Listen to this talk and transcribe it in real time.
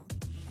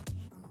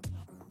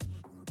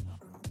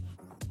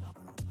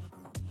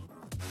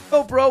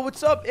Oh, bro,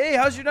 what's up? Hey,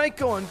 how's your night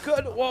going?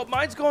 Good. Well,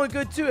 mine's going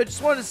good, too. I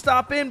just wanted to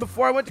stop in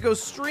before I went to go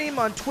stream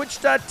on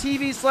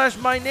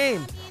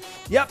twitch.tv/myname.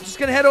 Yep, just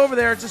going to head over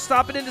there. Just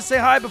stopping in to say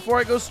hi before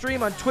I go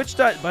stream on Twitch.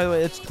 By the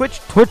way, it's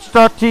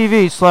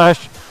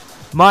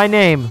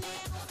twitch.tv/myname.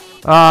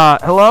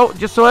 Hello?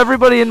 Just so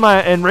everybody in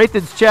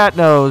Rathan's chat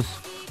knows,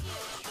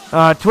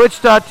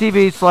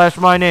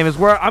 twitch.tv/myname is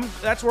where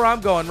that's where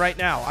I'm going right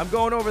now. I'm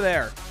going over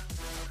there.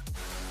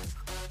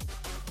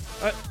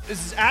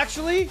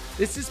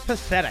 This is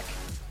pathetic.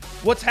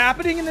 What's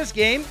happening in this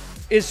game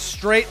is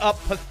straight up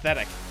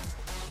pathetic.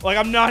 Like,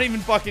 I'm not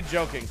even fucking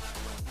joking.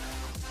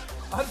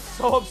 I'm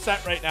so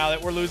upset right now that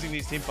we're losing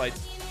these team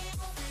fights.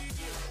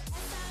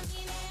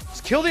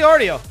 Just kill the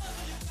Artio.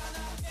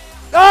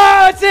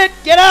 Ah, that's it.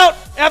 Get out.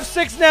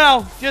 F6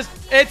 now.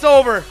 It's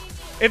over.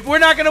 If we're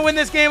not going to win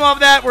this game off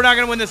that, we're not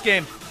going to win this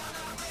game.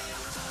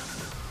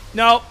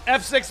 No,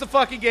 F6 the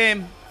fucking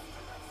game.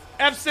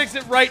 F6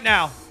 it right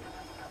now.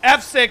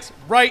 F6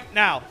 right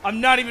now. I'm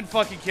not even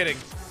fucking kidding.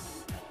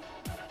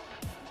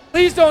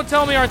 Please don't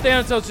tell me our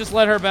Thanatos just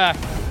let her back.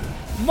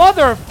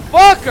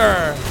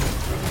 Motherfucker!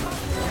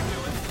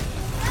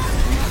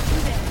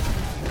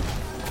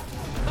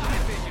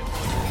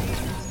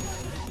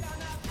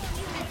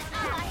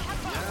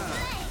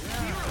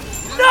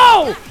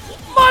 No!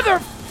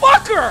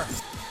 Motherfucker!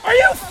 Are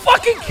you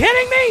fucking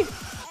kidding me?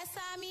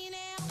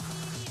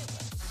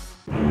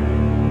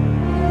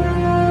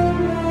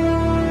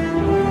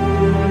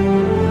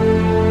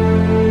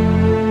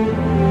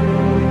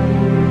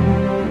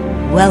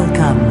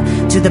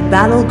 Welcome to the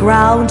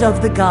Battleground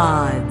of the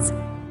Gods.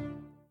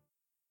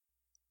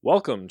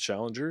 Welcome,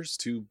 challengers,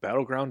 to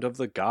Battleground of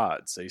the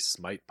Gods, a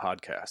Smite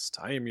podcast.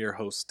 I am your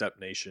host, Step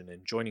Nation,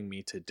 and joining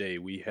me today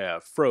we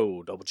have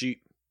Fro, Double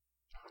G.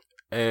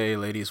 Hey,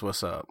 ladies,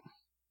 what's up?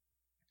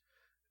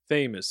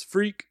 Famous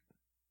Freak.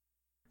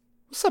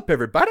 What's up,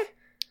 everybody?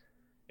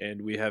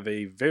 And we have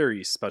a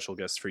very special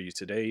guest for you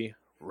today,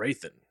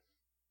 Rathan.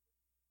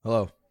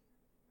 Hello.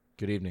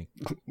 Good evening.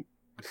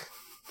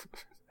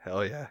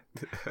 Hell yeah.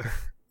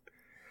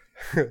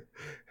 All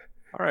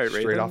right, Rathan.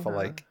 Straight off of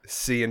like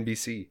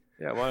CNBC.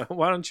 Yeah,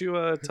 why don't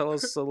you tell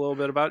us a little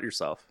bit about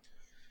yourself?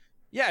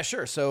 Yeah,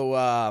 sure. So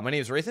my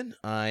name is Rathan.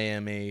 I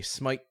am a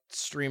Smite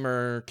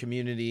streamer,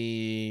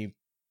 community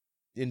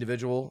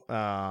individual.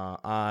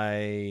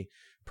 I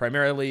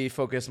primarily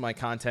focus my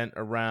content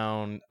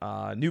around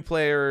new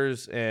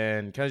players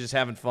and kind of just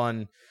having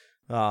fun,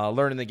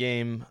 learning the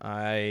game.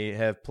 I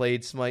have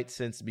played Smite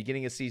since the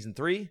beginning of Season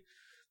 3.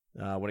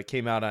 When it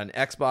came out on on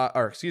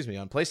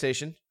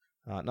PlayStation,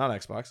 not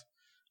Xbox.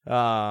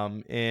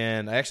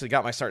 And I actually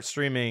got my start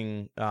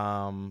streaming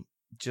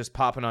just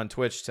popping on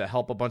Twitch to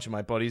help a bunch of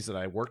my buddies that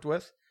I worked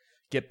with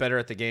get better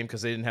at the game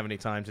because they didn't have any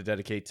time to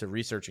dedicate to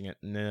researching it.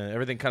 And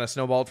everything kind of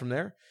snowballed from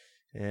there.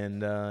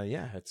 And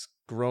it's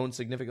grown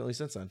significantly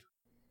since then.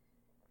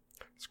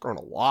 It's grown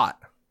a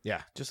lot.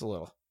 Yeah, just a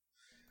little.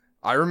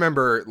 I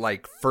remember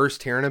like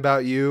first hearing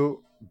about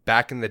you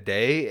back in the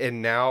day,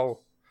 and now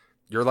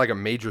you're like a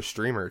major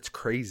streamer. It's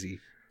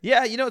crazy.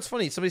 Yeah, it's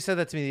funny. Somebody said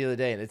that to me the other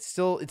day, and it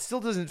still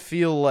doesn't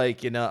feel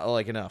like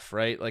enough,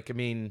 right? Like, I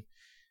mean,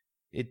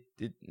 it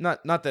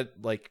not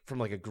that like from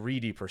like a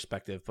greedy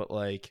perspective, but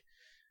like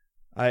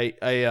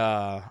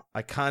I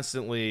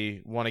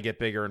constantly want to get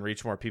bigger and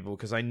reach more people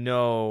because I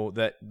know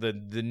that the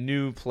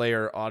new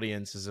player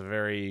audience is a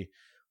very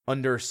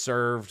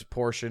underserved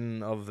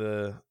portion of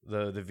the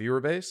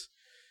viewer base,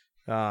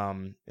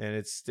 and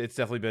it's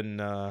definitely been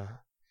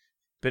a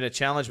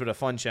challenge, but a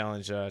fun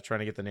challenge trying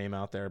to get the name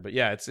out there. But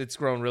yeah, it's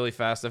grown really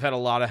fast. I've had a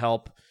lot of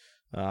help,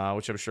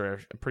 which I'm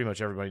sure pretty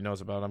much everybody knows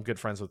about. I'm good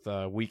friends with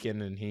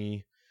Weekend, and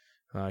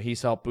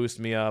he's helped boost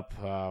me up.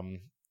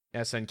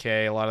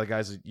 SNK, a lot of the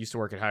guys that used to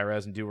work at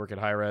Hi-Rez and do work at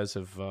Hi-Rez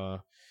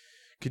have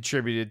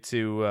contributed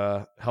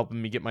to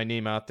helping me get my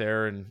name out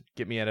there and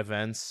get me at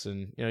events.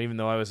 And even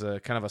though I was a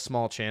kind of a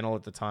small channel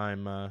at the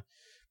time,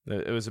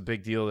 it was a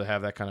big deal to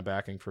have that kind of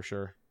backing for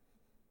sure.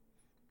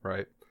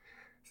 Right.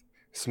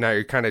 So now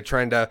you're kind of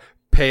trying to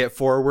pay it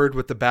forward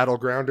with the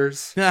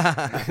Battlegrounders.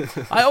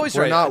 I always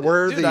try. We're not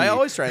worthy. Dude, I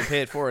always try and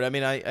pay it forward. I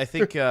mean, I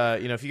think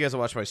if you guys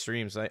watch my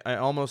streams, I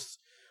almost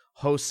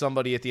host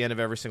somebody at the end of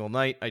every single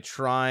night. I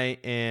try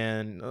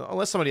and,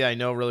 unless somebody I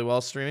know really well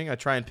is streaming, I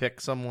try and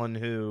pick someone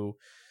who,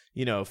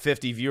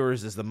 50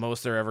 viewers is the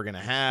most they're ever going to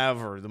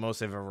have or the most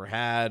they've ever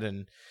had.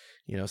 And,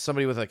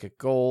 somebody with like a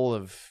goal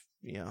of,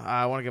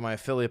 I want to get my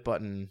affiliate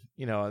button,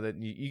 that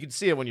you can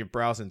see it when you're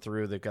browsing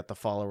through. They've got the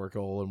follower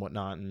goal and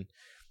whatnot. And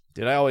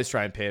dude, I always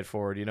try and pay it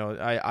forward.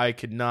 I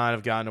could not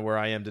have gotten to where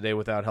I am today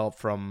without help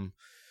from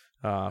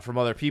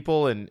other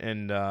people.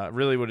 And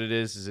really what it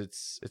is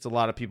it's a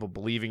lot of people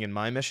believing in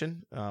my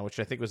mission, which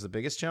I think was the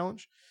biggest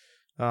challenge.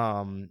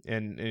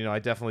 And I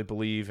definitely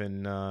believe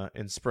in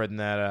spreading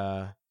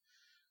that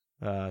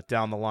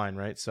down the line.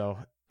 Right. So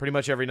pretty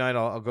much every night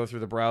I'll go through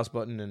the browse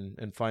button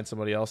and find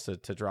somebody else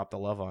to drop the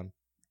love on.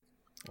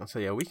 So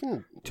yeah, we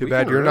can. Too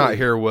bad you're not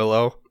here,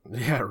 Willow.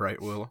 Yeah,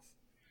 right, Willow.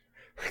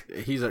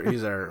 He's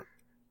our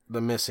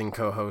the missing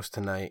co-host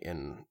tonight,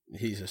 and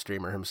he's a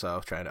streamer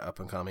himself, trying to up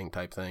and coming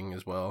type thing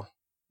as well.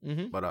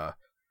 Mm-hmm. But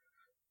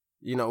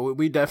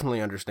we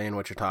definitely understand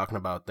what you're talking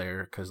about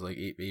there, because like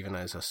even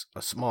as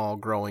a small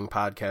growing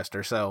podcast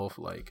ourselves,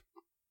 like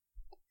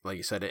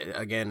you said,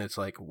 it's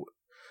like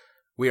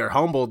we are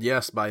humbled,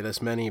 yes, by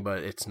this many,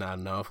 but it's not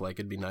enough. Like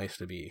it'd be nice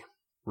to be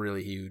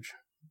really huge,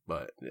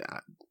 but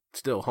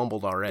still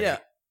humbled already. Yeah.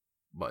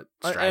 But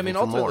I mean,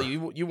 for ultimately,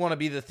 more. you want to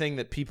be the thing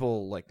that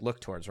people like look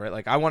towards, right?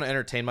 Like, I want to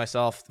entertain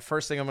myself. The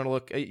first thing I'm going to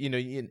look,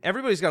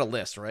 everybody's got a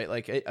list, right?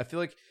 Like, I feel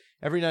like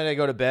every night I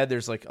go to bed,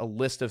 there's like a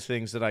list of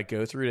things that I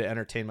go through to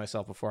entertain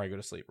myself before I go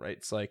to sleep, right?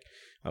 It's like,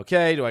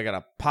 okay, do I got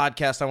a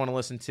podcast I want to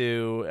listen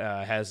to?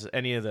 Has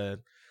any of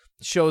the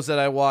shows that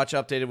I watch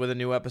updated with a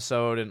new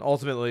episode? And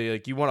ultimately,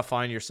 like, you want to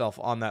find yourself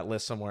on that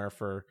list somewhere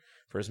for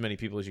as many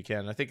people as you can.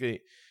 And I think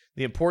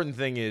the important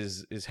thing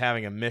is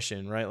having a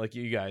mission, right? Like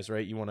you guys,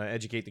 right? You want to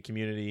educate the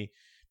community.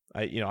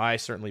 I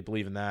certainly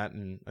believe in that,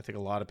 and I think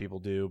a lot of people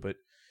do. But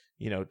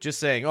just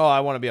saying, "Oh, I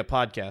want to be a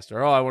podcaster,"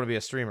 or "Oh, I want to be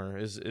a streamer,"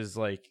 is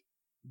like,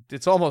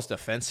 it's almost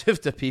offensive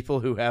to people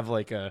who have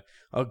like a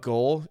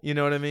goal. You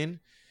know what I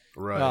mean?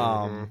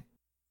 Right.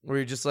 Where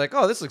you're just like,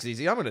 "Oh, this looks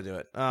easy. I'm going to do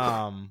it."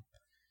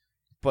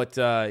 But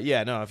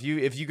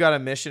if you got a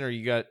mission, or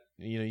you got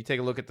you take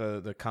a look at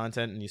the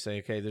content and you say,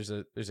 okay, there's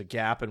a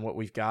gap in what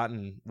we've got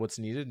and what's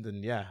needed,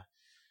 then yeah,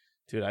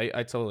 dude,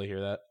 I totally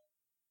hear that.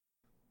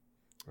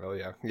 Oh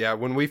yeah. Yeah,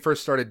 when we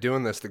first started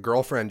doing this, the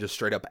girlfriend just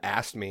straight up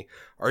asked me,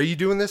 "Are you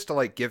doing this to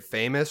like get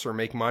famous or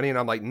make money?" And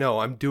I'm like, "No,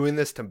 I'm doing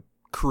this to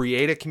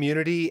create a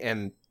community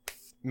and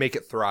make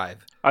it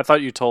thrive." I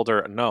thought you told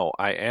her, "No,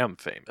 I am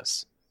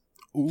famous."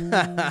 Ooh,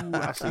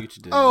 I see what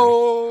you did.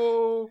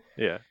 Oh.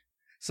 Yeah.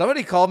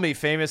 Somebody called me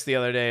famous the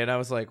other day, and I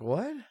was like,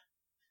 what?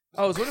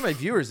 Oh, it was one of my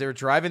viewers. They were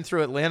driving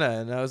through Atlanta,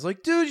 and I was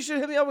like, dude, you should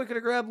hit me up. We could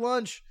have grabbed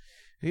lunch.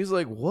 And he's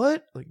like,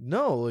 what? Like,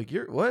 no, like,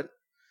 you're what?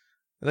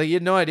 Like, you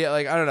had no idea.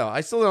 Like, I don't know.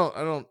 I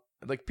don't,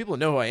 like, people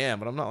know who I am,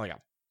 but I'm not like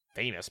a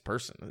famous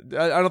person.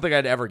 I don't think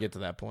I'd ever get to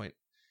that point.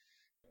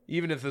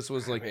 Even if this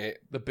was like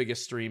the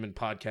biggest stream and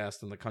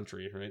podcast in the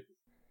country, right?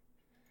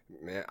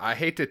 Man, I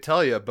hate to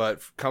tell you,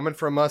 but coming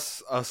from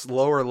us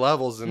lower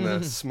levels in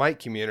the Smite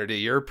community,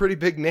 you're a pretty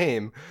big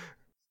name.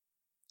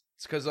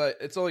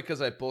 It's only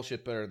because I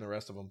bullshit better than the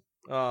rest of them.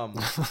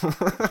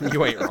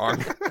 You ain't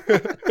wrong.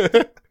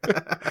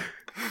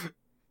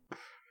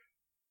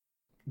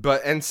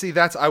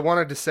 I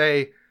wanted to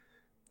say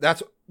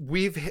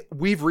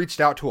we've reached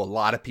out to a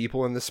lot of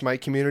people in the Smite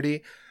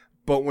community,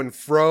 but when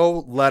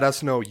Fro let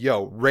us know,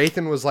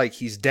 Rathan was like,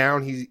 he's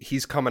down,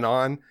 he's coming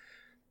on,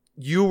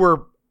 you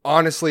were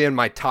honestly in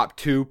my top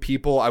 2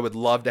 people I would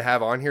love to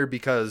have on here,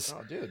 because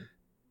dude,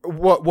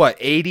 what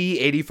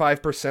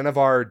 85% of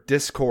our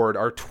Discord,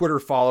 our Twitter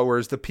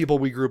followers, the people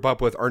we group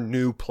up with, are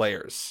new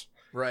players,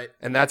 right?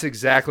 And that's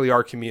exactly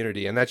our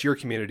community, and that's your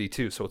community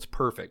too, so it's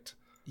perfect.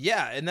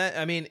 Yeah, and that,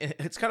 I mean,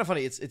 it's kind of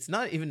funny. It's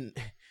not even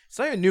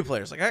new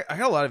players. Like, I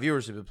got a lot of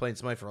viewers who've been playing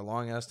Smite for a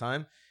long ass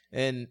time,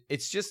 and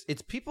it's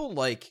people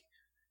like,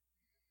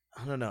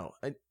 I don't know,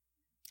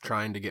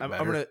 trying to get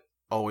better.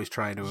 Always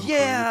trying to improve.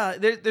 Yeah,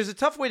 there's a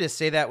tough way to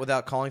say that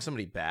without calling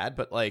somebody bad,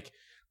 but like,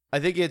 I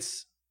think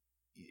it's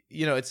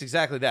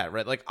exactly that,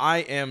 right? Like, I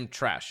am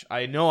trash.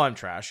 I know I'm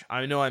trash.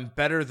 I know I'm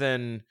better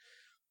than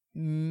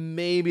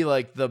maybe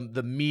like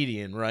the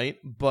median, right?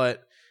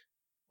 But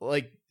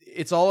like,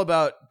 it's all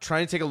about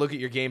trying to take a look at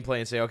your gameplay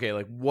and say, okay,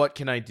 like, what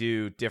can I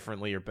do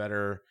differently or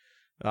better?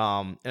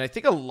 And I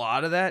think a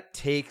lot of that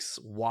takes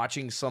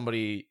watching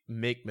somebody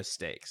make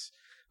mistakes.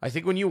 I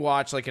think when you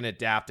watch like an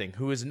Adapting,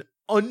 who is an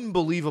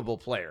unbelievable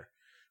player,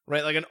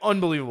 right? Like an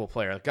unbelievable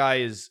player. The guy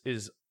is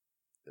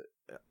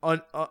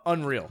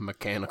unreal.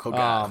 Mechanical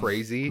guy.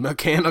 Crazy.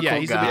 Mechanical guy. Yeah,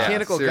 he's a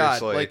mechanical god.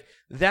 Seriously. Like,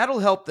 that'll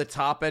help the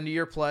top end of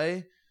your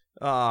play.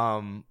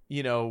 Where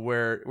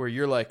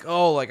you're like,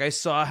 oh, like, I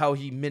saw how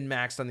he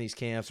min-maxed on these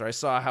camps, or I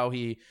saw how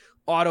he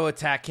auto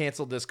attack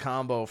canceled this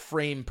combo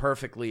frame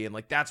perfectly, and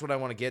like, that's what I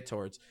want to get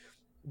towards.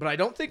 But I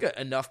don't think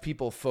enough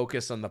people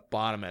focus on the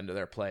bottom end of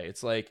their play.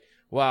 It's like,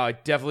 wow, I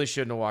definitely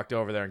shouldn't have walked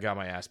over there and got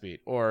my ass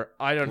beat, or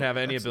I don't have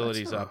any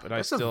abilities up, and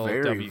I still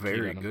very, WP'd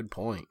very on him. good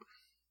point.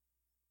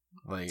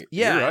 Like,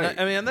 yeah, right.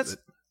 I mean,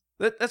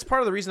 that's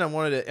part of the reason I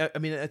wanted to. I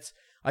mean,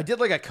 I did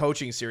like a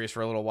coaching series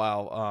for a little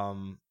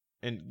while,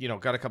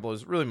 and got a couple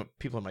of really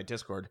people in my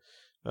Discord,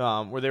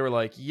 where they were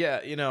like,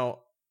 yeah,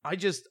 I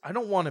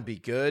don't want to be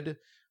good,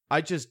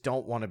 I just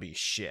don't want to be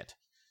shit.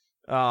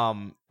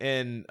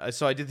 And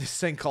so I did this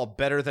thing called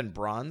Better Than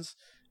Bronze,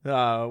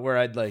 where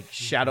I'd like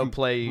shadow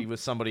play with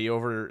somebody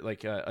over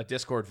like a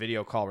Discord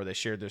video call where they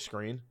shared their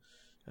screen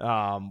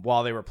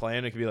while they were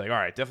playing. It could be like, all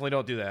right, definitely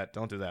don't do that.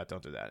 Don't do that.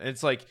 Don't do that. And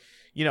it's like,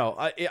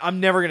 I'm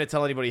never going to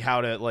tell anybody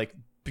how to like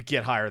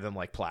get higher than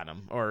like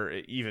platinum, or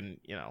even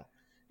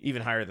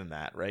higher than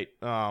that. Right.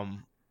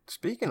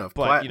 Speaking of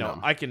but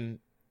platinum, I can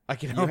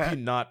help you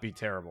not be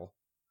terrible.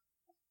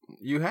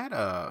 You had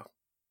a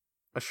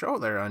show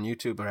there on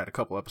YouTube that had a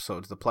couple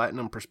episodes, The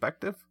Platinum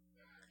Perspective.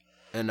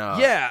 And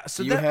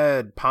so you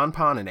had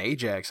Pon and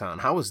Ajax on.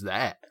 How was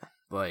that?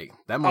 Like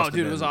that must have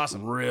dude, been it was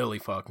awesome. Really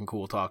fucking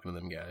cool talking to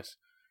them guys.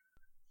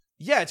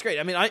 Yeah, it's great.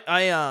 I mean,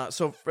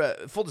 so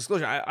full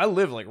disclosure, I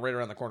live like right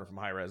around the corner from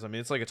High Res. I mean,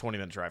 it's like a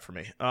 20-minute drive for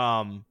me.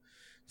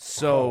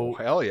 So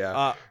hell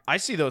yeah. I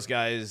see those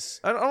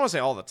guys. I don't want to say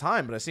all the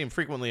time, but I see them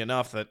frequently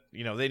enough that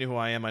they know who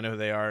I am. I know who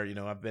they are.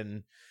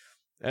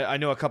 I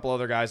know a couple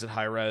other guys at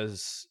High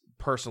Res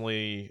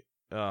personally.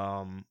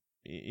 To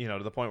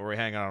the point where we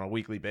hang out on a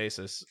weekly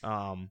basis.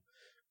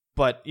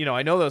 But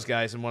I know those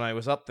guys, and when I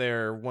was up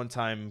there one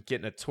time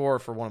getting a tour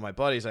for one of my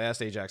buddies, I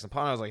asked Ajax and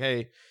Pond. I was like,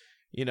 hey,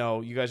 you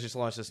guys just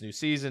launched this new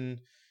season.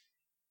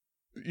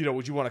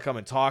 Would you want to come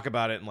and talk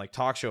about it in like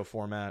talk show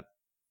format?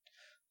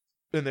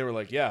 And they were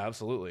like, yeah,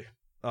 absolutely.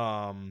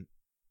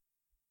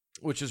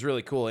 Which is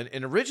really cool.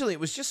 And originally it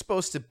was just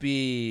supposed to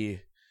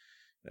be,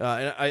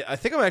 and I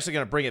think I'm actually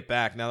going to bring it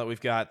back now that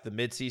we've got the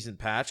mid-season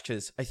patch,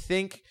 because I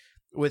think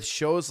with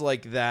shows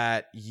like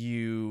that,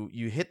 you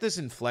hit this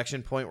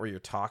inflection point where you're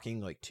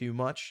talking like too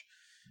much,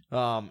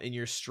 and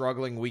you're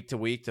struggling week to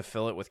week to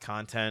fill it with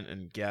content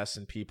and guests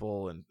and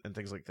people and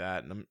things like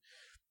that. And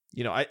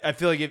I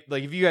feel like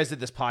if you guys did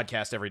this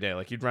podcast every day,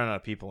 like you'd run out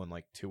of people in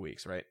like 2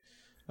 weeks, right?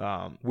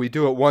 We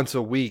do it once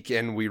a week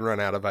and we run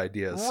out of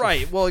ideas.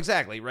 Right. Well,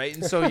 exactly. Right.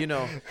 And so,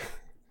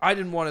 I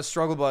didn't want to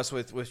struggle bus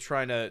with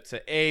trying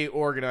to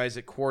organize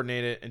it,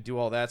 coordinate it, and do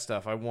all that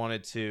stuff. I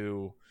wanted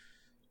to,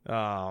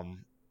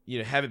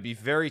 have it be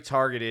very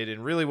targeted.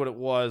 And really what it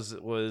was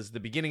the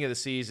beginning of the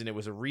season. It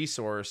was a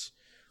resource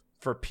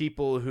for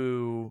people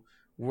who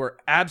were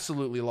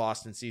absolutely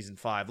lost in season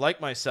 5,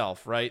 like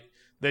myself, right?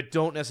 That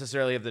don't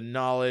necessarily have the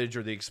knowledge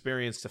or the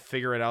experience to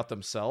figure it out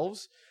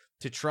themselves,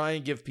 to try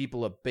and give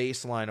people a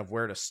baseline of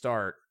where to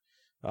start,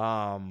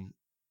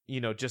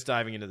 just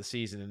diving into the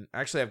season. And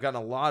actually, I've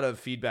gotten a lot of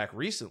feedback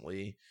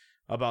recently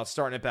about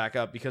starting it back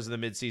up because of the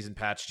mid-season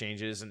patch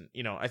changes. And,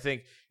 I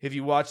think if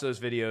you watch those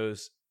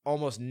videos,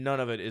 almost none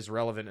of it is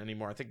relevant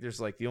anymore. I think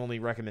there's like the only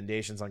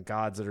recommendations on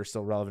gods that are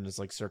still relevant is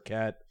like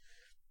Serket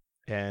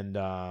and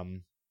I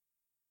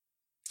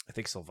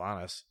think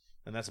Sylvanas,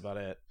 and that's about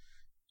it.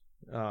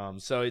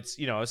 So it's,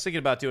 I was thinking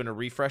about doing a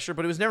refresher,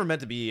 but it was never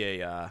meant to be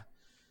a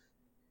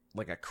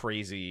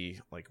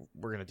crazy, like,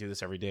 we're going to do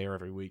this every day or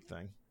every week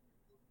thing.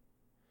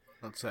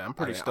 Let's say I'm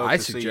pretty stoked I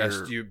to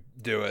suggest see you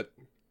do it.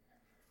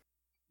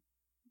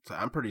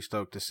 I'm pretty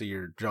stoked to see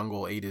your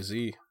jungle A to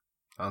Z.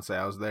 I'll say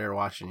I was there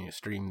watching you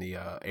stream the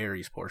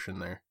Ares portion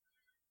there.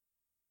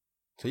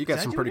 So you got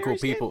some pretty cool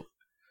people.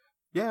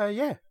 Yeah.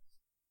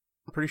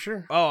 I'm pretty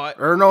sure. Oh,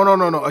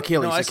 no.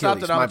 Achilles. No, I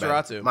stopped at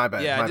Amaterasu. My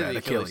bad. Yeah, my I did bad. the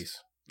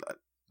Achilles.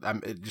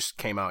 It just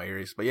came out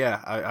Ares, but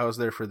yeah, I was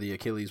there for the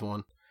Achilles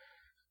one.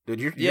 Dude,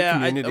 your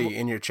community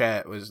in your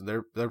chat was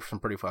there were some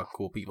pretty fucking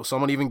cool people.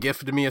 Someone even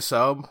gifted me a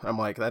sub. I'm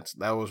like, that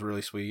was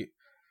really sweet.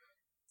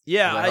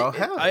 Yeah, like,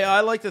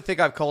 I like to think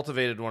I've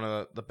cultivated one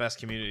of the best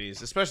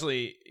communities,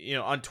 especially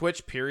on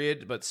Twitch.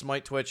 Period, but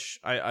Smite Twitch,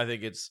 I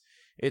think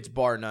it's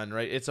bar none.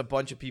 Right, it's a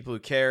bunch of people who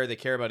care. They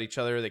care about each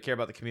other. They care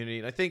about the community,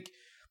 and I think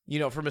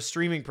from a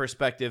streaming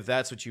perspective,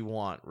 that's what you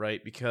want,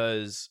 right?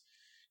 Because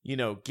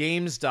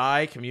games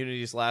die,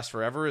 communities last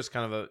forever is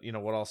kind of a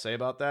what I'll say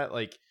about that.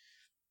 Like,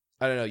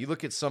 I don't know. You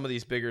look at some of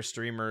these bigger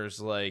streamers,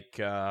 like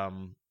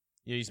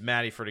use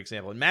Maddie for an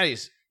example, and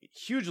Maddie's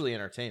hugely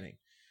entertaining,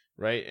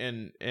 right?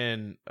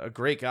 And a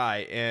great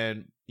guy,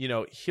 and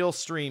he'll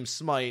stream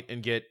Smite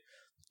and get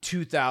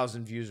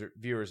 2,000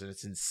 viewers, and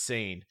it's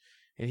insane.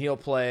 And he'll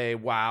play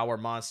WoW or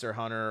Monster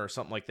Hunter or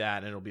something like that,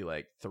 and it'll be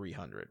like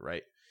 300,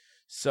 right?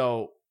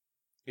 So,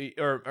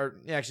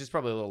 or actually, it's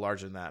probably a little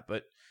larger than that,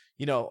 but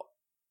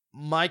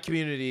my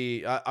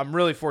community, I'm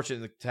really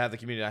fortunate to have the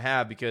community I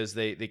have because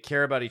they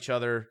care about each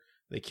other.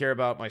 They care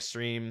about my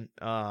stream.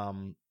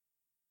 And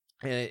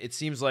it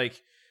seems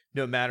like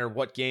no matter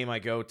what game I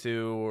go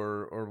to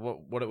or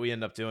what we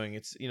end up doing,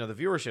 it's, the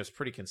viewership's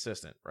pretty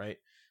consistent, right?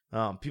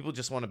 People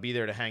just want to be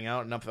there to hang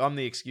out. And if I'm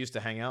the excuse to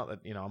hang out,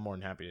 that, I'm more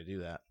than happy to do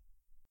that.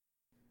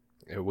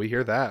 Yeah, we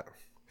hear that.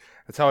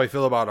 That's how I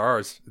feel about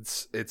ours.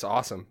 It's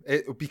awesome.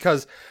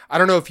 Because I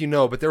don't know if you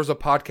know, but there was a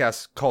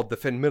podcast called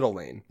Defend Middle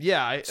Lane.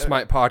 Yeah,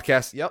 Smite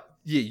podcast. Yep.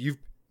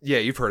 Yeah,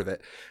 you've heard of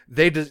it.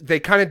 They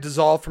kind of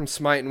dissolved from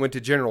Smite and went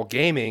to general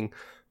gaming,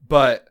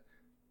 but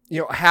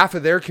half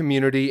of their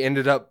community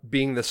ended up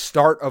being the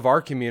start of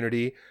our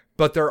community,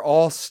 but they're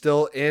all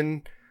still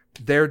in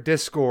their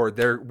Discord.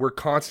 We're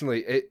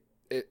constantly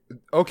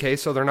okay,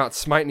 so they're not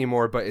Smite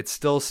anymore, but it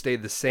still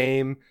stayed the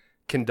same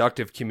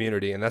conductive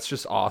community, and that's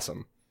just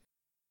awesome.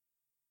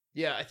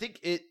 Yeah, I think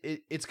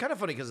it's kind of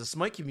funny because the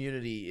Smite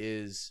community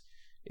is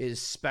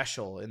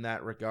special in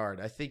that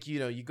regard. I think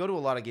you go to a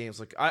lot of games,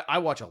 like I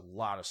watch a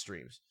lot of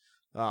streams.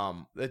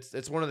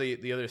 It's one of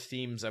the other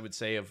themes I would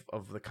say of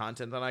the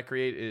content that I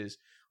create is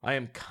I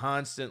am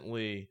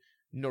constantly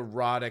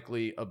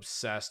neurotically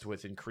obsessed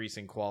with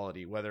increasing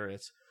quality, whether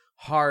it's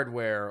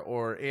hardware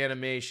or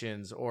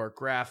animations or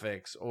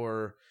graphics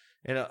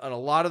and a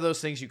lot of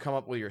those things you come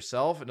up with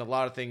yourself, and a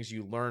lot of things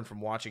you learn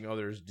from watching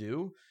others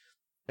do.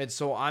 And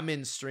so I'm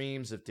in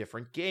streams of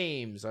different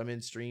games. I'm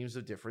in streams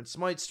of different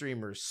Smite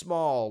streamers,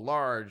 small,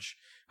 large.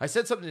 I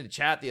said something in the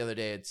chat the other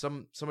day at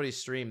somebody's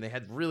stream. They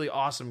had really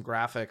awesome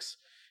graphics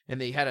and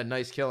they had a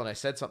nice kill. And I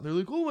said something. They're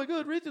like, "Oh my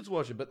god, Rathan's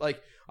watching." But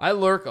like, I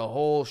lurk a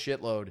whole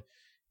shitload,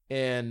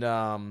 and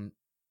I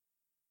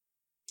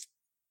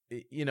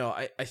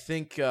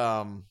think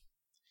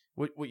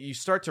what you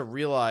start to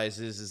realize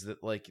is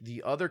that like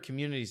the other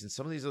communities in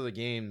some of these other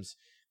games,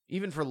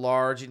 even for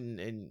large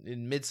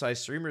and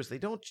mid-sized streamers, they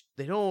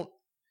don't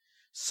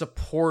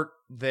support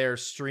their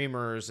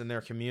streamers and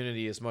their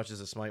community as much as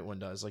a Smite one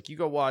does. Like, you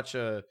go watch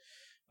a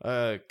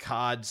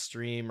COD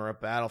stream or a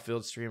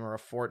Battlefield stream or a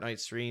Fortnite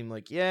stream,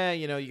 like, yeah,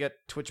 you got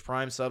Twitch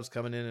Prime subs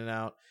coming in and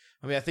out.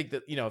 I mean, I think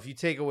that, if you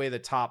take away the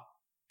top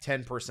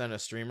 10%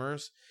 of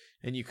streamers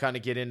and you kind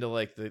of get into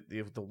like the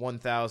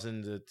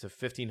 1,000 to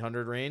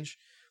 1,500 range,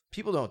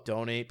 people don't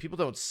donate, people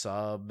don't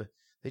sub,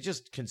 they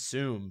just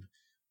consume.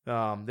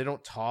 They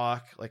don't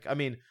talk. Like, I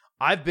mean,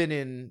 I've been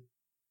in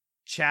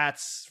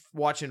chats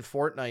watching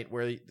Fortnite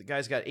where the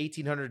guy's got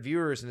 1,800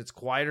 viewers and it's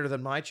quieter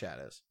than my chat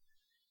is,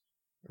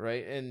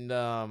 right? And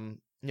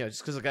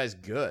just because the guy's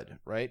good,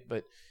 right?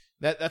 But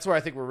that's where I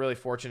think we're really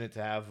fortunate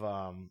to have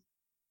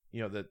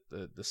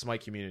the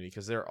Smite community,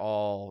 because they're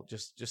all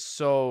just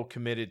so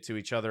committed to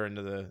each other and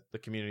to the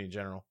community in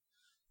general.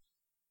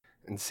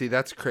 And see,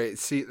 that's great.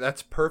 See,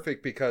 that's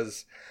perfect,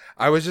 because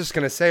I was just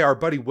gonna say our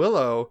buddy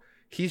Willow,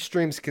 he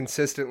streams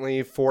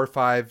consistently 4 or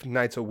 5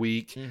 nights a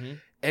week. Mm-hmm.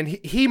 And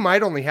he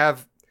might only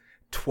have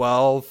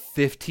 12,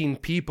 15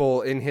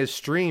 people in his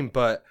stream,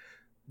 but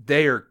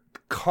they are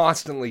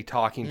constantly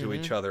talking to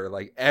each other.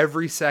 Like,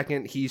 every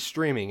second he's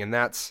streaming. And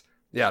that's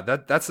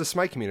the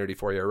Smite community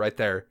for you right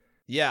there.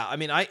 Yeah, I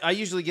mean, I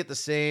usually get the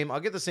same. I'll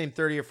get the same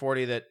 30 or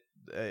 40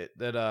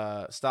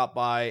 that stop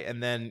by.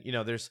 And then,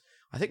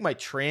 I think my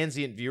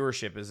transient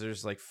viewership is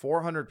there's like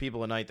 400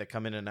 people a night that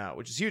come in and out,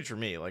 which is huge for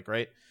me. Like,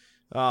 right.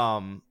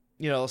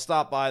 They'll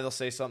stop by, they'll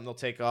say something, they'll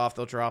take off,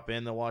 they'll drop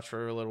in, they'll watch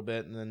for a little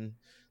bit, and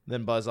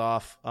then buzz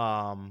off.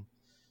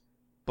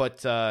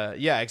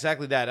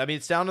 Exactly that. I mean,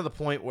 it's down to the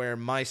point where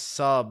my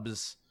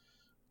subs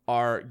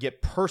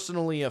get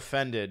personally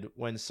offended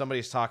when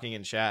somebody's talking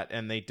in chat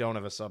and they don't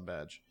have a sub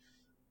badge.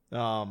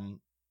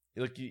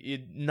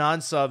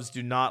 Non-subs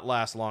do not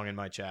last long in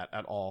my chat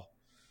at all.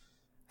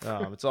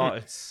 I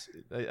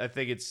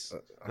think it's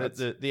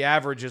the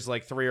average is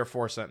like 3 or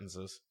 4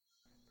 sentences.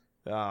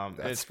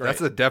 It's great. That's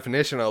the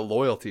definition of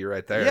loyalty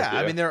right there. Yeah,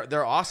 I mean,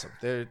 they're awesome.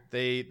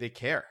 They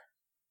care.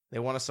 They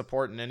want to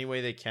support in any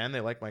way they can.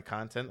 They like my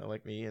content. They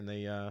like me, and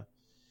they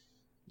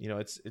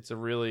it's a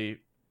really,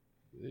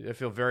 I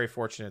feel very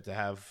fortunate to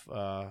have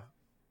a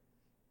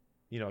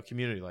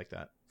community like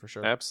that, for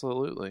sure.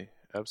 Absolutely.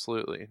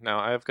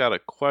 Now, I've got a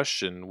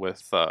question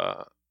with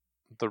the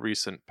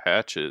recent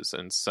patches,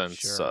 and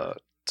since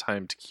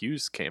timed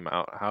queues came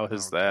out, how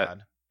has that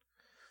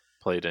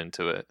played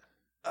into it?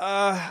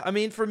 I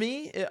mean, for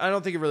me, I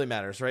don't think it really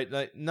matters, right?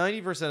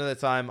 90% of the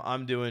time,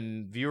 I'm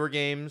doing viewer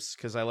games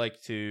because I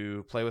like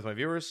to play with my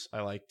viewers.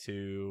 I like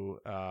to,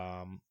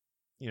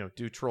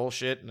 do troll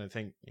shit, and I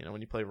think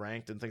when you play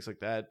ranked and things like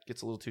that, it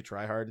gets a little too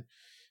try hard.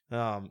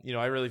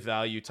 I really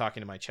value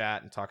talking to my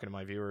chat and talking to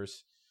my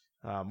viewers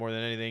more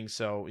than anything.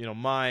 So,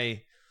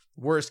 my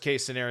worst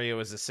case scenario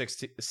is a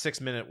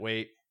 6 minute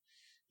wait.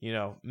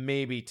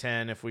 Maybe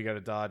 10 if we got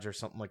a dodge or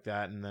something like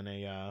that, and then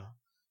a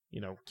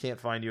can't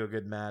find you a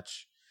good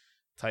match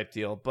type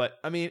deal. But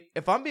I mean,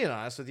 if I'm being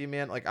honest with you,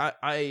 man, like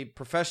I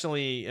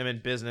professionally am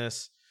in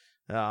business.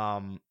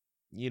 I've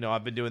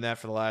been doing that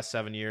for the last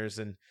 7 years.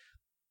 And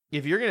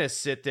if you're going to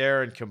sit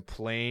there and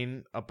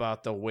complain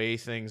about the way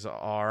things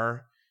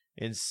are,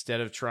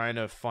 instead of trying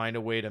to find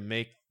a way to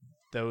make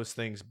those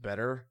things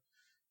better,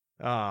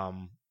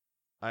 I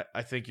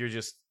think you're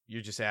just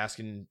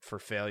asking for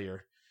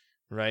failure,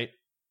 right?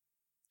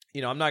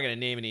 I'm not going to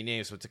name any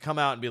names, but to come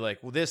out and be like,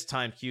 well, this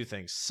time queue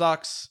thing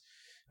sucks.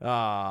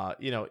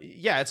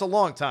 It's a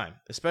long time,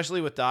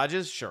 especially with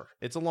dodges. Sure,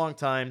 it's a long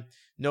time.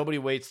 Nobody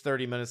waits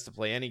 30 minutes to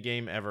play any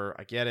game ever.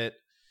 I get it.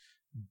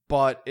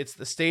 But it's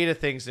the state of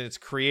things, and it's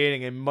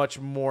creating a much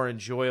more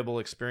enjoyable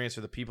experience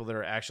for the people that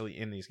are actually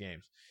in these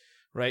games,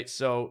 right?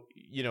 So,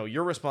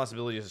 your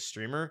responsibility as a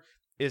streamer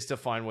is to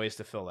find ways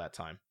to fill that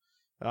time.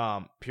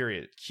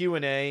 Period.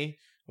 Q&A,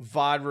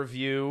 VOD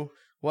review.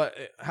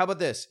 How about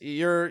this?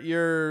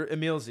 You're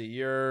Emilzy,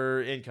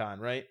 you're Incon,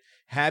 right?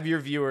 Have your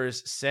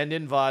viewers send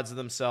in VODs of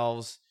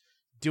themselves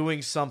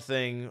doing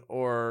something,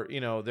 or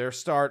their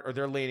start or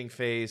their laning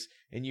phase,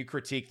 and you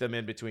critique them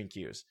in between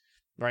queues,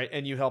 right?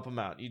 And you help them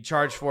out. You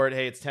charge for it.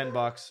 Hey, it's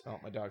 $10. Oh,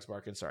 my dog's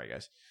barking. Sorry,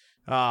 guys.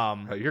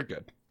 Oh, you're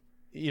good.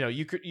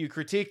 You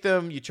critique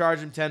them. You charge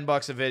them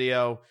 $10 a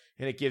video,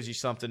 and it gives you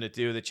something to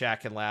do. The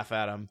chat can laugh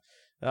at them.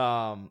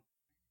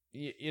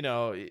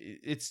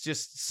 It's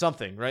just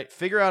something, right?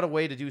 Figure out a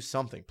way to do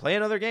something. Play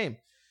another game.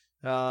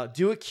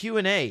 Do a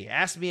Q&A.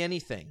 Ask me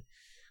anything.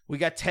 We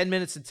got 10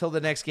 minutes until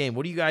the next game.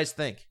 What do you guys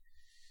think?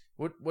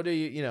 What do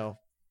you?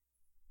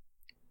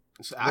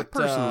 So I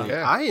personally,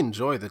 I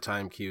enjoy the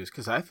time queues,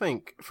 because I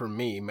think for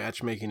me,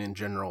 matchmaking in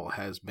general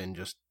has been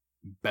just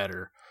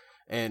better.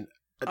 And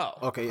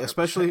Okay,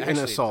 especially in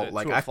Assault.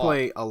 Like, I play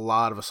play a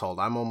lot of Assault.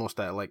 I'm almost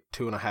at like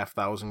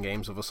 2,500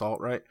 games of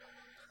Assault, right?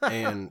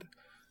 And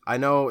I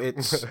know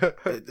it's.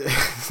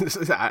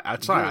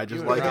 I'm sorry. I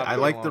just like it. I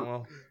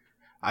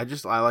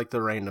like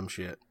the random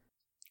shit.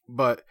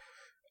 But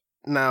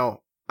now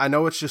I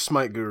know it's just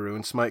Smite Guru,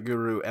 and Smite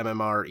Guru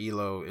MMR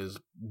Elo is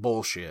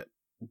bullshit.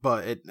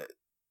 But it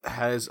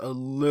has a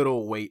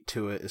little weight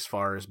to it as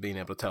far as being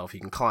able to tell if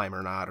you can climb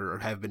or not, or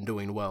have been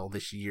doing well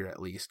this year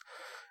at least.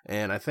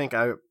 And I think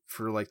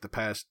for like the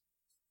past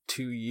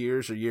 2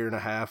 years or year and a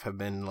half, have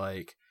been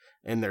like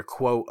in their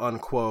quote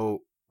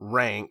unquote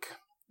rank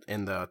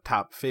in the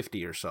top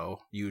 50 or so,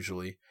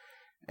 usually.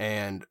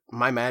 And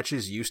my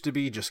matches used to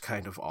be just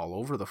kind of all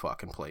over the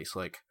fucking place.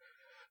 Like,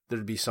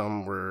 there'd be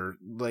some where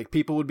like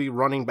people would be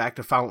running back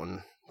to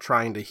Fountain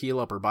trying to heal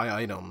up or buy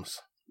items.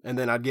 And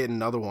then I'd get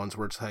in other ones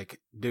where it's like,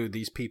 dude,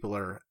 these people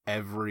are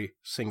every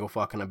single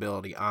fucking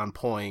ability on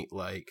point,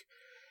 like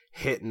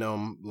hitting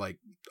them, like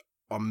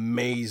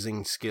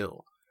amazing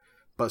skill.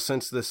 But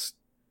since the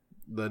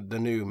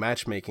new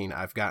matchmaking,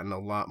 I've gotten a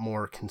lot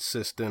more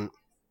consistent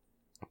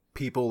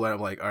people that are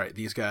like, all right,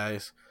 these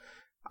guys,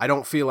 I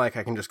don't feel like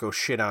I can just go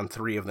shit on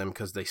 3 of them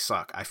because they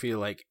suck. I feel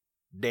like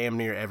damn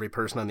near every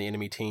person on the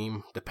enemy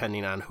team,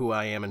 depending on who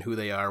I am and who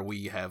they are,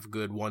 we have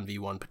good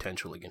 1v1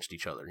 potential against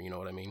each other. You know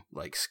what I mean?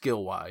 Like,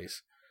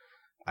 skill-wise,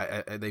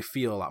 they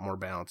feel a lot more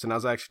balanced. And I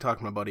was actually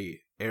talking to my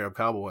buddy, Arab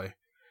Cowboy,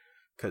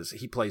 because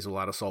he plays a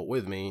lot of Assault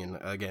with me, and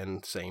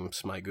again, same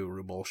Smite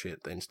Guru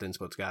bullshit instance,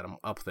 but it's got him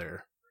up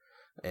there.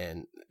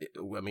 And,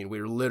 we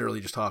were literally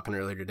just talking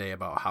earlier today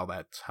about how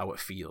it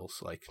feels.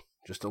 Like,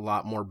 just a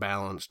lot more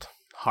balanced,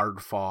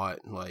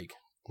 hard-fought, like,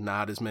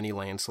 not as many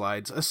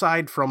landslides,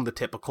 aside from the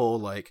typical,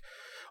 like,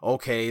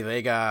 okay,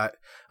 they got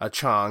a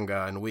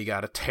Chang'e, and we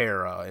got a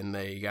Terra, and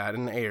they got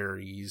an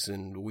Ares,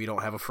 and we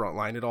don't have a front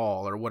line at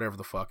all, or whatever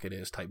the fuck it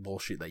is type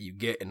bullshit that you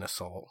get in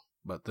Assault.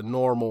 But the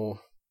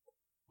normal,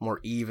 more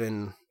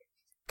even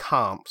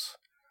comps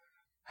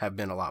have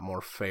been a lot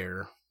more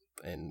fair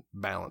and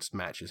balanced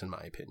matches, in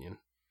my opinion.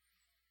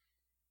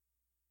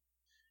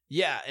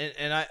 Yeah,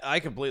 and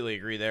I completely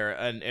agree there.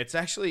 And it's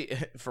actually,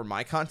 for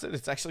my content,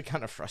 it's actually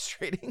kind of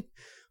frustrating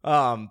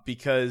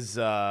because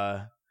I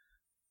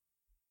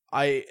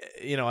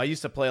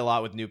used to play a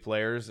lot with new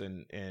players,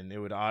 and it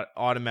would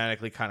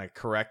automatically kind of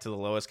correct to the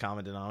lowest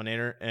common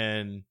denominator.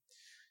 And,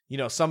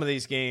 some of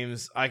these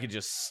games, I could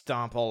just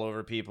stomp all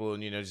over people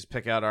and, just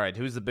pick out, all right,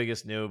 who's the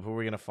biggest noob? Who are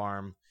we going to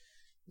farm?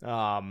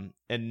 And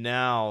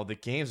now the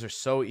games are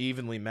so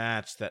evenly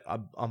matched that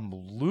I'm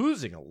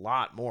losing a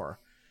lot more.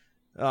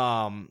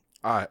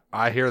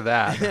 I hear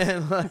that.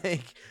 And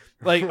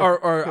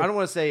or I don't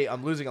want to say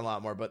I'm losing a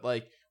lot more, but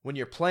like when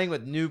you're playing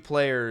with new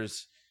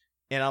players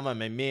and I'm on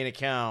my main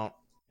account,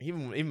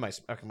 even my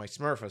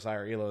Smurf has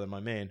higher elo than my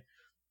main.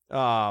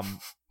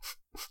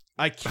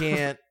 I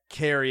can't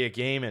carry a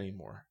game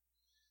anymore.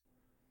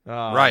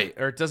 Right.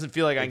 Or it doesn't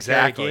feel like I can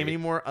carry a game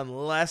anymore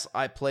unless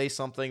I play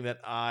something that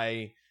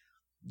I,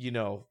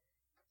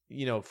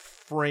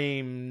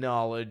 frame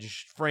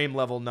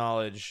level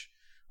knowledge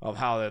of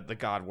how the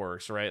god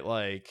works, right?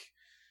 Like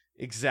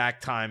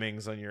exact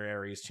timings on your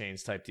Ares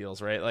chains type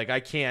deals, right? Like I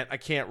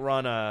can't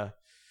run a,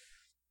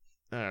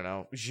 I don't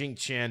know,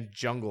 Xingqian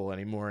jungle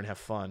anymore and have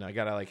fun. I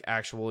gotta like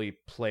actually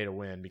play to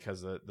win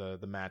because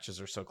the matches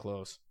are so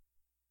close.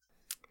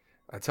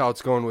 That's how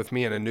it's going with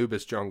me in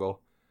Anubis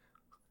jungle.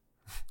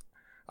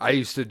 I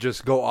used to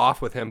just go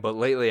off with him, but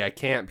lately I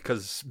can't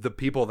because the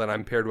people that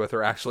I'm paired with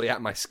are actually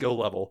at my skill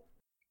level.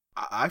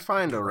 I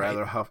find a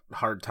rather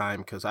hard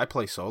time because I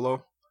play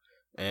solo.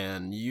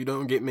 And you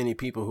don't get many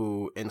people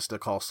who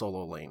insta-call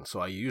solo lane, so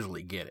I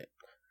usually get it.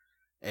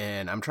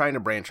 And I'm trying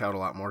to branch out a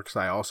lot more because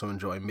I also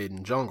enjoy mid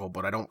and jungle,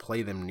 but I don't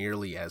play them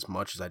nearly as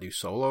much as I do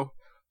solo.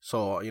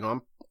 So,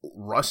 I'm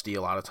rusty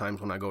a lot of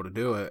times when I go to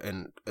do it,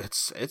 and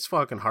it's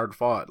fucking hard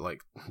fought.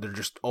 Like, there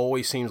just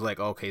always seems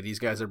like, okay, these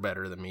guys are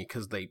better than me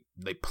because they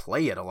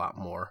play it a lot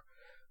more.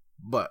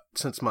 But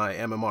since my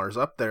MMR is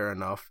up there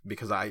enough,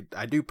 because I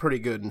do pretty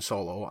good in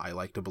solo, I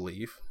like to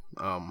believe,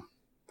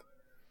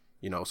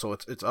 so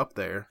it's up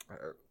there.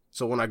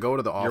 So when I go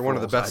to the off, you're one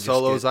of the best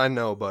solos I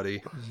know,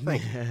 buddy.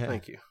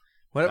 Thank you.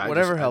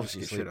 Whatever helps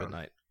you sleep at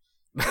night.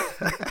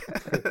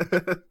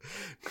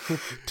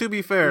 To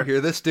be fair, you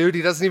hear this dude?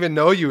 He doesn't even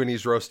know you, and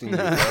he's roasting you,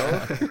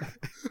 bro.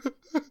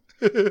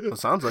 Well,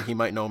 sounds like he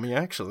might know me,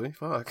 actually.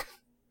 Fuck.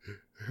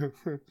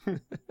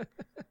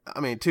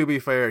 To be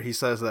fair, he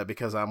says that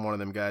because I'm one of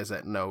them guys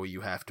that know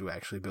you have to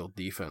actually build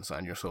defense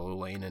on your solo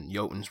lane, and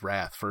Jotun's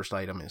Wrath first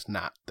item is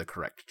not the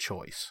correct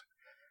choice.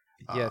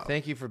 Yeah,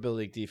 thank you for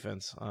building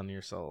defense on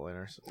your solo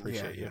laners.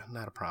 Appreciate you. Yeah,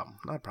 not a problem.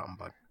 Not a problem,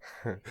 bud.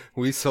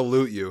 We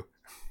salute you.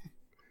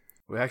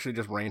 We actually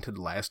just ranted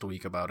last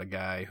week about a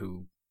guy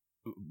who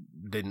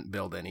didn't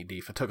build any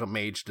defense. Took a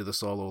mage to the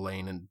solo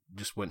lane and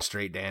just went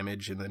straight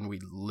damage, and then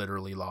we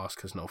literally lost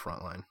because no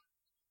front line.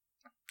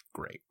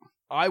 Great.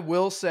 I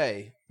will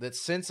say that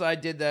since I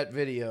did that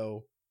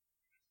video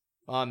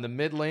on the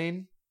mid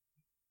lane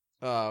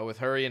with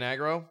Hurry and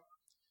Aggro,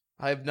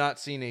 I have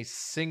not seen a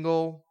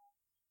single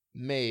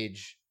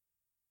mage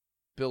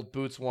built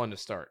Boots 1 to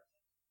start.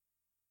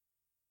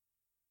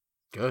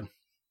 Good.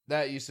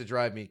 That used to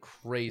drive me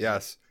crazy.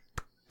 Yes.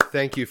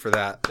 Thank you for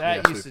that.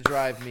 That used to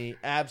drive me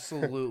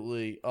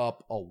absolutely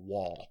up a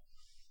wall.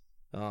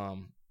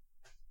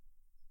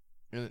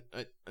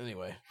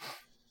 Anyway.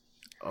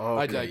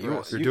 Okay. I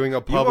digress. You're doing a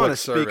You public want to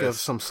service. speak of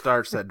some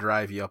starts that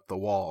drive you up the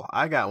wall.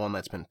 I got one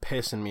that's been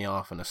pissing me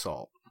off in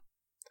Assault.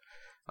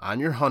 On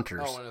your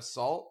Hunters. Oh, an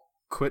Assault?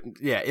 Quit.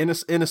 Yeah, in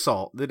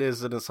Assault. It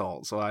is an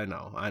Assault, so I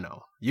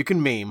know. You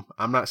can meme.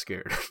 I'm not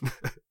scared.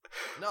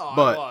 No,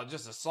 but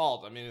just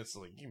Assault. I mean, it's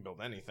like you can build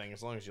anything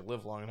as long as you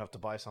live long enough to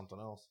buy something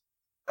else.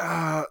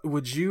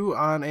 Would you,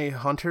 on a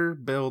Hunter,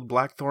 build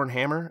Blackthorn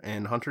Hammer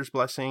and Hunter's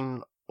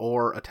Blessing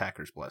or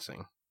Attacker's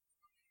Blessing?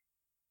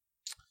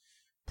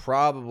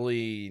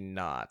 Probably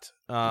not.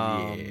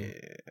 Yeah.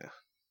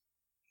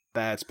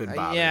 That's been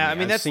bothering me. I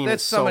mean, that's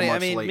so somebody. I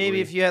mean, lately.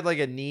 maybe if you had like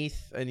a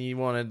Neath and you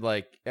wanted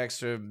like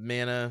extra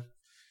mana,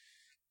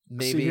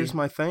 maybe. See, here's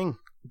my thing.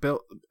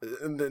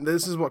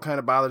 This is what kind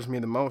of bothers me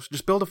the most.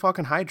 Just build a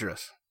fucking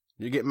Hydrus.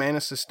 You get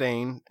mana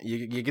sustain.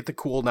 You get the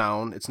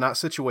cooldown. It's not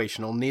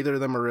situational. Neither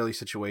of them are really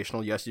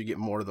situational. Yes, you get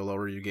more the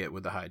lower you get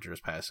with the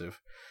Hydrus passive.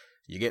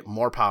 You get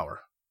more power,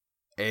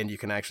 and you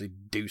can actually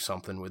do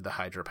something with the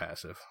Hydra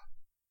passive.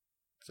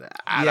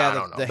 I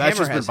don't know. The That's hammer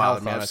just been has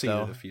bothering me. health on I've it, seen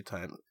though. it a few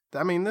times.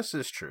 I mean, this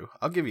is true.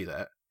 I'll give you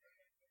that.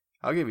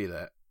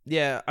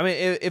 Yeah, I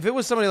mean, if it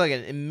was somebody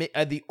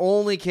like the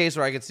only case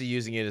where I could see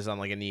using it is on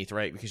like a Neath,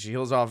 right? Because she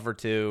heals off for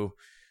 2,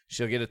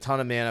 she'll get a ton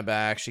of mana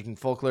back, she can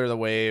full clear the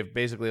wave,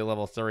 basically a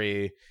level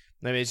 3. I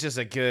mean, it's just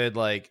a good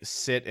like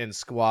sit and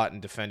squat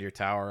and defend your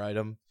tower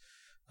item.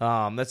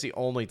 That's the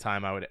only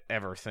time I would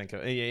ever think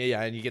of.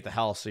 Yeah, and you get the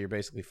health, so you're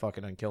basically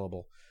fucking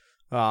unkillable.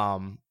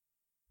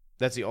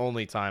 That's the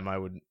only time I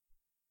would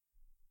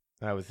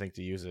think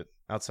to use it.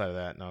 Outside of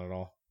that, not at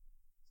all.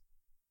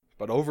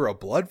 But over a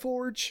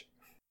Bloodforge?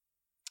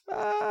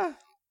 I'm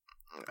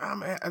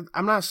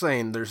not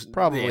saying there's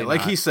Probably like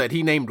not. he said,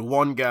 he named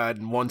one god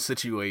in one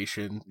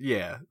situation.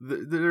 Yeah,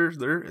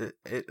 it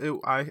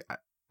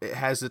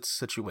has its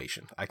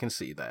situation. I can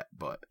see that,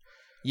 but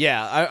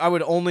yeah, I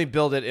would only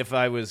build it if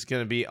I was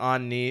going to be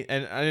on Neath,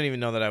 and I didn't even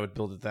know that I would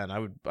build it then. I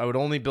would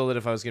only build it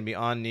if I was going to be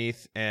on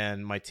Neath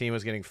and my team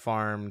was getting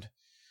farmed,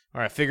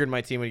 or I figured my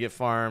team would get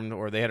farmed,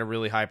 or they had a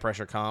really high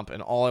pressure comp,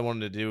 and all I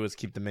wanted to do was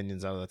keep the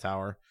minions out of the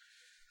tower.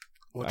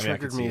 what I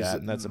triggered could me see is that,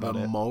 and that's about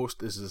the it.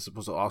 most is this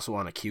was also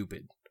on a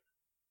Cupid.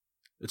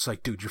 It's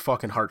like, dude, your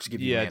fucking hearts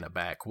give you Yeah. mana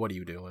back. What are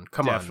you doing?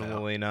 Come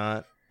Definitely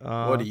not. on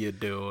now. What are you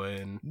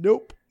doing?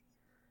 Nope.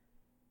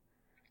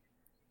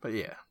 But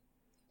yeah,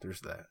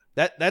 there's that.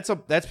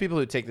 That's people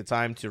who take the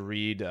time to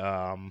read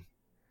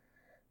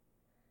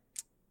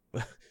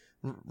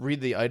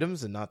read the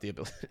items and not the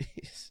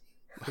abilities.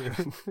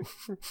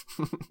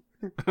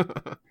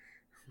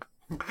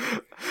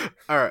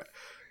 All right.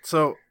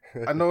 So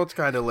I know it's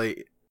kind of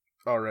late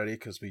already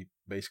because we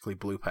basically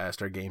blew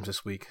past our games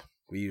this week.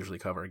 We usually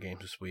cover our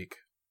games this week,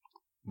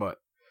 but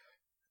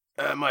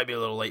it might be a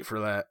little late for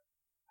that.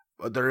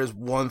 But there is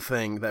one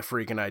thing that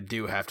Freak and I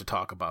do have to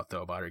talk about,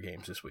 though, about our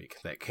games this week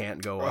that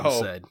can't go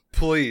unsaid.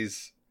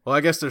 Please. Well, I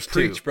guess there's two.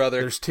 Preach,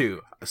 brother. There's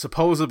 2.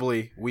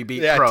 Supposedly, we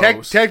beat Yeah,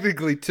 pros.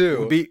 technically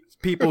 2. We beat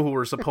people who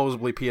were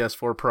supposedly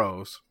PS4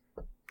 pros.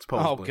 Oh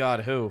Supposedly.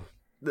 God, who?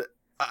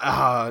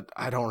 I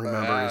don't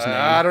remember his name.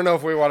 I don't know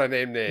if we want to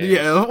name names.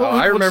 Yeah,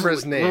 I we'll remember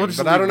just- his name, we'll just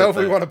but I don't leave know it if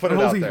we at want to put it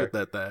we'll out leave there. it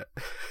at that.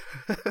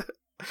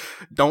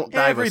 Don't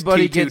dive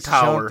Everybody us T2 gets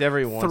tower junked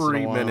every once in a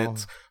 3 while.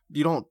 minutes.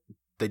 You don't.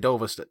 They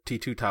dove us at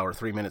T2 tower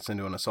 3 minutes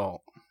into an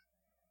assault.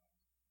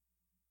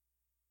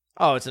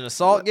 Oh, it's an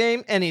assault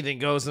game. Anything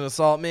goes in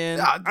assault, man.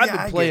 Yeah, I've I been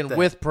get playing that.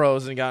 with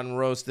pros and gotten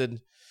roasted.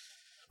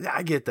 Yeah,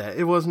 I get that.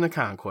 It wasn't a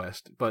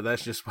conquest, but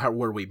that's just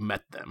where we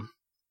met them.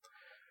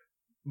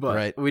 But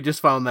Right. we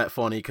just found that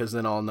funny because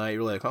then all night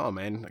you're like, oh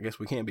man, I guess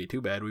we can't be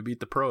too bad. We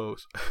beat the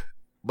pros.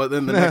 But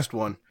then the next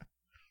one,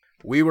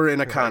 we were in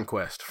a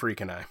conquest,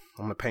 Freak and I.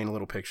 I'm going to paint a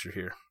little picture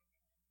here.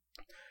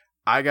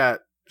 I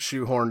got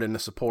shoehorned into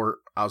support.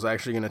 I was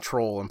actually going to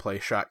troll and play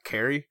shot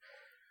carry,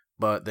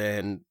 but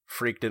then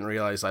Freak didn't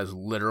realize I was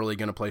literally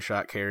going to play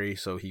shot carry,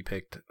 so he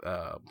picked,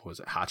 was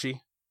it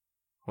Hachi?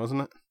 Wasn't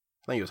it?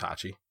 I think it was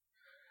Hachi.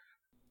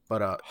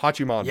 But,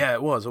 Hachiman. yeah,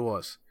 it was.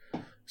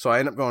 So I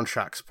ended up going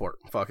shock support.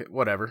 Fuck it,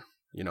 whatever.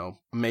 You know,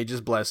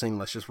 Mage's Blessing,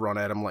 let's just run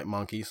at him like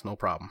monkeys, no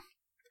problem.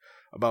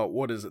 About,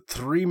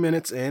 3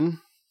 minutes in,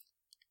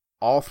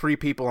 all 3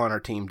 people on our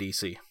team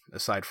DC,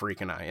 aside Freak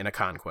and I, in a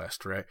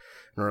conquest, right?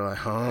 And we're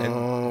like, oh,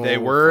 And they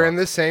were fuck. in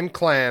the same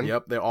clan.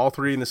 Yep, they're all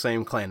 3 in the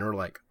same clan. And we're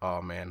like,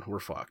 oh man, we're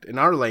fucked. And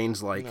our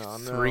lane's like No.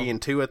 3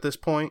 and 2 at this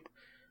point.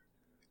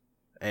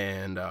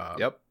 And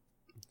Yep.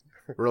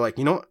 we're like,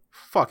 you know what?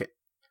 Fuck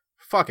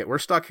it. We're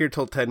stuck here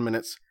till 10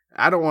 minutes.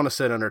 I don't want to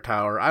sit under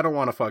tower. I don't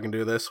want to fucking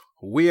do this.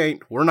 We're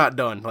not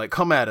done. Like,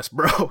 come at us,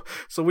 bro.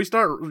 So we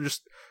start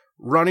just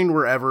running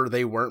wherever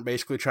they weren't,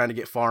 basically trying to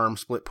get farm,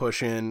 split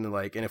push in,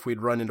 like, and if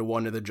we'd run into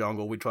one in the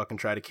jungle, we'd fucking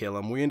try to kill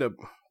him. We end up,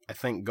 I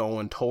think,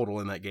 going total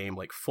in that game,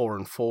 like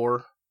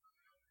 4-4.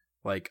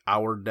 Like,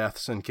 our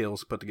deaths and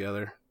kills put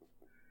together.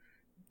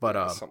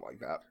 But something like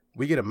that.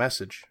 we get a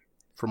message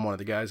from one of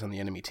the guys on the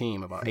enemy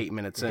team about 8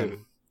 minutes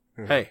in.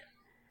 Hey,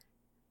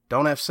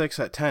 don't F6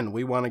 at 10.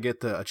 We want to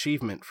get the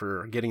achievement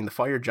for getting the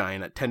fire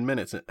giant at 10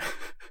 minutes.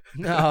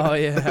 Oh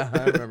yeah,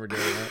 I remember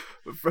doing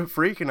that.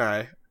 Freak and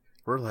I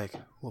were like,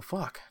 well,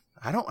 fuck.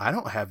 I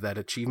don't have that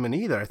achievement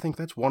either. I think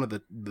that's one of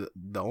the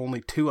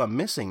only two I'm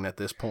missing at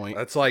this point.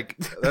 That's like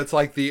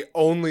the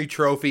only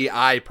trophy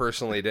I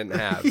personally didn't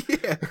have.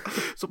 Yeah.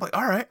 So I'm like,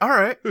 all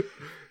right.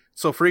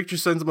 So Freak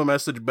just sends him a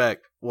message back.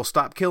 Well,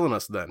 stop killing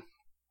us then.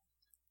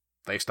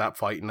 They stop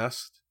fighting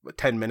us.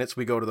 10 minutes,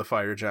 we go to the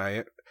fire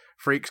giant.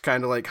 Freak's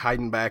kind of like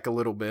hiding back a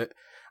little bit.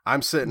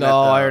 I'm sitting I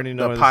already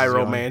know the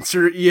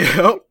pyromancer.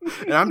 Yeah.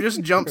 And I'm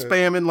just jump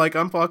spamming like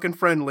I'm fucking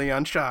friendly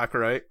on shock,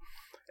 right?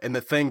 And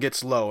the thing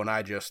gets low, and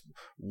I just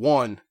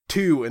 1,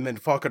 2, and then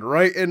fucking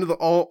right into the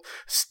ult,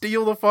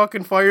 steal the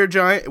fucking fire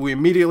giant, and we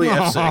immediately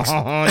F6.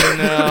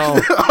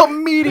 Oh no.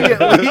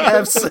 Immediately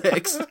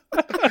F6.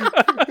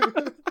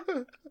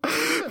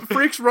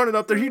 Freak's running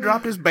up there. He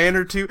dropped his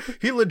banner too.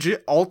 He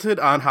legit ulted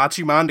on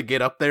Hachiman to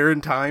get up there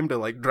in time to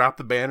like drop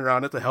the banner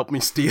on it to help me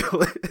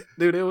steal it.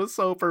 Dude, it was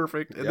so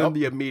perfect. And then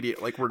the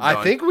immediate, like, we're done.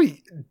 I think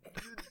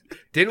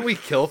didn't we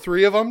kill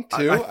 3 of them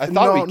too? I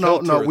thought we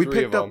killed 2 or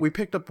 3 of them. We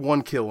picked up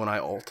 1 kill when I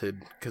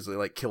ulted because they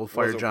like killed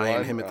Fire Was it Giant and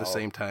one? him at the Oh.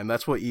 same time.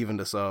 That's what evened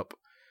us up.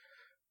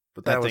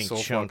 But That that was thing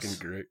so chunks.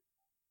 fucking great.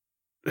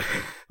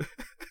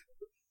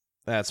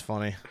 That's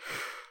funny.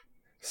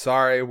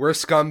 Sorry, we're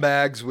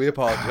scumbags. We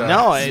apologize.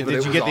 No, but did it you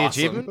was get the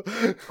awesome.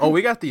 achievement? Oh,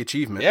 we got the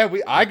achievement. Yeah,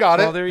 I got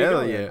it. Oh, there you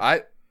Hell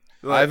go.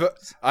 yeah.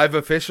 I've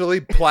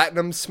officially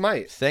platinum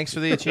Smite. Thanks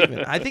for the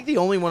achievement. I think the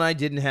only one I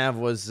didn't have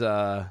was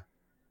it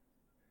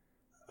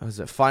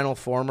Final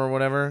Form or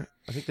whatever?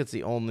 I think that's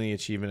the only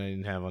achievement I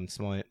didn't have on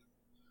Smite.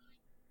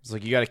 It's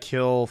like you got to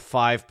kill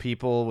 5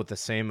 people with the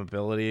same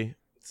ability.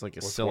 It's like a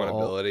With Scylla one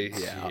ult. ability.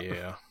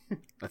 Yeah.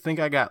 I think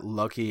I got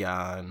lucky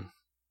on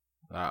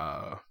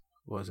what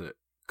was it?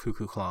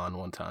 Cuckoo Clan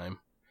one time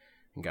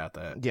and got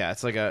that. Yeah,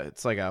 it's like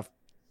a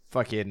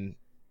fucking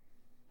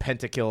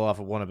pentakill off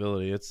of one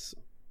ability. It's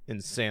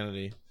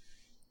insanity.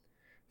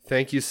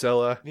 Thank you,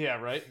 Scylla.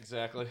 Yeah, right.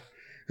 Exactly.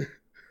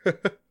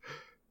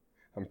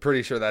 I'm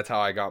pretty sure that's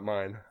how I got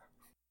mine.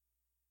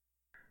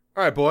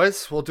 All right,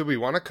 boys. Well, do we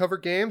want to cover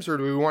games or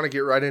do we want to get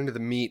right into the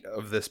meat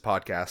of this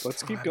podcast?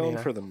 Let's keep I going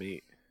mean, for the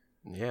meat.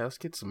 Yeah, let's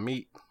get some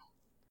meat.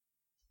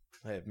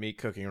 I have meat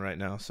cooking right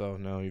now, so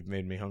no, you've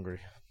made me hungry.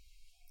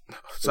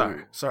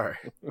 Sorry.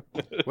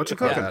 What you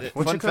cooking? Yeah,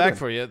 What fun you fact cooking?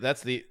 for you: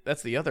 that's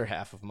the other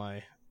half of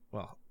my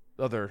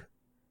other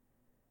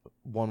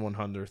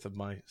 1/100th of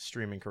my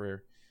streaming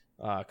career,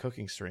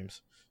 cooking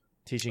streams,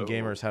 teaching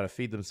gamers how to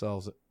feed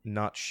themselves,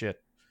 not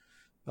shit.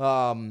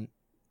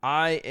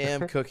 I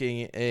am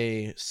cooking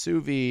a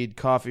sous vide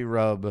coffee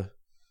rub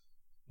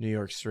New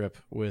York strip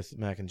with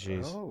mac and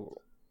cheese. Oh.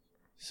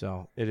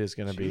 So it is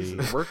going to be.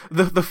 We're-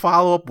 The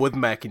follow up with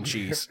mac and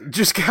cheese,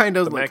 just kind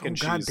of The like mac and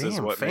God cheese is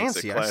damn, what makes it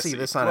fancy. I see classy.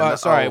 this on Well,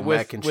 sorry,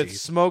 mac and with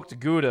cheese. smoked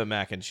Gouda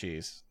mac and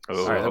cheese.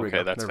 Oh, All right, there we okay,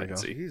 go. that's There we go.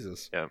 fancy.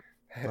 Jesus. Yeah.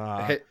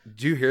 Hey,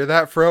 do you hear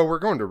that, Fro? We're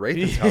going to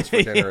Raythan's house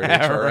for dinner at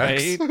Yeah,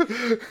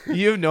 HRX.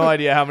 You have no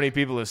idea how many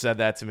people have said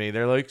that to me.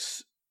 They're like,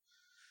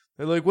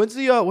 when's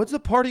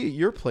the party at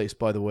your place,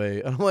 by the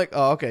way? And I'm like,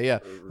 oh, okay, yeah.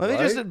 Let me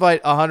just Right?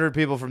 invite 100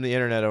 people from the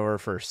internet over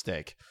for a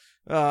steak.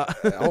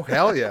 Oh,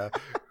 hell yeah.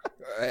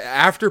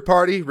 After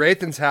party,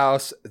 Raythan's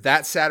house,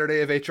 that Saturday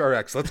of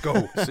HRX. Let's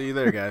go. See you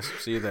there, guys.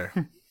 See you there.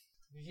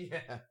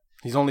 Yeah.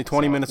 He's only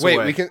 20 minutes Wait,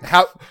 away. we can.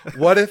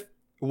 What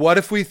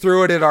if we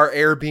threw it at our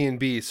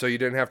Airbnb so you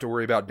didn't have to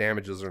worry about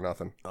damages or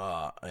nothing?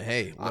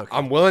 Hey, look,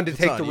 I'm willing to it's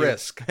take on the you.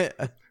 risk.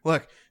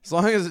 Look, as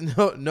long as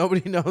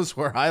nobody knows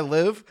where I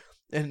live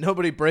and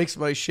nobody breaks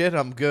my shit,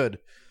 I'm good.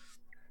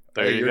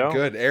 There Hey, you you're go.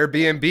 good.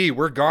 Airbnb,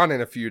 we're gone in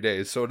a few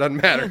days, so it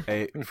doesn't matter.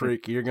 Hey,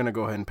 Freak, you're going to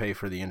go ahead and pay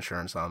for the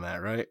insurance on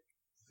that, right?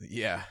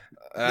 Yeah.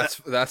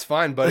 That's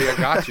fine, buddy. I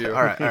got you.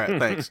 All right.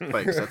 Thanks.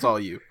 That's all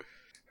you.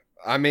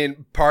 I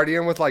mean,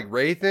 partying with like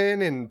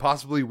Raythan and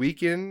possibly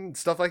Weekend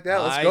stuff like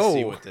that. Let's I go.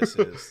 see what this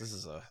is.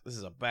 This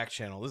is a back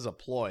channel. This is a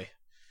ploy.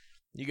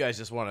 You guys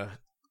just want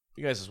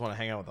to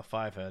hang out with a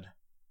 5-head.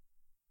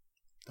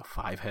 The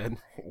 5-head.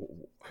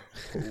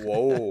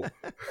 Whoa.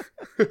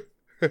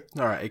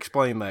 All right,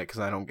 explain that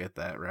because I don't get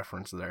that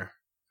reference there.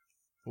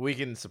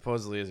 Weekend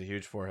supposedly is a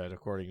huge forehead,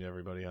 according to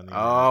everybody on the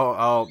internet.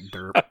 Oh,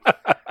 derp.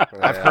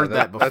 I've heard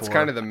that That's before.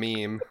 kind of the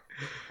meme.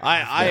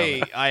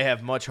 I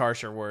have much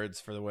harsher words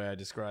for the way I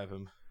describe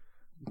him.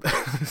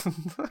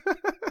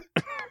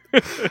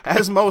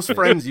 As most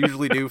friends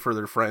usually do for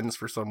their friends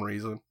for some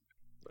reason.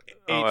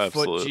 8-foot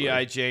absolutely.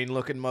 G.I. Jane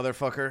looking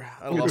motherfucker.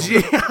 I love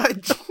him.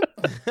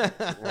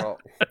 Well,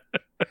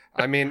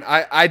 I mean,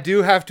 I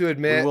do have to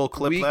admit, We will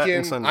clip that and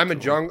Weekend. send it I'm to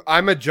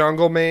a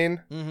jungle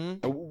main.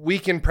 Mm-hmm.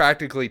 Weekend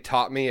practically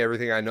taught me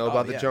everything I know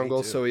about the yeah, me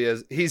jungle, too. so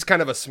he's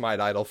kind of a Smite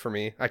idol for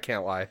me. I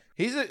can't lie.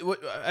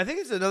 I think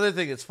it's another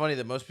thing that's funny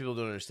that most people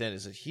don't understand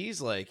is that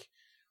he's like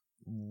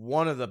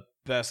one of the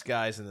best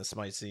guys in the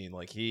Smite scene.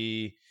 Like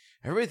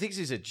everybody thinks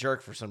he's a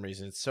jerk for some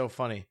reason. It's so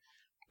funny.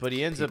 But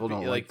he ends People up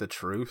don't like the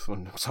truth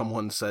when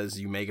someone says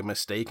you make a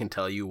mistake and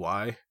tell you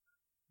why.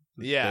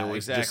 Yeah, they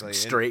always exactly.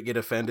 Just straight get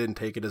offended and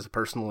take it as a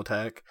personal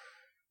attack.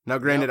 Now,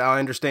 granted, I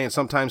understand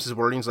sometimes his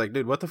wording's like,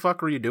 dude, what the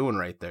fuck were you doing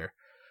right there?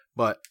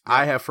 But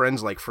I have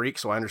friends like Freak,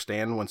 so I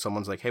understand when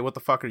someone's like, hey, what the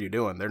fuck are you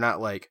doing? They're not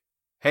like,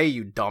 hey,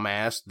 you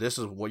dumbass, this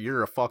is what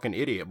you're a fucking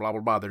idiot, blah,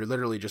 blah, blah. They're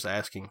literally just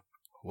asking,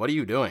 what are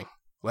you doing?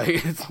 Like,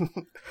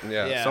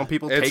 some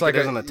people take it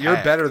as an attack.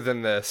 You're better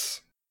than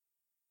this.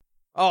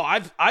 Oh,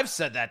 I've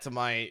said that to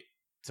my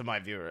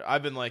viewer.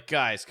 I've been like,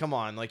 guys, come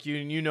on, like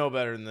you know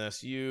better than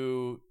this.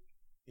 You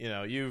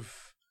know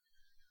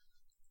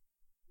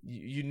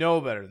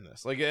better than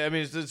this. Like, I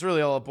mean, it's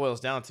really all it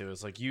boils down to.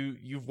 It's like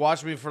you've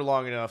watched me for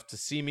long enough to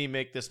see me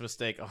make this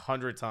mistake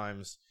 100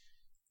 times.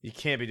 You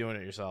can't be doing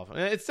it yourself. And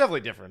it's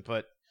definitely different,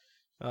 but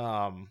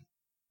when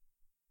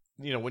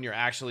you're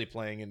actually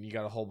playing and you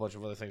got a whole bunch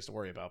of other things to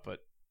worry about. But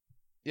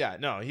yeah,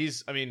 no,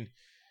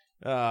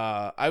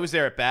 I was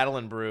there at Battle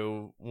and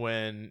Brew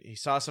when he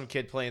saw some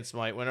kid playing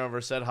Smite, went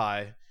over, said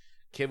hi.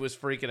 Kid was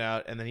freaking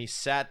out, and then he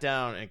sat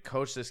down and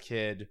coached this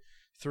kid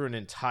through an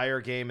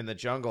entire game in the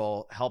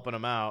jungle, helping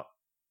him out.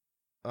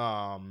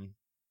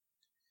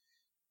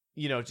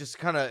 Just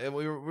kind of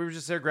we were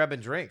just there grabbing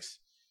drinks.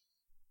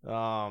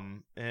 But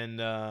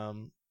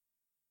anyway,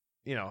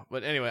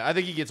 I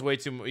think he gets way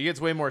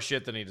more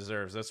shit than he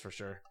deserves, that's for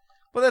sure.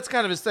 But that's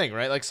kind of his thing,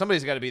 right? Like,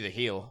 somebody's got to be the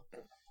heel,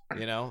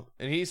 and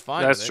he's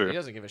fine with it. True. He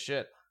doesn't give a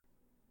shit.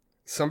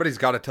 Somebody's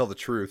got to tell the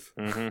truth.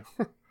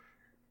 Mm-hmm.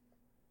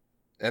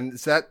 And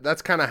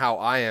that's kind of how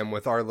I am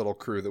with our little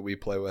crew that we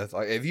play with.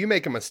 Like, if you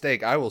make a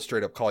mistake, I will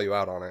straight up call you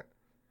out on it.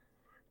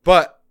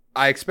 But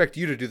I expect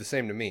you to do the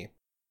same to me.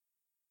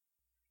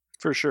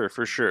 For sure.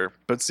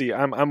 But see,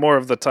 I'm more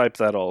of the type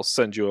that'll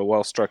send you a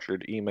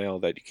well-structured email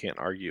that you can't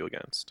argue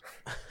against.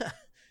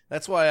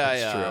 That's why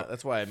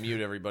I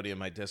mute everybody in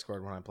my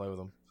Discord when I play with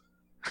them.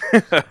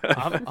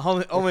 I'm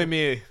only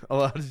me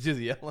allowed to do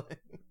the yelling.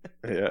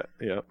 Yeah.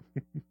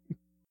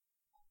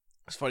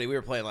 It's funny, we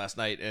were playing last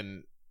night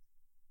and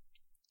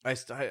I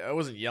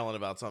wasn't yelling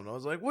about something. I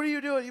was like, "What are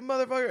you doing, you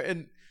motherfucker?"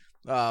 And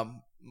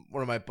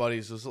one of my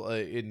buddies was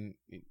like,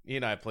 he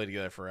and I played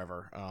together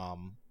forever.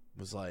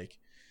 Was like,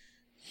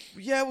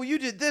 "Yeah, well, you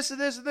did this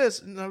and this and this,"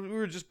 and we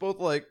were just both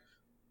like,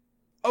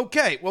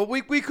 "Okay, well,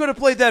 we could have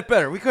played that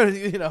better. We could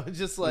have,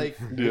 just like,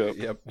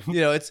 Yep.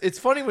 It's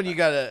funny when you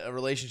got a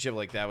relationship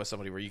like that with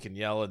somebody where you can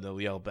yell and they'll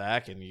yell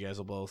back, and you guys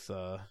will both,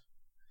 I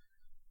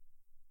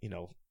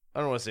don't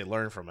want to say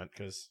learn from it,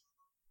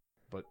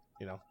 but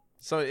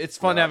so it's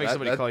fun having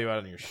somebody call you out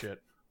on your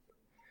shit.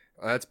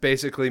 That's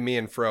basically me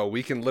and Fro.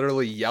 We can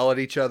literally yell at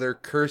each other,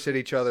 curse at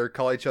each other,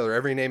 call each other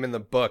every name in the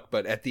book,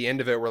 but at the end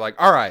of it, we're like,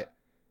 all right,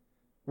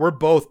 we're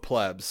both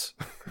plebs.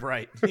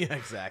 Right. Yeah,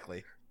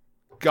 exactly.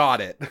 Got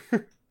it.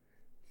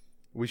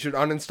 We should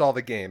uninstall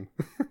the game.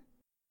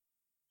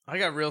 I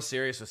got real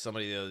serious with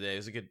somebody the other day. It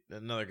was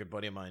another good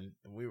buddy of mine.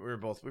 We were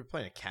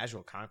playing a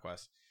casual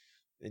conquest,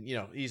 and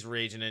he's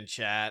raging in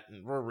chat,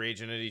 and we're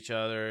raging at each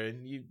other,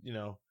 and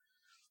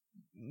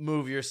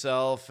move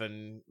yourself,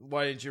 and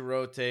why didn't you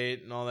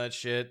rotate, and all that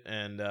shit,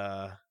 and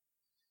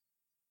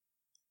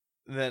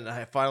then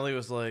I finally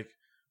was like,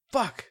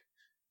 "Fuck,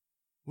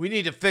 we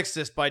need to fix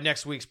this by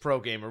next week's pro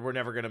game, or we're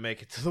never gonna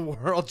make it to the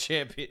world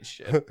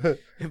championship."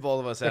 And both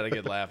of us had a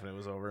good laugh, and it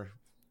was over.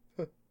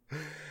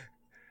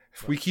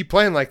 If we keep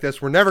playing like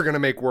this, we're never going to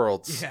make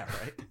worlds. Yeah,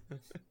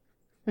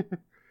 right.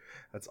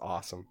 That's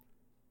awesome.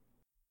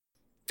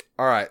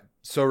 All right.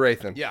 So,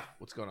 Rathan. Yeah,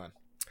 what's going on?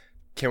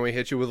 Can we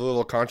hit you with a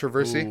little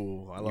controversy?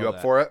 Ooh, I love you up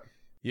that. for it?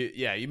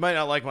 You might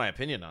not like my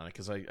opinion on it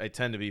because I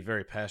tend to be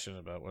very passionate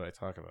about what I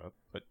talk about.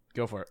 But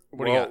go for it.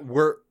 What do you got?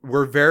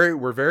 We're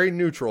very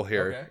neutral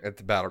here at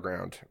the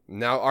Battleground.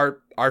 Now,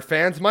 our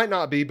fans might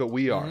not be, but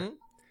we are. Mm-hmm.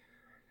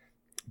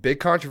 Big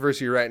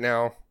controversy right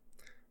now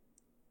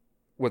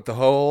with the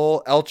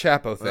whole El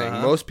Chapo thing.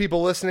 Uh-huh. Most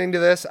people listening to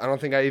this, I don't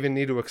think I even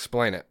need to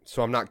explain it,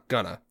 so I'm not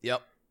gonna.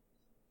 Yep.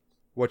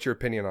 What's your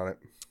opinion on it?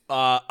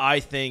 I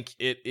think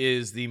it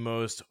is the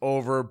most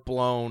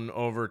overblown,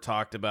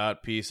 over-talked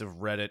about piece of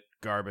Reddit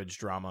garbage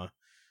drama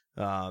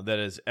that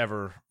has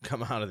ever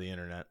come out of the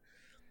internet.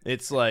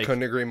 It's like,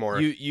 couldn't agree more.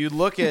 You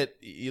look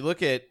at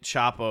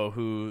Chapo,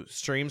 who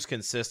streams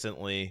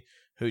consistently,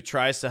 who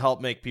tries to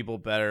help make people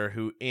better,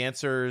 who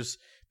answers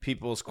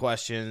people's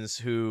questions,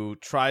 who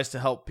tries to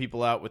help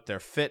people out with their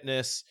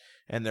fitness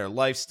and their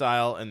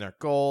lifestyle and their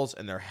goals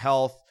and their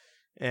health,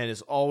 and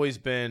has always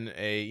been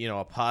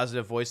a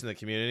positive voice in the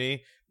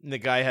community. And the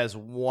guy has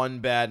one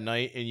bad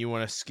night and you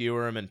want to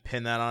skewer him and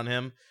pin that on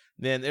him.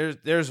 Then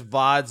there's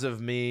VODs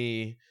of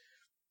me.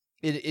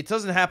 It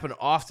doesn't happen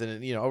often,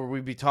 and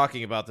we'd be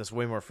talking about this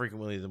way more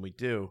frequently than we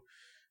do.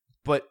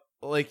 But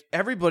like,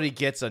 everybody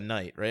gets a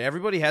night, right?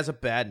 Everybody has a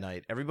bad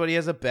night. Everybody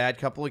has a bad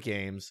couple of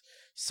games.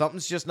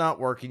 Something's just not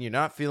working. You're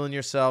not feeling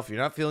yourself.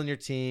 You're not feeling your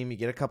team. You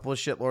get a couple of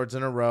shitlords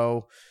in a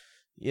row.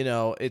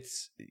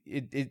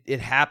 It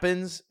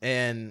happens,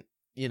 and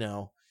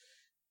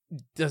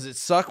does it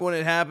suck when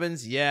it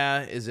happens?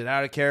 Yeah. Is it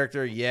out of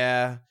character?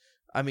 Yeah.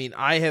 I mean,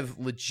 I have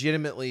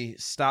legitimately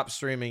stopped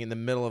streaming in the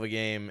middle of a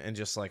game and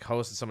just like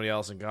hosted somebody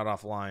else and got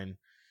offline,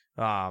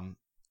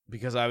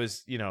 because I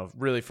was,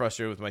 really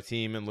frustrated with my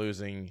team and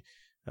losing.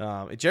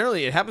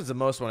 It happens the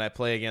most when I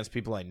play against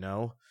people I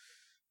know,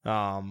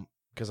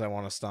 because I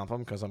want to stomp them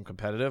because I'm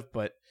competitive.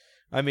 But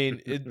I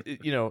mean,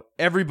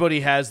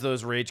 everybody has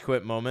those rage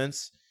quit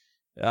moments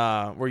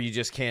where you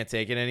just can't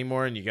take it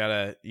anymore and you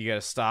gotta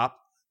stop.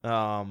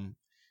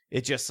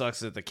 It just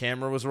sucks that the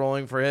camera was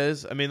rolling for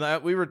his. I mean,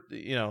 we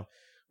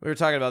were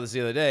talking about this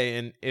the other day,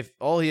 and if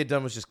all he had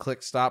done was just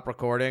click stop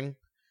recording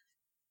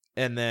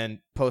and then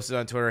posted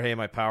on Twitter, hey,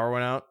 my power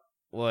went out,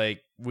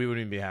 like, we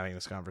wouldn't even be having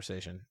this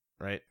conversation,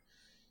 right?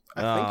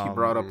 I think you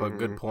brought up a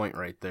good point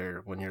right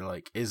there when you're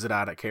like, is it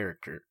out of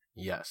character?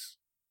 Yes.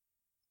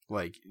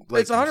 Like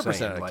it's 100%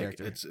 out of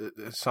character. It's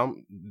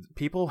some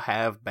people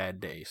have bad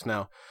days.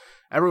 Now,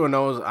 everyone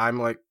knows I'm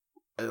like,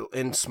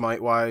 in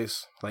Smite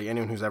wise, like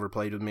anyone who's ever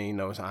played with me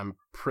knows I'm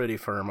pretty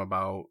firm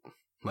about,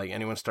 like,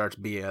 anyone starts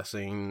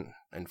BSing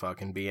and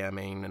fucking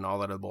BMing and all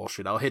that other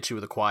bullshit, I'll hit you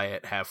with a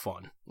quiet, have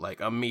fun,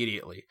 like,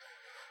 immediately.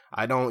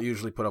 I don't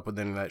usually put up with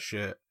any of that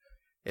shit.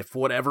 If for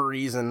whatever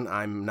reason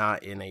I'm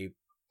not in a,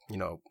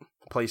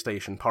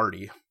 PlayStation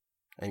party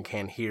and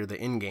can't hear the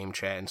in-game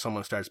chat and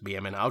someone starts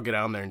BMing, I'll get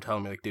on there and tell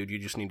me, like, dude, you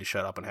just need to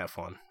shut up and have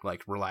fun.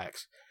 Like,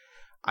 relax.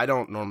 I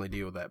don't normally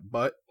deal with that,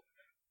 but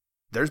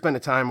there's been a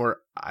time where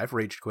I've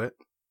rage quit.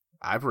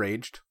 I've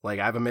raged. Like,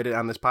 I've admitted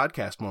on this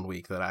podcast one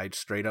week that I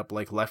straight up,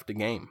 like, left the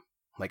game.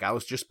 Like, I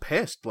was just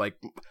pissed. Like,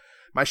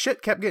 my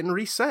shit kept getting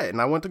reset, and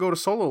I went to go to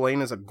solo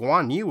lane as a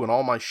Guan Yu, and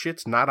all my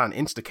shit's not on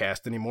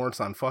Instacast anymore. It's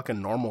on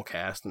fucking normal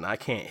cast, and I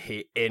can't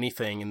hit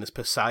anything, and this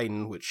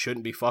Poseidon, which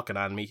shouldn't be fucking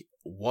on me,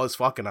 was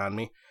fucking on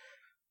me.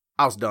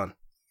 I was done.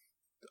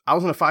 I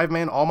was in a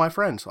 5-man, all my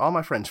friends,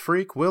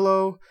 Freak,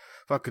 Willow,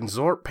 fucking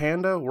Zorp,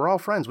 Panda, we're all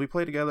friends. We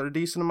play together a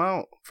decent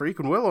amount. Freak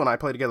and Willow and I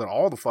play together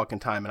all the fucking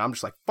time, and I'm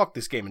just like, fuck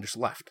this game, and just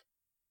left.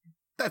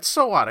 That's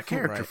so out of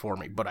character for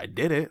me, but I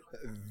did it.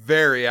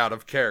 Very out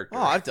of character.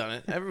 Oh, I've done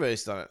it.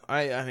 Everybody's done it.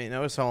 I mean, I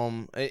was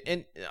home,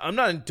 and I'm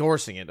not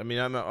endorsing it. I mean,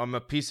 I'm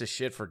a piece of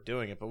shit for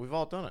doing it, but we've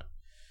all done it.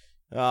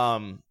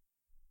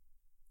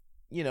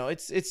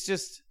 It's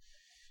just,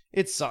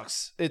 it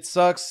sucks. It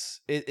sucks,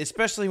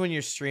 especially when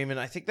you're streaming.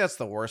 I think that's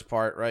the worst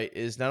part, right?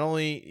 Is not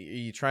only are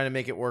you trying to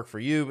make it work for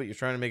you, but you're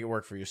trying to make it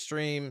work for your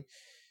stream.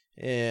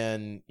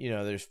 And,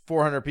 there's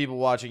 400 people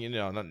watching,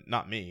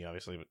 not me,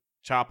 obviously, but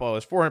Chapo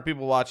has 400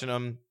 people watching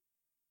them.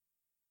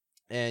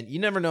 And you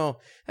never know.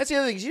 That's the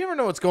other thing. You never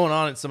know what's going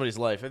on in somebody's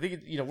life. I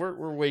think,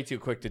 we're way too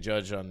quick to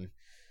judge on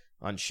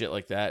shit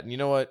like that. And you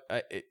know what?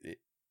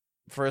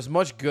 For as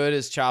much good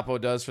as Chapo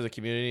does for the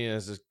community and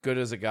as good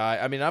as a guy,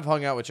 I mean, I've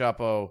hung out with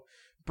Chapo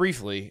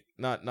briefly,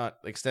 not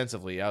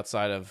extensively,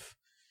 outside of,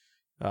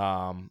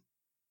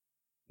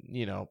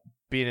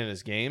 being in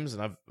his games,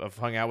 and I've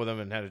hung out with him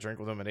and had a drink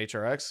with him at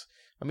HRX.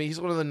 I mean, he's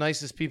one of the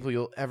nicest people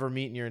you'll ever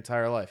meet in your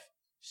entire life,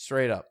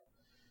 straight up.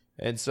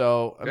 And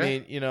so, I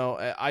mean,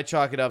 I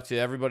chalk it up to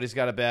everybody's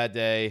got a bad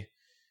day.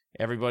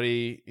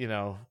 Everybody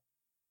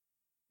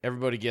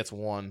gets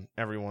one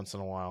every once in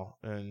a while,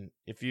 and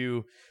if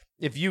you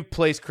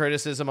place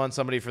criticism on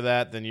somebody for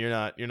that, then you're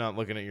not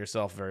looking at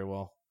yourself very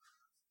well.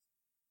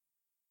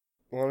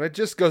 Well, it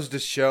just goes to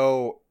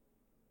show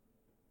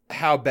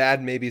how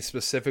bad maybe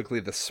specifically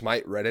the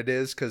Smite Reddit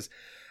is, because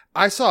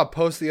I saw a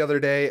post the other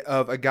day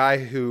of a guy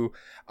who,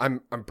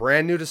 I'm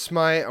brand new to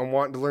Smite, I'm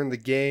wanting to learn the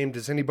game,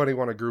 does anybody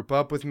want to group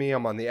up with me,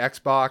 I'm on the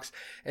Xbox,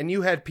 and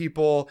you had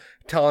people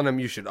telling him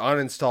you should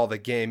uninstall the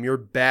game, you're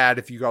bad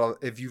if you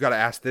gotta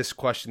ask this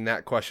question,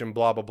 that question,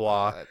 blah blah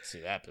blah.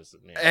 See, that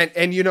pisses me off.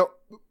 And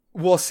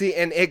we'll see,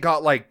 and it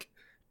got like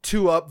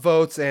 2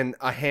 upvotes and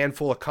a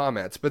handful of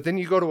comments, but then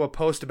you go to a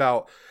post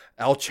about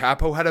El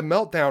Chapo had a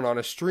meltdown on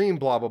a stream,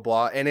 blah, blah,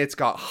 blah, and it's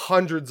got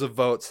hundreds of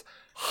votes,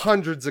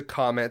 hundreds of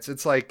comments.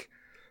 It's like,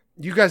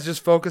 you guys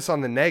just focus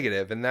on the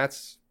negative, and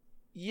that's...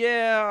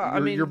 Yeah,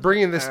 you're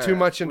bringing this too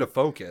much into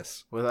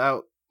focus.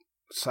 Without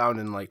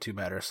sounding like too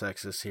bad or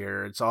sexist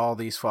here, it's all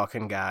these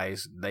fucking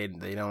guys, they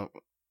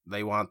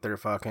want their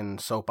fucking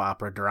soap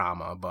opera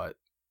drama, but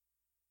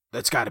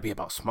it's got to be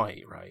about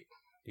Smite, right?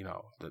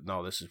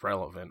 No, this is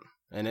relevant.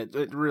 And it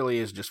really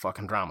is just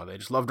fucking drama. They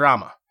just love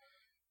drama.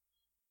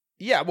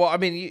 Yeah, well, I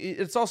mean,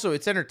 it's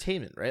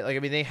entertainment, right? Like, I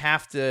mean, they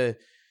have to,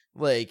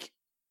 like,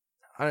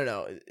 I don't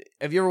know.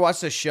 Have you ever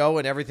watched a show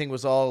and everything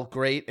was all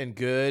great and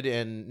good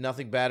and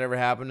nothing bad ever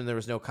happened and there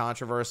was no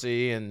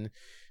controversy and,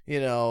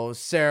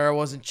 Sarah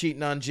wasn't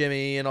cheating on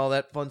Jimmy and all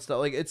that fun stuff?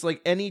 Like, it's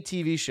like any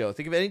TV show.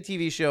 Think of any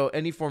TV show,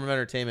 any form of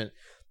entertainment.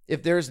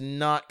 If there's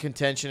not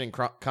contention and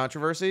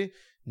controversy,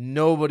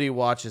 nobody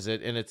watches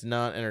it and it's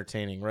not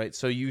entertaining, right?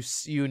 So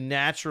you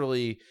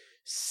naturally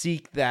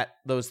seek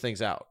those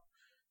things out.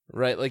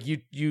 Right, like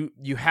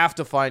you have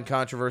to find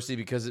controversy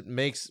because it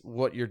makes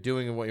what you're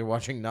doing and what you're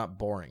watching not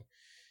boring.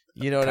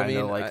 You know what I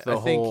mean? Like the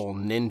whole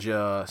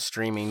ninja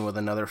streaming with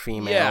another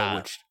female,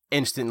 which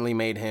instantly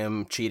made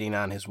him cheating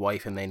on his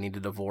wife, and they need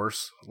a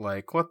divorce.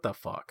 Like, what the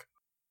fuck?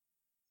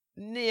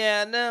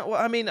 Yeah, no.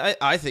 Well, I mean,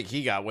 I think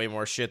he got way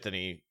more shit than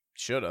he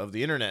should have.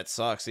 The internet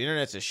sucks. The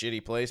internet's a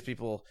shitty place.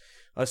 People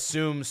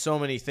assume so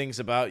many things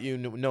about you,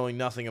 knowing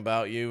nothing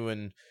about you,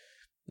 and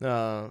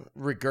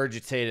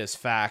regurgitate as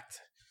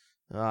fact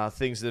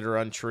things that are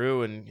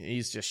untrue, and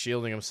he's just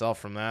shielding himself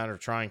from that, or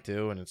trying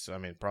to, and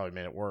probably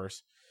made it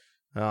worse.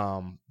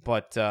 No,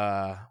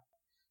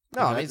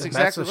 it's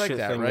exactly like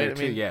that, right?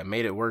 It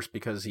made it worse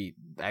because he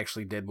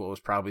actually did what was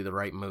probably the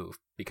right move,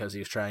 because he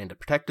was trying to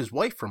protect his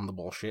wife from the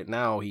bullshit.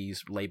 Now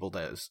he's labeled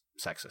as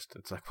sexist.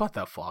 It's like, what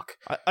the fuck?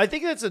 I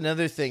think that's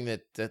another thing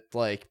that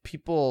like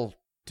people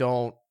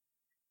don't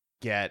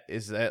get,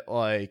 is that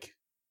like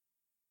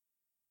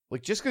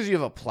just because you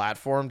have a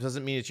platform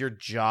doesn't mean it's your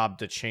job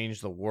to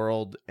change the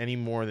world any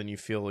more than you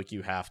feel like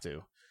you have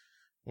to,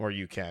 or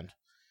you can,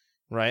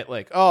 right?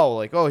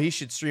 He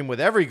should stream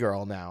with every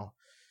girl now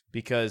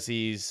because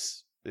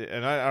he's,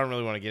 and I don't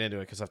really want to get into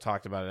it because I've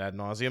talked about it ad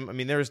nauseum. I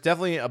mean, there's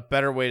definitely a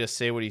better way to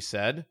say what he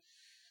said,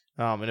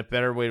 and a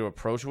better way to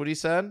approach what he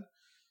said.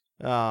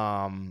 But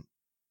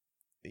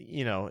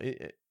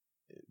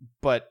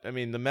I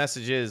mean, the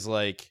message is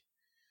like,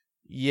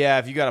 yeah,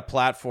 if you got a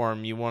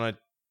platform, you want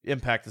to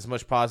impact as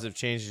much positive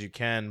change as you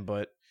can,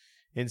 but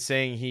in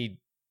saying he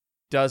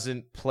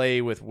doesn't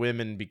play with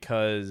women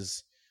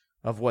because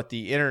of what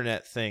the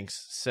internet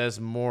thinks says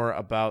more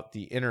about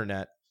the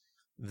internet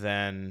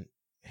than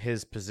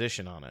his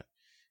position on it.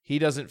 He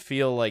doesn't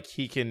feel like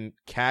he can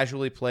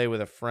casually play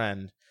with a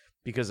friend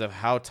because of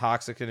how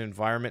toxic an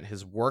environment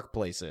his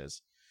workplace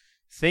is.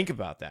 Think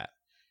about that,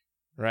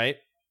 right?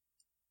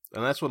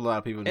 And that's what a lot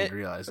of people need to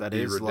realize. That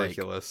is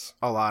ridiculous.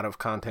 Like a lot of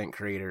content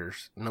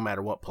creators, no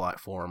matter what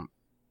platform,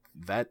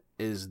 that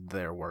is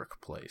their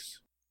workplace.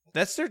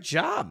 That's their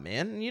job,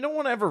 man. You don't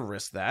want to ever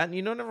risk that. And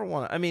you don't ever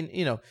want to,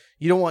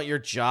 you don't want your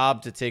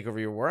job to take over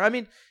your work.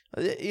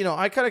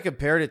 I kind of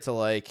compared it to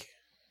like,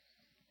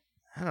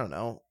 I don't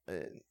know,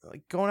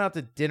 like going out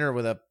to dinner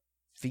with a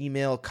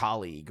female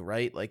colleague,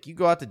 right? Like you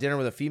go out to dinner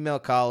with a female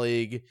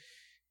colleague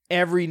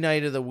every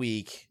night of the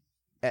week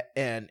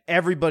and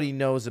everybody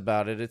knows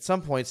about it. At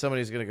some point,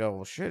 somebody's going to go,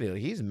 well, shit,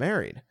 he's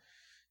married.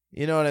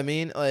 You know what I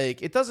mean?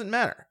 Like, it doesn't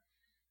matter.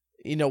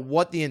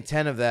 What the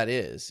intent of that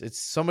is. It's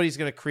somebody's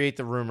going to create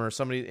the rumor,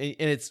 and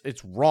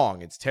it's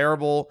wrong. It's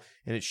terrible,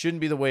 and it shouldn't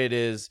be the way it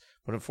is,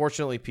 but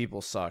unfortunately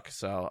people suck.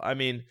 So, I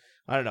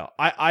don't know.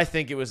 I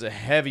think it was a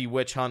heavy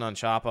witch hunt on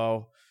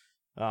Chapo.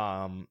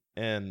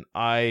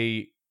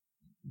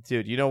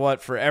 Dude, you know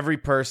what? For every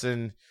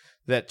person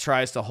that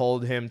tries to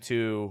hold him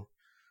to,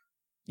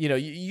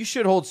 you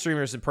should hold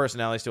streamers and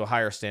personalities to a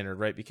higher standard,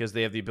 right? Because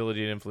they have the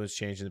ability to influence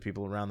change in the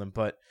people around them.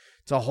 But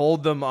to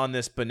hold them on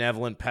this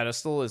benevolent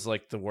pedestal is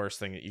like the worst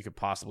thing that you could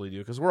possibly do,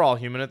 because we're all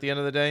human at the end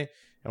of the day,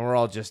 and we're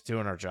all just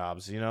doing our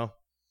jobs,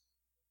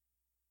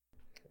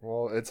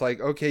 Well, it's like,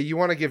 okay, you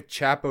want to give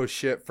Chapo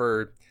shit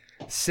for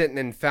sitting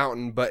in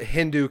Fountain, but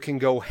Hindu can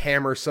go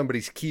hammer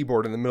somebody's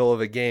keyboard in the middle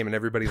of a game and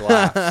everybody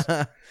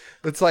laughs.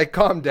 It's like,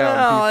 calm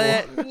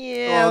down, people.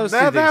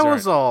 That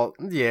was all.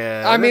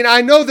 Yeah.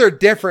 I know they're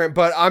different,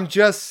 but I'm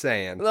just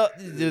saying. Look,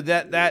 dude,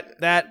 that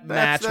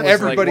match was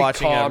everybody like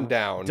watching calm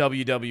down.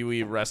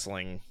 WWE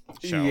wrestling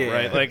show, yeah.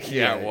 right? Like,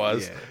 yeah, it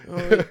was.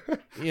 Yeah.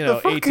 The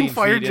fucking 18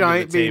 fire feet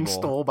giant into the being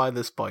table. stole by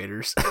the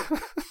spiders.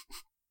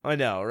 I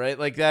know, right?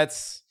 Like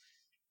that's,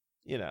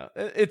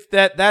 it's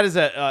that is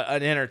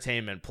an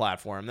entertainment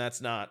platform. That's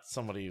not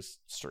somebody's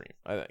stream.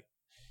 I think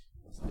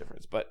that's the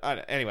difference. But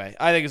anyway,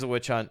 I think it's a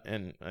witch hunt,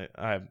 and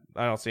I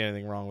don't see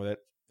anything wrong with it.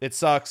 It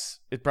sucks.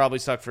 It probably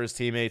sucked for his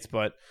teammates,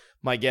 but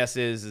my guess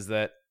is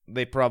that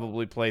they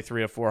probably play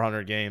 300 to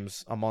 400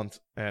 games a month,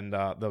 and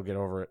they'll get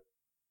over it.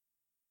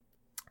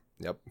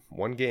 Yep,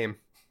 one game.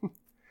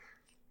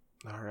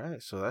 All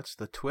right, so that's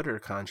the Twitter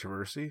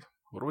controversy.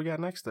 What do we got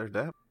next there,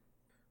 Deb?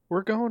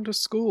 We're going to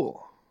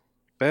school.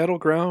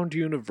 Battleground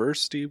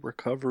University, we're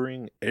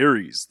covering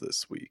Ares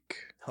this week.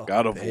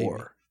 God of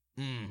War.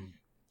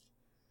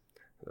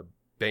 The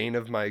bane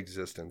of my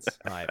existence.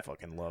 I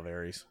fucking love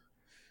Ares.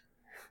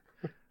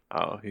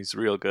 Oh, he's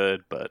real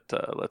good, but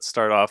let's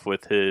start off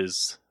with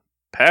his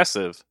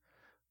passive,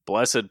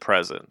 Blessed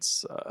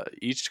Presence.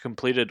 Each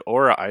completed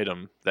aura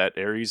item that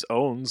Ares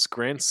owns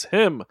grants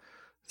him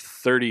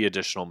 30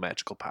 additional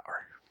magical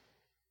power.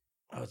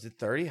 Oh, is it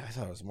 30? I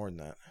thought it was more than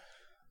that.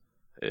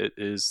 It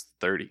is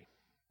 30.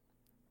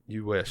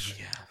 You wish.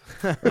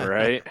 Yeah.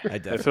 Right?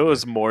 If it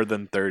was more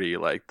than 30,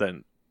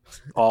 then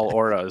all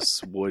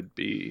auras would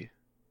be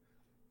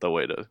the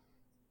way to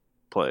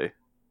play.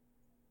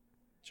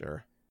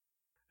 Sure.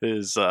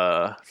 His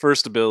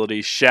first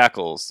ability,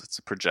 Shackles. It's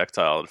a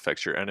projectile that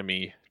affects your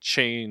enemy.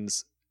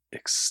 Chains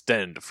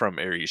extend from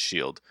Ares'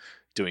 shield,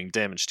 doing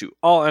damage to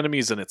all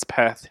enemies in its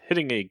path.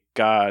 Hitting a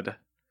god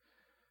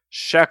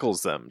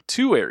shackles them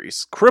to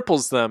Ares,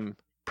 cripples them,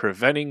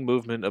 preventing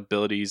movement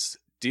abilities,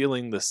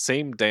 dealing the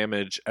same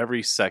damage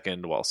every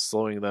second while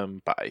slowing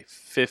them by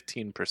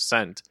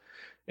 15%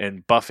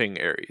 and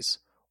buffing Ares.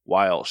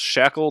 While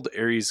shackled,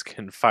 Ares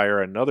can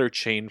fire another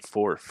chain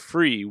for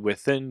free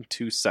within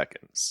 2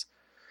 seconds.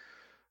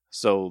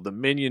 So the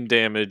minion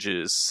damage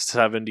is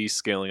 70,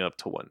 scaling up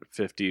to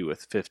 150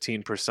 with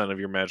 15% of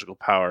your magical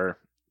power.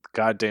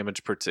 God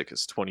damage per tick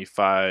is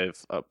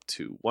 25 up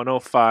to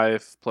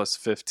 105 plus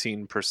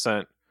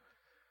 15%.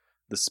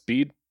 The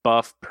speed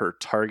buff per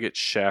target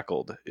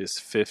shackled is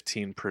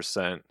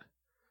 15%.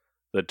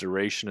 The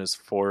duration is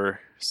 4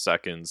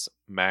 seconds.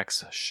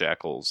 Max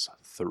shackles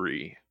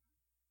 3.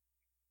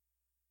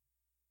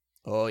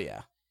 Oh,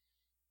 yeah.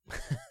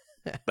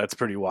 That's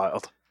pretty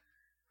wild.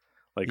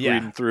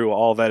 Reading through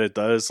all that it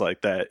does,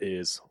 that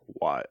is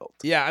wild.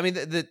 Yeah, I mean,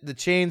 the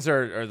chains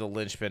are the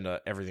linchpin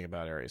to everything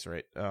about Ares,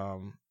 right?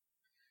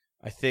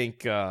 I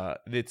think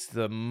it's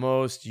the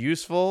most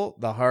useful,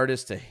 the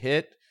hardest to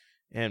hit,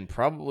 and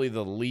probably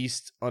the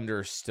least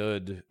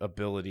understood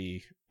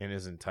ability in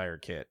his entire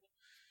kit.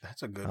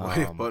 That's a good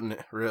way of putting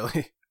it,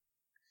 really.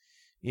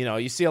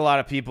 You see a lot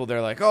of people,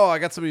 they're like, oh, I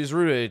got somebody who's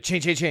rooted,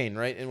 chain,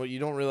 right? And what you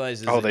don't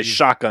realize is... Oh, they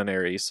shotgun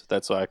Ares.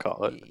 That's what I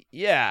call it.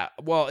 Yeah,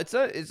 well, it's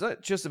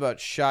not just about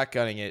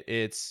shotgunning it.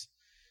 It's...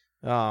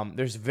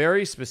 there's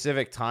very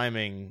specific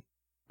timing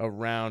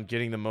around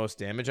getting the most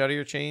damage out of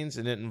your chains,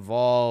 and it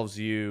involves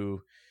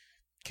you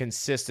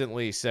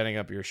consistently setting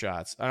up your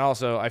shots. And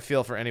also, I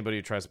feel for anybody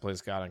who tries to play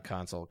this god on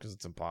console, because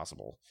it's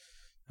impossible.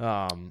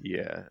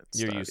 Yeah,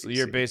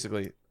 you're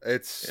basically an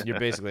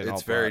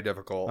it's very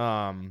difficult.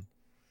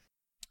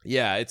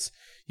 Yeah,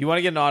 you want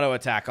to get an auto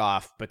attack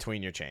off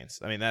between your chains.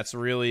 I mean, that's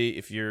really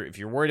if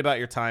you're worried about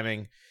your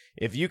timing,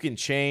 if you can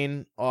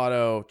chain,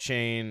 auto,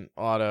 chain,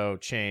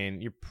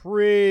 you're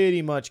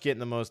pretty much getting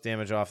the most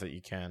damage off that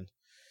you can.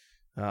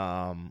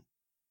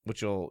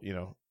 Which will,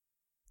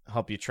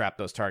 help you trap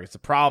those targets. The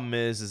problem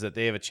is that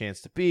they have a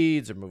chance to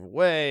beads or move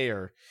away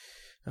or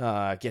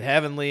get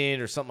heavenly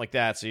or something like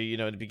that. So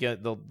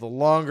the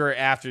longer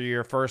after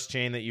your first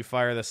chain that you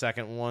fire the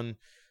second one,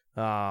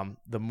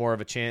 the more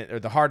of a chance, or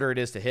the harder it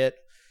is to hit.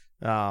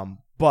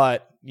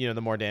 But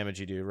the more damage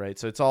you do, right?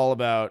 So it's all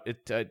about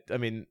it. I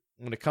mean,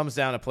 when it comes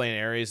down to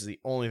playing Ares, the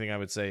only thing I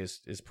would say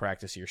is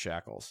practice your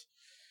shackles.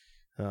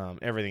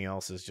 Everything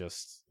else is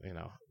just,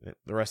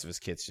 the rest of his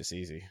kit's just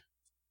easy.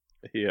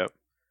 Yep.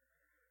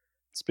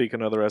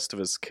 Speaking of the rest of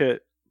his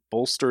kit,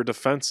 bolster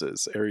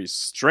defenses. Ares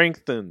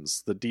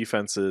strengthens the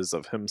defenses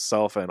of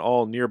himself and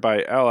all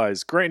nearby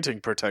allies,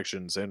 granting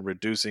protections and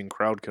reducing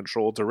crowd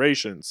control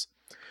durations.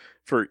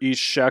 For each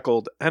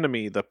shackled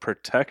enemy, the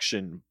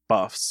protection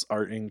buffs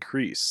are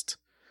increased.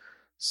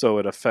 So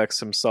it affects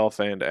himself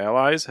and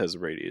allies, has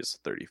radius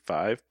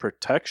 35.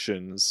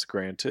 Protections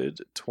granted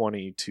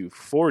 20 to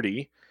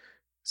 40.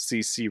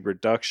 CC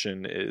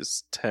reduction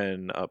is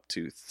 10 up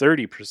to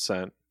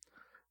 30%.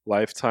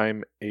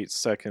 Lifetime 8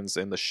 seconds,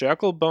 and the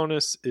shackle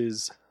bonus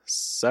is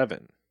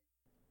 7.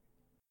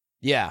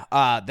 Yeah,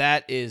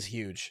 that is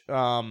huge.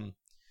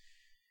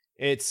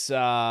 It's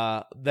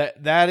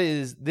that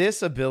is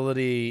this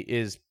ability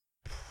is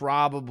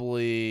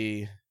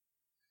probably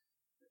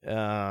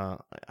I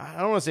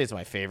don't want to say it's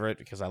my favorite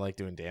because I like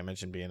doing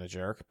damage and being a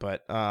jerk,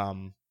 but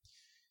I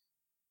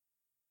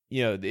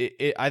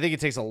think it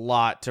takes a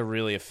lot to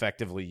really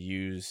effectively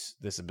use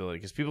this ability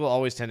because people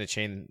always tend to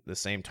chain the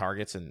same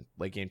targets in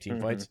late game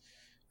team fights,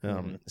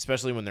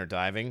 especially when they're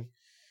diving.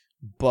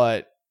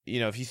 But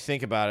if you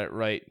think about it,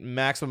 right,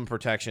 maximum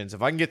protections.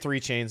 If I can get 3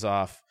 chains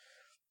off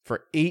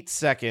for 8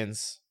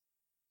 seconds,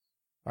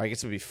 or I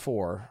guess it would be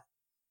 4,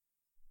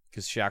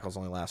 because shackles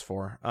only last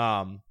 4.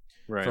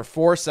 Right. For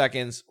 4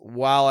 seconds,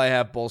 while I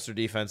have bolster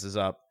defenses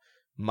up,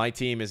 my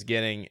team is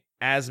getting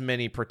as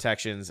many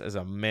protections as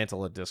a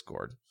Mantle of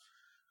Discord.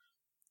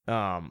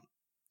 I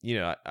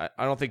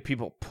don't think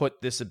people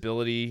put this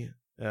ability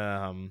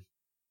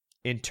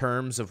in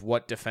terms of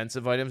what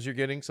defensive items you're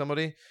getting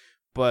somebody.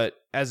 But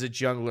as a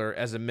jungler,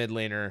 as a mid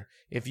laner,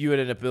 if you had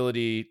the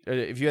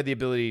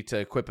ability to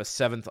equip a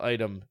 7th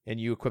item and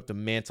you equip the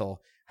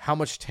mantle, how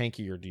much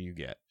tankier do you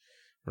get,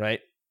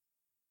 right?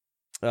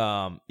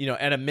 At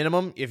a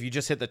minimum, if you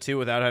just hit the 2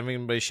 without having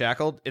anybody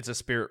shackled, it's a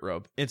spirit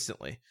robe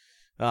instantly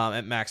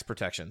at max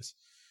protections,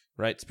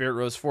 right? Spirit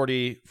robe's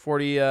 40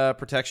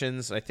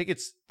 protections. I think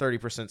it's 30%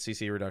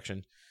 CC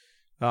reduction.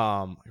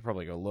 I could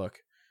probably go look,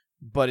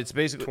 but it's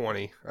basically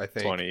 20. I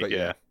think 20. But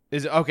yeah.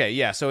 Is it, okay,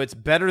 yeah. So it's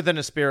better than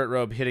a spirit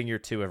robe hitting your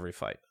 2 every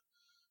fight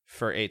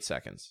for 8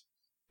 seconds.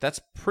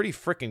 That's pretty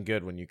freaking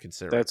good when you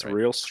consider that's it. That's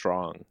real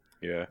strong.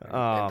 Yeah.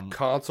 And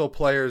console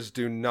players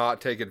do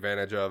not take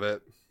advantage of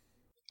it.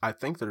 I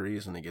think the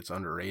reason it gets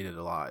underrated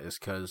a lot is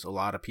because a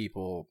lot of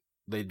people,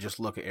 they just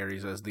look at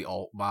Ares as the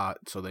alt bot,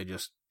 so they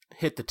just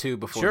hit the 2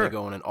 before they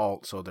go in an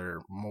alt, so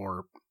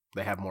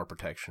they have more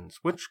protections,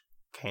 which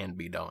can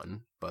be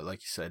done. But like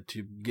you said,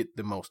 to get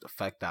the most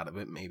effect out of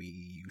it, maybe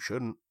you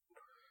shouldn't.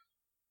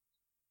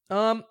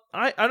 I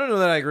don't know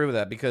that I agree with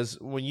that because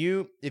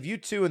if you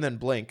 2 and then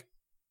blink,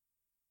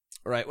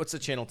 right? What's the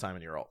channel time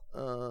in your ult?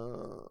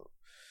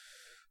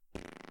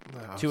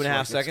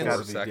 2.5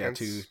 seconds. Yeah,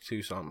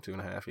 2 something,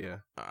 2.5. Yeah.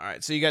 All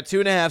right, so you got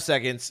 2.5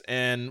 seconds,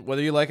 and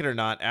whether you like it or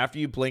not, after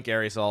you blink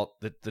Ares ult,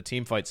 the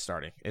team fight's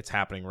starting. It's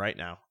happening right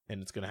now,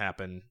 and it's going to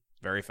happen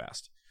very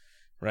fast,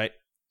 right?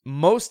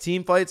 Most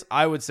team fights,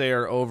 I would say,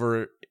 are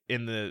over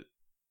in the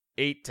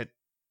 8 to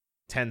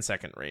 10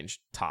 second range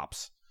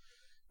tops.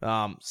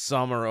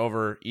 Some are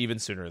over even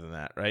sooner than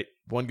that, right?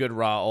 One good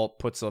raw ult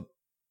puts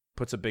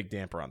a big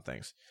damper on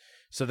things.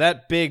 So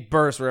that big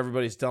burst where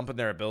everybody's dumping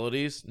their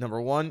abilities,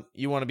 number one,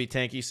 you want to be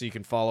tanky so you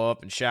can follow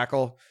up and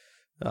shackle,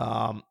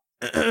 and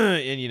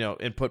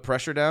and put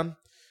pressure down.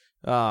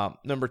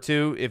 Number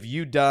two, if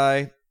you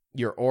die,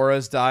 your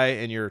auras die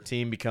and your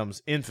team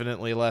becomes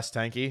infinitely less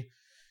tanky.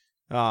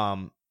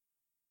 And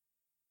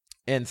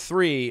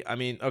three, I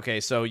mean, okay,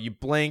 so you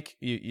blink,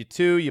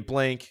 you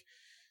blink.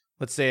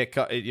 Let's say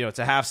it's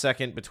a half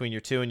second between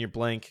your 2 and your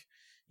blink.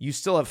 You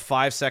still have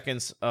 5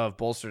 seconds of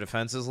bolster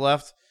defenses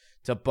left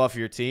to buff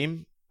your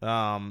team.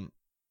 While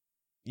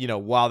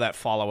that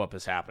follow up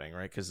is happening,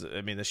 right? Because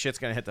I mean, the shit's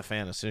gonna hit the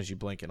fan as soon as you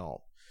blink and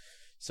ult.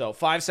 So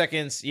 5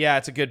 seconds, yeah,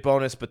 it's a good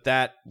bonus, but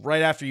that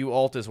right after you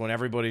ult is when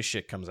everybody's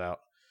shit comes out.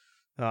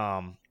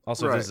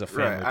 Also, if this is a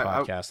family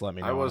podcast, let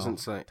me know. I wasn't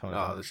saying.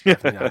 No, this is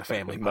definitely not a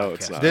family podcast. No,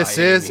 it's not.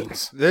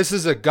 This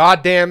is a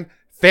goddamn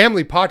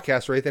family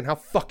podcast, Rathan. How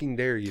fucking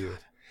dare you?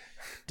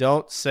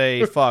 Don't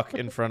say fuck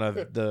in front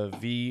of the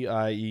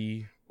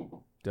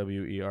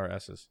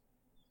VIEWERSs.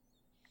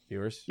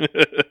 Viewers.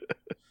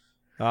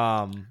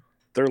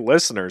 They're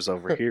listeners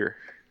over here.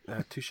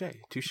 Touche.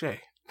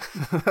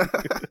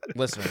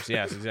 Listeners,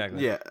 yes,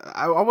 exactly. Yeah,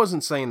 I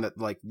wasn't saying that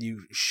like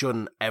you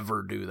shouldn't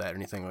ever do that or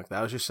anything like that.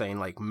 I was just saying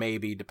like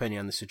maybe depending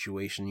on the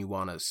situation you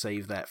want to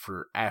save that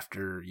for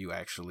after you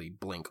actually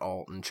blink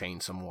ult and chain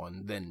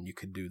someone, then you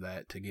could do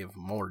that to give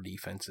more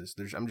defenses.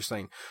 I'm just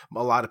saying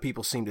a lot of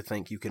people seem to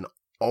think you can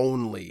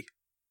only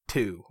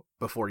 2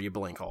 before you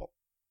blink ult.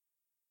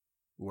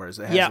 Whereas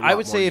it has I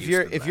would say if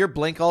you're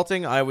blink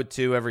ulting, I would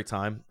 2 every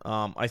time.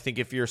 I think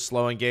if you're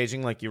slow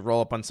engaging, like you roll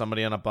up on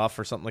somebody on a buff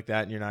or something like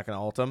that, and you're not going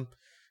to ult them,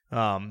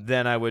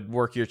 then I would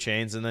work your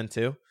chains and then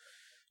 2.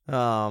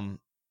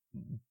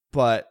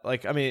 But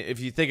like, I mean,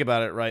 if you think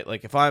about it, right?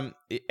 Like if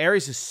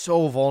Ares is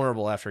so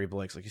vulnerable after he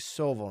blinks, like he's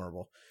so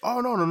vulnerable. Oh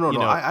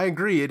no! I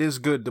agree. It is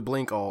good to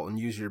blink ult and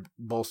use your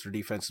bolster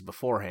defenses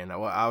beforehand.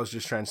 I was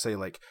just trying to say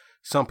like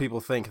some people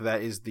think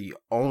that is the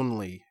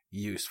only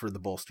use for the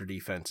bolster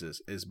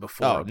defenses is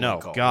before. Oh no,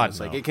 God,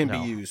 like it can be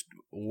used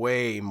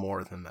way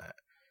more than that.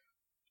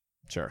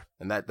 Sure,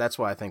 and that's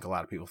why I think a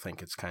lot of people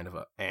think it's kind of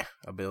a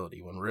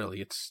ability when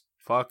really it's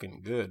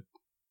fucking good.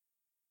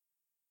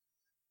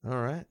 All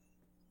right,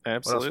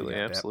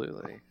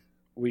 absolutely.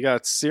 We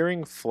got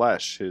Searing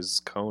Flesh, his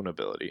cone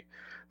ability.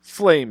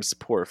 Flames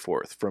pour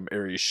forth from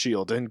Ares'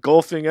 shield,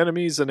 engulfing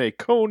enemies in a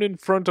cone in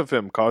front of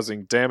him,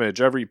 causing damage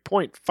every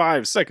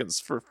 0.5 seconds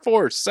for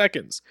 4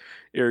 seconds.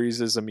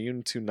 Ares is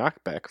immune to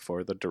knockback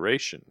for the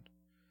duration.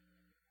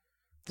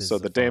 So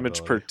the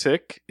damage per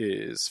tick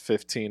is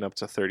 15 up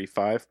to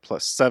 35,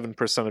 plus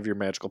 7% of your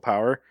magical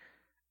power,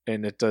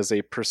 and it does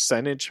a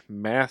percentage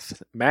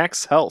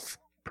max health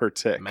per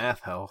tick.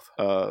 Math health.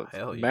 Hell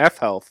yeah. Math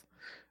health.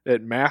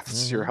 It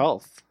maths your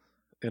health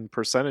in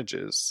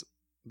percentages.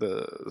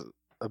 The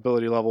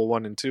ability level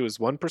 1 and 2 is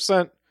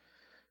 1%.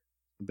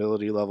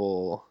 Ability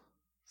level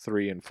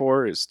 3 and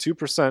 4 is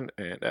 2%.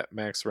 And at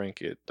max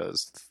rank, it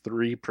does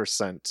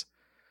 3%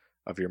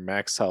 of your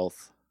max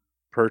health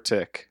per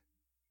tick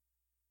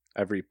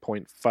every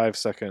 0.5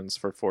 seconds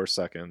for 4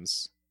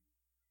 seconds.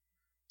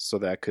 So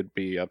that could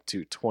be up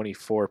to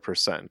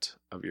 24%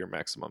 of your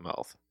maximum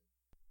health.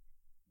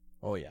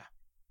 Oh, yeah.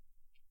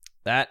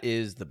 That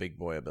is the big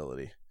boy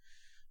ability.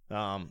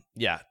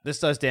 This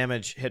does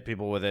damage, hit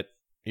people with it.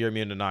 You're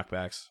immune to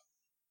knockbacks.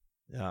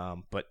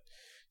 But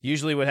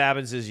usually what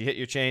happens is you hit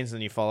your chains and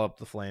then you follow up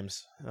the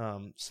flames.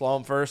 Slow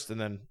them first and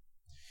then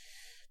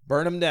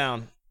burn them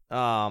down.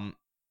 I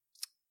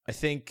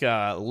think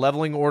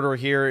leveling order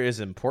here is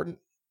important.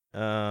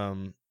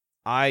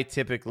 I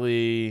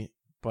typically,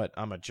 but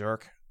I'm a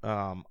jerk.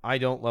 I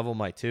don't level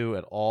my 2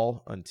 at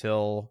all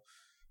until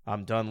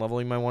I'm done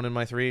leveling my 1 and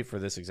my 3 for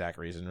this exact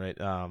reason, right?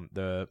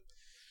 The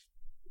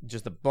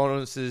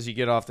bonuses you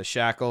get off the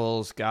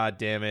shackles, god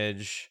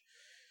damage,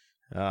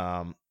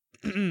 and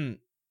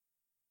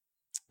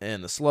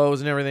the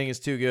slows and everything is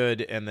too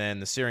good, and then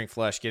the Searing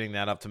Flesh, getting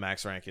that up to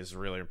max rank is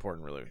really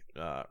important,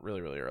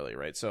 really early,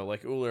 right? So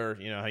like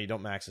Ullr, how you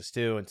don't max this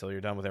 2 until you're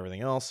done with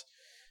everything else.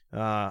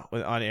 On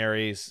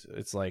Ares,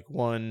 it's like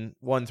 1,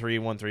 1, 3,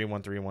 1, 3,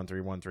 1, 3, 1,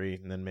 3, 1, 3,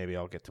 and then maybe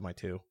I'll get to my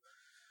 2.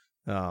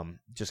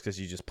 Just because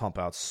you just pump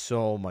out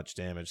so much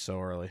damage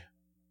so early.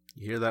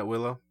 You hear that,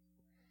 Willow?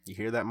 You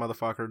hear that,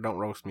 motherfucker? Don't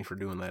roast me for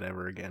doing that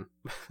ever again.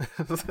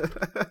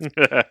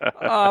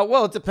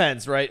 Well, it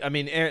depends, right? I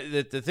mean,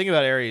 the thing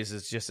about Ares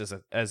is just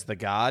as the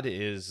god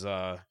is,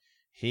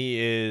 he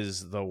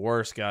is the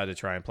worst god to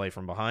try and play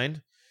from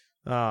behind.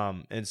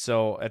 And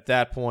so at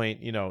that point,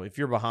 if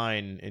you're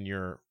behind and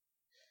you're,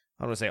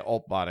 I don't want to say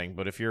ult botting,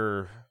 but if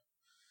you're,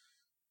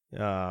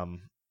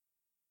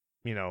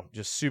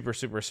 just super,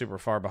 super, super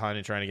far behind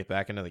and trying to get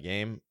back into the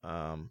game,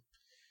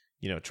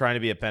 trying to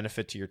be a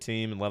benefit to your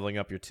team and leveling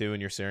up your 2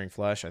 and your Searing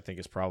Flesh, I think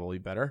is probably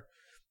better.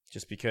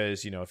 Just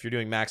because, if you're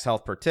doing max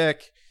health per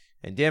tick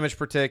and damage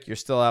per tick, you're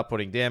still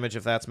outputting damage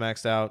if that's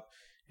maxed out,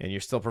 and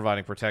you're still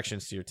providing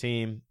protections to your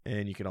team,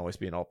 and you can always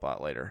be an ult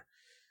bot later.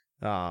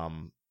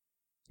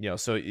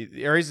 So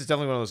Ares is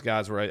definitely one of those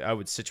guys where I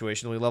would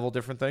situationally level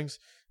different things.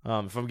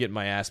 If I'm getting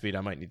my ass beat,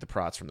 I might need the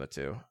prots from the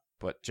two,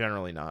 but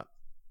generally not.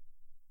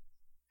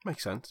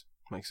 Makes sense.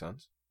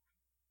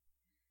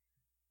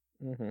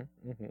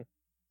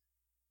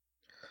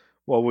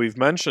 Well, we've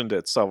mentioned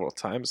it several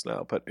times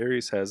now, but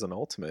Ares has an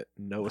ultimate,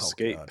 No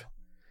Escape.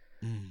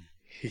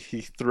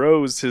 He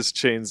throws his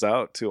chains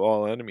out to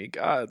all enemy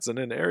gods, and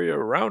an area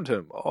around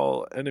him.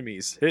 All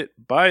enemies hit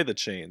by the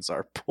chains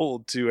are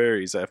pulled to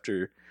Ares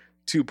after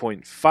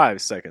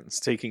 2.5 seconds,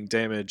 taking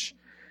damage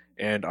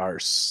and are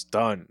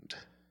stunned.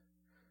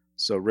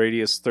 So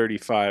radius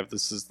 35,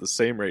 this is the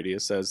same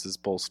radius as his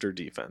bolster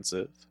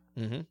defensive.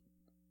 Mm-hmm.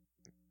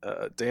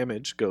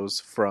 Damage goes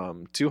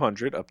from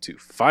 200 up to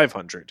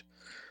 500,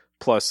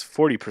 plus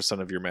 40%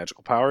 of your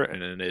magical power,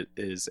 and it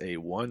is a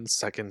 1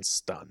 second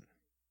stun.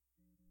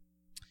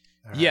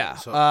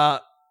 Right,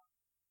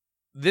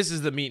 this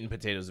is the meat and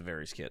potatoes of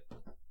Ares kit.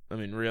 I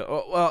mean,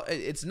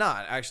 it's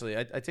not actually.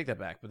 I take that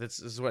back, but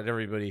this is what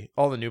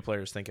all the new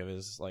players think of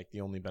as like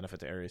the only benefit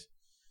to Ares,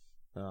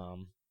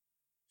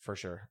 for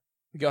sure.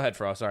 Go ahead,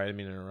 Fro. Sorry, I didn't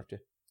mean to interrupt you.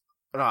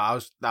 No, I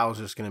was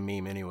just gonna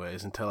meme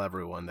anyways and tell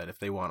everyone that if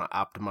they want to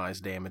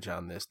optimize damage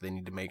on this, they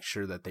need to make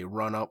sure that they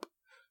run up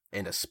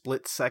in a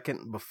split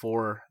second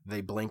before they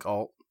blink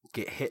ult,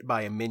 get hit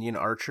by a minion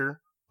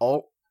archer,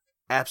 ult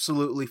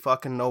absolutely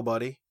fucking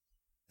nobody,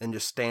 and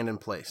just stand in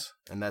place.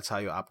 And that's how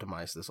you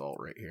optimize this ult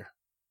right here.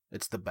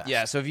 It's the best.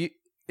 Yeah, so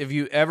if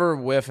you ever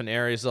whiff an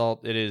Ares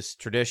ult, it is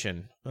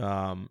tradition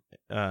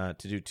to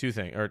do two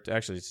things, or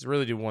actually it's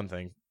really do one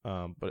thing,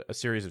 but a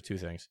series of two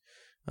things.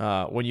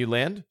 When you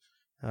land,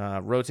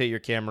 rotate your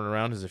camera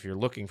around as if you're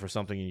looking for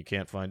something and you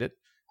can't find it,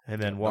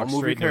 and then walk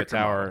straight into a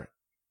tower. Model.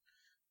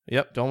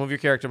 Yep, don't move your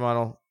character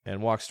model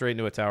and walk straight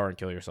into a tower and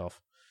kill yourself,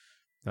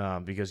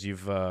 because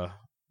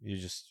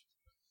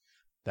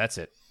that's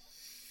it.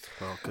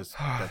 Well, because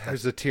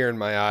there's a tear in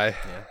my eye.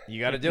 Yeah. You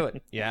got to do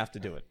it. You have to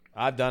do it.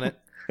 I've done it.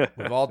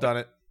 We've all done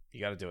it. You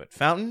got to do it.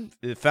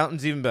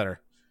 Fountain's even better.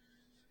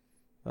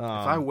 If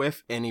I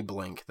whiff any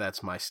blink,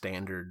 that's my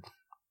standard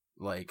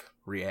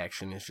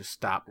reaction is just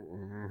stop,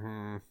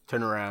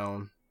 turn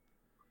around,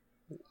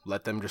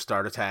 let them just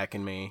start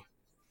attacking me,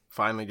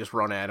 finally just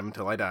run at them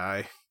until I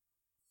die.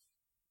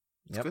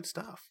 It's good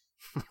stuff.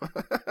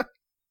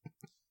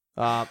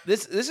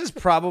 This is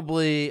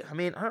probably, I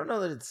mean, I don't know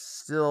that it's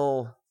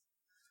still,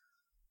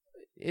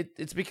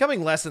 it's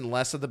becoming less and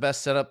less of the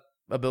best setup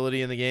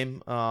ability in the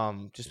game,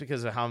 just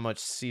because of how much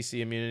CC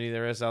immunity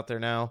there is out there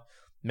now.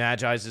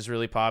 Magi's is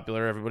really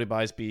popular. Everybody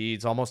buys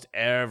beads. Almost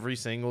every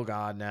single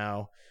god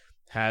now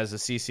has a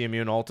CC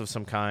immune ult of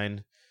some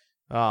kind.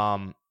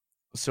 So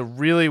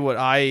really what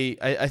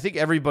I think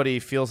everybody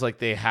feels like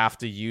they have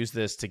to use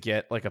this to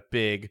get like a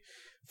big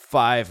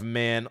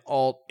 5-man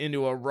ult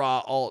into a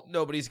raw ult.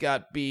 Nobody's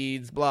got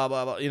beads, blah,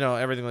 blah, blah,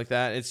 everything like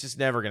that. It's just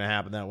never going to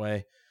happen that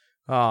way.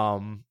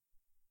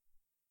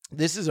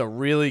 This is a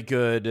really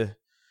good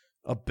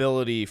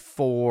ability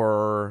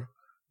for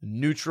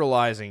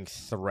neutralizing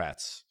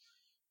threats,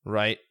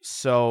 right?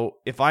 So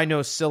if I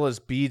know Scylla's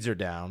beads are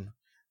down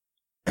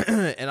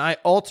and I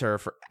alter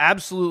for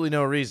absolutely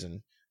no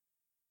reason,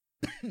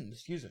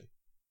 excuse me,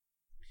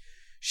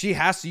 she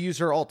has to use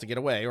her ult to get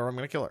away or I'm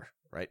going to kill her,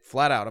 right?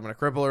 Flat out, I'm going to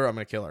cripple her, I'm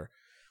going to kill her.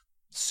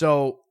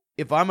 So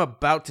if I'm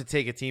about to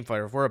take a team fight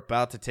or if we're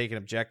about to take an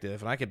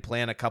objective and I can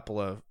plan a couple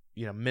of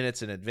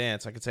minutes in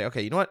advance, I could say,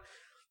 okay, you know what?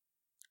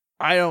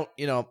 I don't,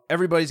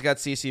 everybody's got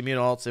CC immune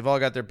ults. They've all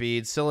got their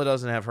beads. Scylla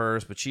doesn't have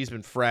hers, but she's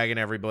been fragging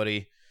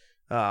everybody.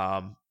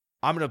 I'm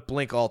going to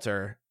blink ult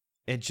her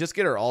and just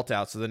get her ult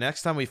out. So the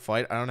next time we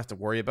fight, I don't have to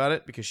worry about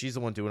it because she's the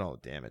one doing all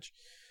the damage.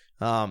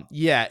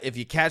 If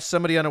you catch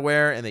somebody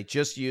unaware and they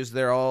just used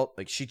their ult,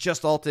 like she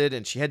just ulted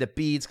and she had the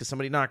beads because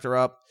somebody knocked her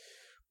up,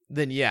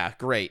 then yeah,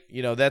 great.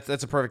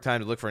 That's a perfect time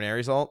to look for an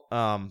Ares ult.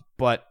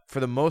 But for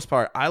the most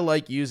part, I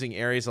like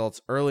using Ares ults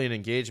early in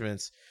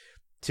engagements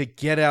to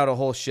get out a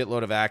whole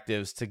shitload of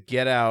actives, to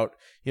get out,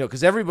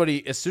 because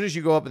everybody, as soon as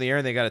you go up in the air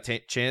and they got a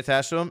chain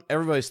attached to them,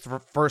 everybody's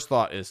first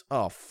thought is,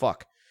 oh,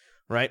 fuck,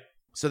 right?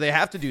 So they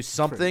have to do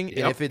something,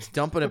 and if it's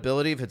dump an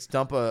ability, if it's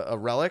dump a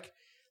relic,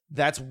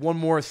 that's one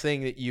more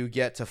thing that you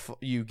get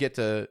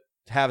to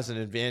have as an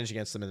advantage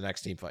against them in the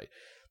next team fight.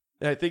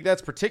 And I think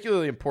that's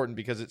particularly important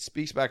because it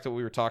speaks back to what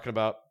we were talking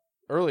about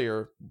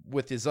earlier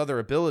with his other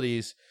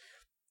abilities,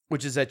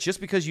 which is that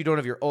just because you don't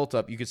have your ult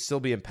up, you could still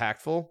be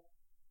impactful.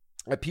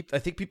 I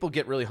think people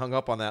get really hung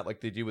up on that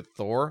like they do with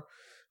Thor,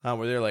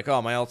 where they're like,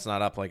 oh, my ult's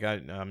not up, like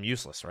I'm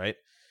useless, right?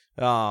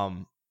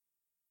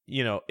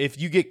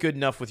 If you get good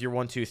enough with your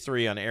 1, 2,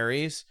 3 on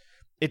Ares,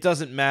 it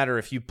doesn't matter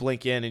if you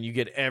blink in and you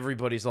get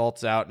everybody's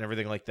ults out and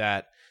everything like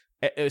that.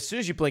 As soon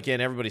as you blink in,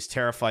 everybody's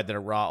terrified that a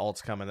Ra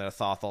ult's coming, that a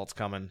Thoth ult's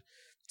coming,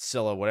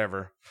 Scylla,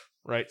 whatever,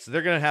 right? So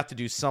they're going to have to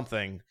do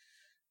something,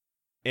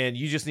 and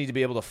you just need to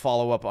be able to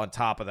follow up on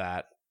top of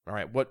that. All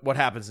right, what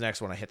happens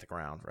next when I hit the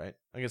ground, right?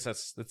 I guess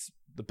that's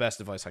the best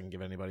advice I can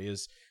give anybody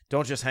is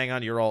don't just hang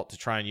on to your ult to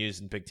try and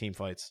use in big team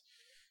fights.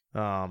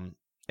 And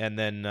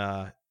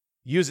then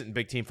use it in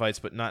big team fights,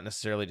 but not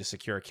necessarily to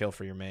secure a kill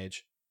for your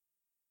mage.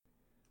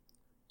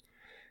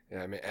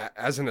 Yeah, I mean,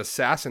 as an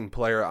assassin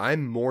player,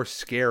 I'm more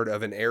scared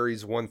of an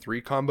Ares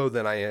 1-3 combo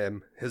than I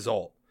am his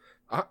ult.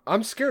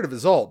 I'm scared of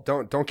his ult.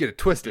 Don't get it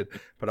twisted,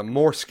 but I'm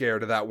more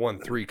scared of that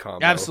 1-3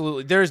 combo.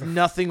 Absolutely. There's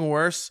nothing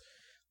worse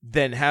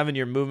than having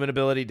your movement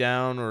ability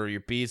down or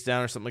your beads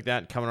down or something like that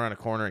and coming around a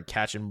corner and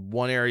catching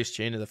one Ares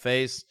chain to the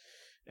face,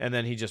 and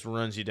then he just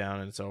runs you down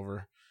and it's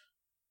over.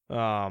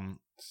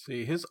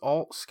 See, his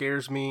ult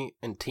scares me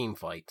in team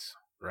fights,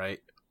 right?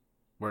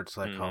 Where it's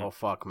like, oh,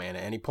 fuck, man,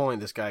 at any point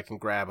this guy can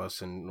grab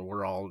us and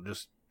we're all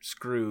just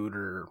screwed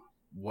or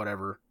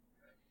whatever.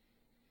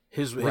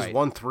 His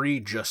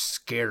 1-3 just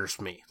scares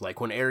me. Like,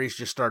 when Ares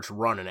just starts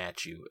running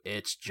at you,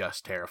 it's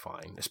just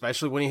terrifying.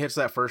 Especially when he hits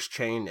that first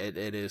chain, it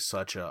is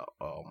such a,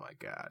 oh my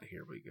god,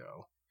 here we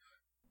go.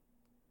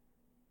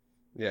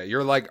 Yeah,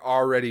 you're like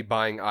already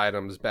buying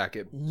items back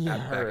at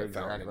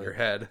Fountain in your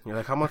head. You're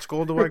like, how much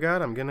gold do I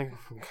got? I'm gonna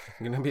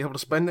be able to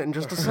spend it in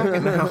just a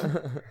second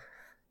now.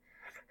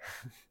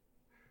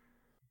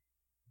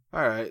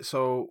 Alright,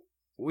 so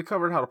we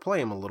covered how to play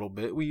him a little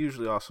bit. We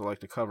usually also like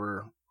to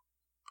cover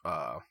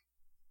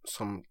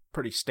some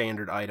pretty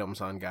standard items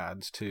on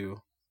gods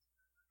too.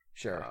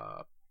 Sure.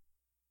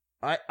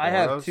 I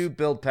have two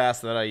build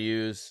paths that I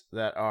use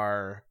that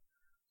are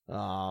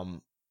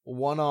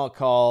one I'll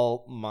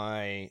call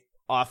my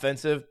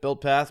offensive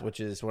build path, which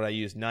is what I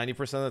use 90%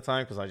 of the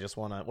time because I just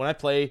want to, when I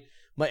play,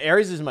 my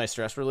Ares is my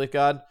stress relief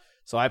god,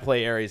 so I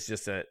play Ares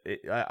just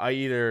I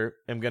either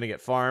am going to get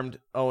farmed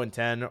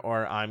 0-10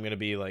 or I'm going to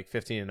be like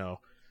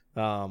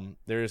 15-0.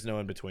 There is no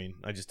in between.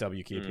 I just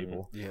W key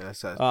people. Yeah, that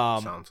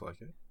sounds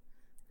like it.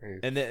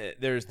 And then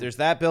there's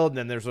that build, and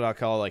then there's what I'll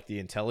call like the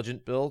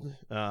intelligent build,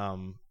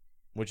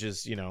 which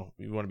is, you know,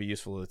 you want to be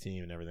useful to the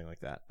team and everything like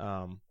that.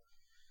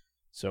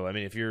 So I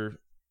mean, if you're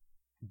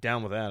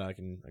down with that, I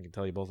can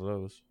tell you both of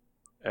those.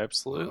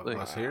 Absolutely.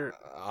 Let's hear it.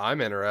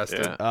 I'm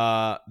interested.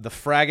 Yeah. The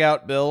frag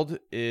out build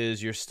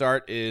is your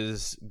start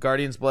is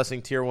Guardian's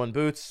Blessing tier 1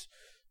 boots.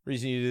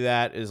 Reason you do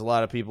that is a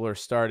lot of people are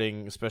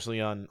starting, especially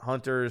on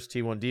Hunters,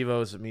 T1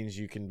 Devos. It means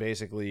you can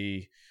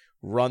basically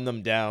run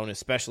them down,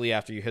 especially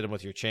after you hit them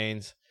with your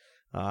chains,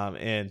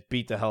 and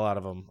beat the hell out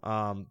of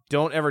them.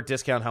 Don't ever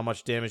discount how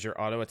much damage your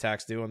auto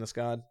attacks do on this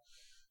god.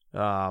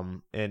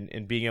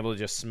 And being able to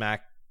just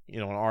smack, you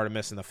know, an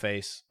Artemis in the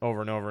face over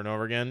and over and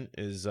over again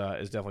is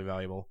definitely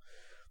valuable.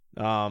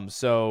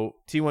 So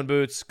T1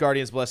 boots,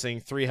 Guardian's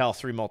Blessing, 3 health,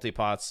 3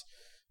 multi-pots.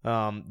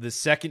 The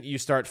second you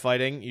start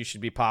fighting, you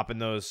should be popping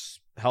those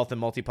health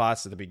and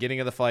multi-pots at the beginning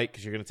of the fight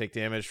because you're going to take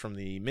damage from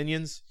the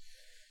minions.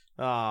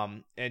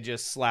 And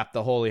just slap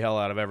the holy hell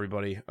out of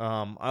everybody.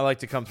 I like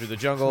to come through the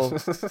jungle.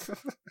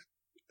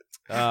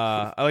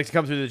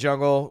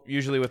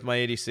 Usually with my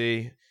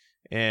ADC,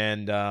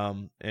 and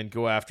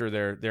go after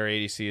their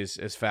ADC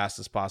as fast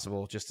as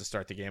possible just to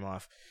start the game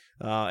off.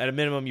 At a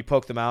minimum, you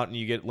poke them out and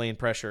you get lane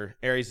pressure.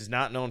 Ares is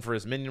not known for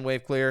his minion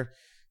wave clear,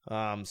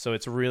 so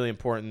it's really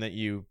important that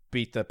you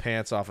beat the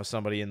pants off of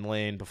somebody in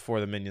lane before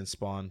the minions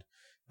spawn.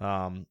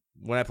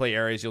 When I play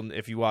Ares,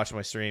 if you watch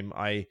my stream,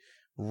 I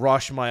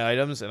rush my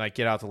items and I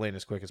get out the lane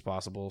as quick as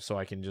possible so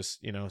I can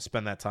just, you know,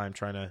 spend that time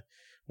trying to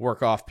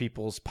work off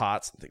people's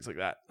pots and things like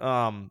that.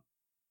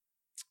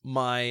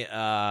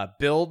 My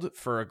build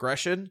for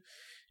aggression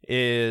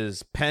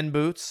is Pen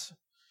Boots,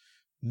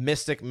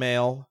 Mystic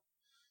Mail,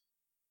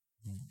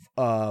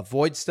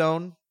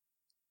 Voidstone,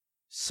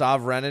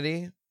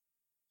 Sovereignty,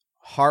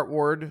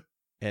 Heartward,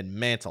 and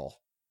Mantle.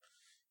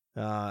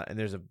 And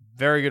there's a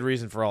very good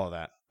reason for all of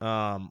that.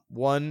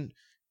 One,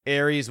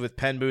 Ares with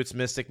Pen Boots,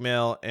 Mystic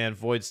Mail, and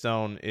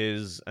Voidstone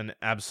is an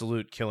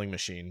absolute killing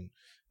machine.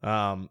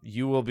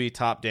 You will be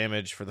top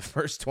damage for the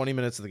first 20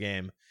 minutes of the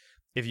game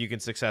if you can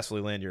successfully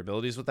land your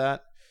abilities with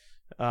that.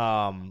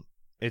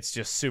 It's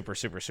just super,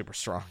 super, super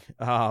strong.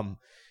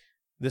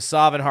 The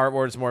Sov and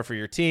Heartward is more for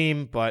your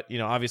team, but, you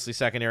know, obviously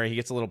secondary, he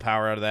gets a little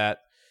power out of that.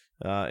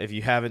 If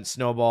you haven't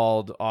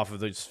snowballed off of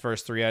those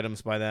first 3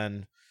 items by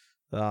then,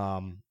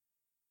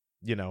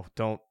 you know,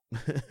 don't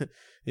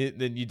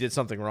then you did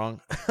something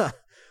wrong.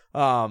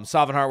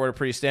 Sov and Heartward are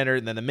pretty standard,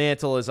 and then the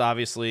Mantle is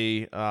obviously,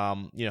 you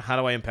know, how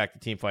do I impact the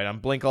team fight? I'm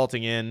blink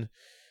ulting in,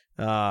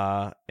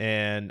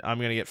 and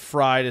I'm gonna get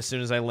fried as soon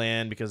as I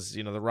land because,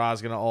 you know, the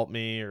Ra's gonna ult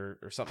me or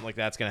something like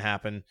that's gonna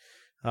happen.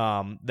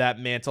 That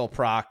Mantle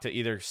proc to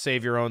either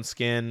save your own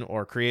skin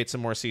or create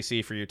some more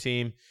CC for your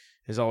team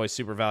is always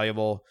super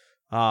valuable.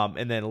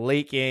 And then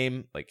late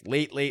game, like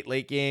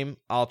late game,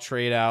 I'll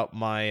trade out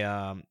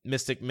my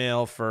Mystic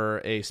Mail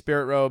for a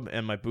Spirit Robe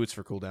and my boots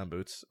for cooldown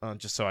boots,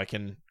 just so I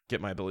can get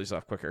my abilities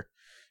off quicker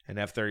and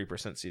have 30%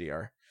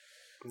 CDR.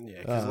 Yeah,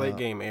 because late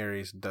game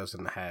Ares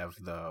doesn't have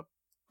the...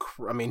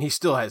 I mean, he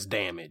still has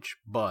damage,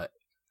 but...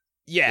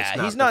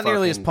 Yeah, he's not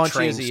nearly as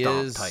punchy as he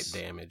is. Type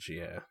damage,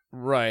 yeah.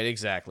 Right,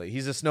 exactly.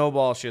 He's a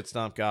snowball shit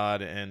stomp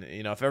god, and,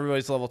 you know, if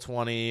everybody's level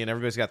 20 and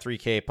everybody's got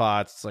 3k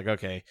pots, it's like,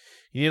 okay,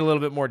 you need a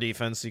little bit more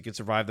defense so you can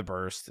survive the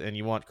burst, and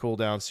you want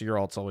cooldowns so your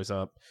ult's always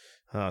up,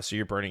 so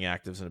you're burning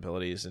actives and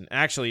abilities. And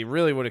actually,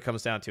 really what it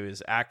comes down to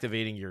is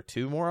activating your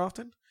 2 more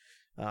often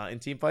in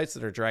team fights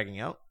that are dragging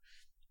out.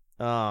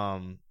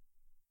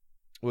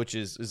 which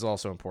is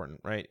also important,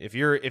 right? If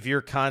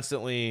you're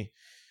constantly,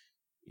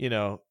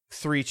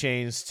 3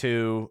 chains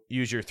to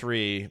use your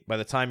 3, by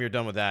the time you're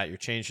done with that, your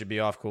chain should be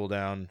off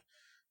cooldown,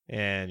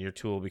 and your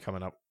tool will be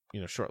coming up,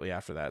 shortly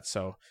after that.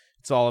 So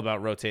it's all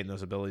about rotating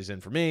those abilities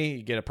in. For me,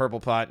 you get a purple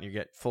pot and you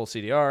get full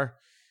CDR,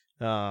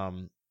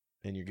 and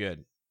you're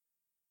good.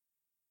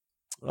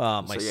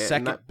 My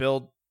second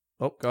build.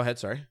 Oh, go ahead.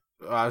 Sorry.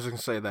 I was going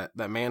to say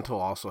that mantle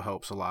also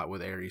helps a lot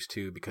with Ares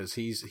too, because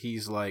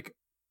he's like,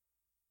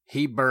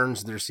 he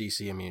burns their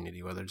CC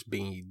immunity, whether it's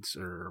beads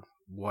or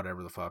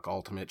whatever the fuck,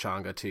 ultimate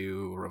Chang'e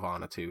 2,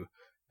 Ravana 2,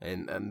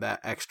 and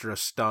that extra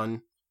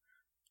stun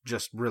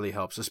just really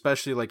helps,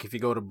 especially like if you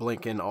go to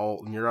blink in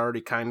ult and you're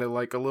already kind of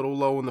like a little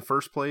low in the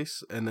first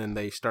place, and then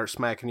they start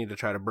smacking you to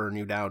try to burn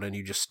you down, and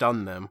you just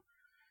stun them.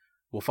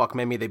 Well, fuck,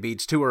 maybe they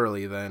beads too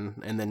early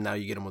then, and then now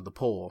you get them with the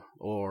pull,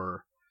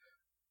 or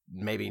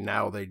maybe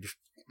now they just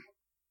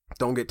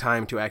don't get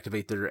time to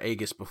activate their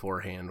Aegis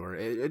beforehand, or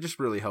it just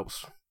really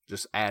helps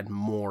just add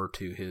more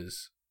to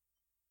his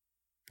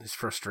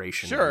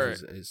frustration. Sure.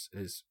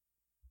 His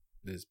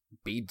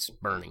beads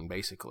burning,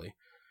 basically.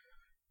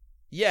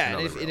 Yeah,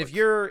 and if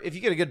you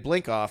get a good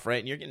blink off, right,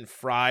 and you're getting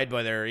fried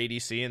by their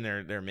ADC and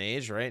their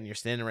mage, right, and you're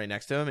standing right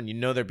next to them,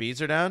 and their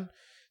beads are down,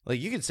 like,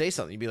 you can say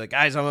something. You'd be like,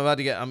 guys,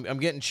 I'm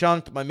getting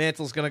chunked. My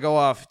mantle's gonna go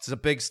off. It's a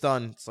big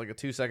stun. It's like a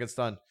 2-second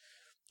stun.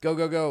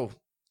 Go.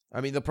 I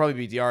mean, they'll probably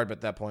be DR'd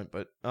at that point,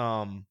 but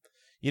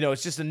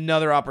it's just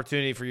another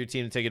opportunity for your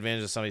team to take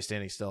advantage of somebody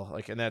standing still.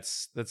 Like, and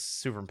that's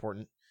super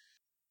important.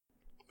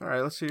 All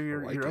right, let's hear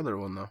your other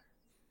one though.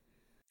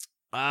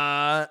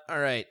 All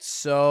right.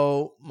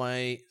 So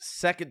my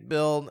second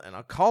build, and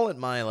I'll call it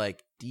my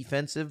like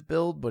defensive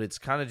build, but it's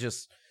kind of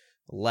just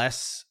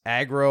less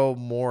aggro,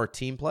 more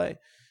team play.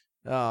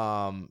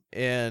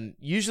 And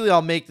usually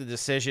I'll make the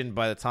decision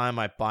by the time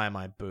I buy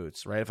my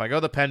boots, right? If I go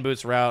the pen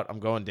boots route, I'm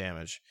going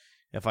damage.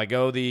 If I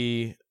go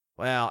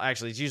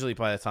it's usually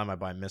by the time I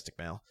buy Mystic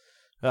Mail.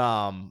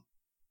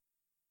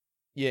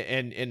 Yeah,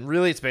 and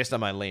really it's based on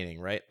my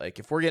laning, right? Like,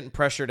 if we're getting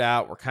pressured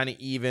out, we're kind of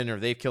even, or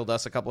they've killed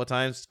us a couple of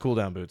times,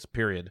 cooldown boots,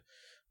 period.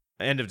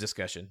 End of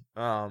discussion.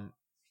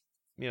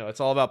 It's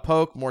all about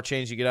poke. More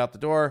chains you get out the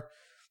door,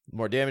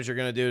 more damage you're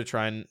going to do to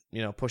try and,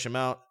 push them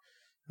out.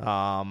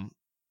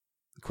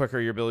 Quicker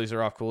your abilities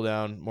are off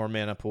cooldown, more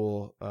mana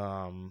pool,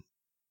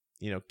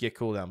 get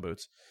cooldown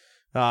boots.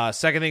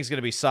 Second thing is going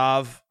to be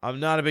Sav.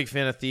 I'm not a big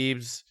fan of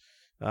Thebes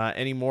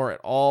anymore at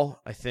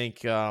all. I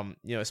think,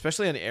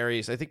 especially on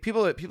Ares, I think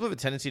people have a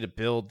tendency to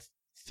build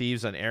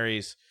Thebes on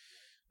Ares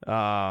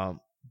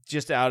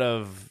just out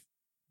of,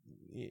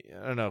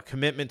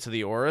 commitment to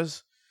the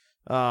auras.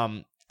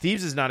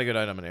 Thebes is not a good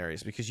item in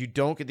Ares because you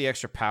don't get the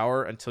extra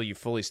power until you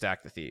fully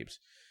stack the Thebes,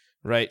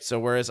 right? So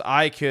whereas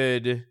I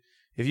could,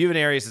 if you have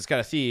an Ares that's got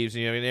a Thebes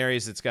and you have an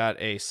Ares that's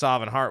got a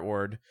Sav and Heart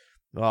Ward,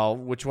 well,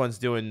 which one's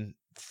doing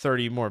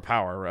 30 more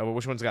power, right?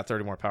 Which one's got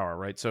 30 more power,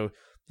 right? So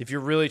if you're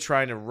really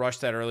trying to rush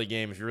that early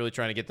game, if you're really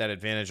trying to get that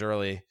advantage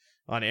early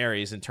on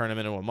Ares and turn him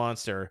into a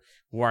monster,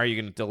 why are you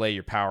going to delay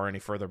your power any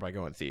further by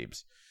going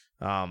Thebes?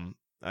 I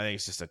think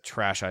it's just a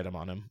trash item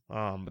on him.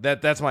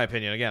 But that's my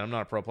opinion. Again, I'm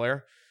not a pro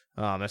player.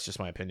 That's just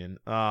my opinion.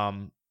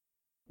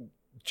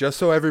 Just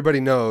so everybody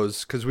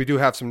knows, because we do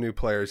have some new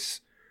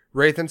players,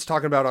 Wraithen's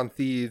talking about on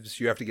Thieves,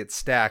 you have to get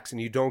stacks, and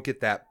you don't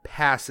get that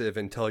passive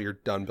until you're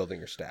done building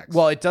your stacks.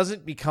 Well, it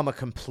doesn't become a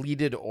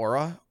completed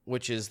aura,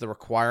 which is the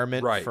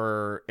requirement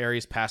for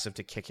Ares passive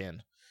to kick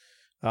in.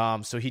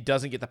 So he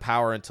doesn't get the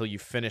power until you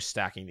finish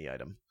stacking the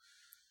item.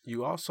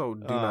 You also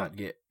do not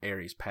get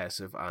Ares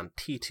passive on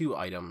T2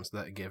 items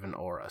that give an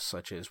aura,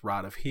 such as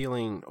Rod of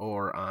Healing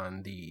or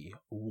on the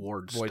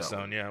Ward Stone. Void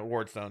Stone, yeah.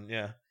 Ward Stone,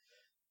 yeah.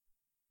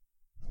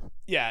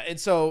 Yeah, and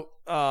so...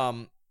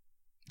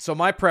 So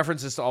my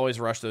preference is to always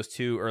rush those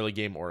 2 early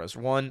game auras.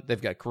 One,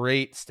 they've got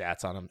great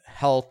stats on them.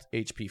 Health,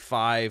 HP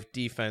 5,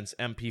 defense,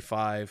 MP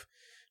 5.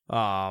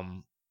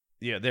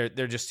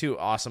 They're just 2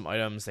 awesome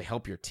items. They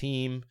help your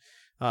team.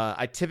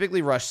 I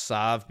typically rush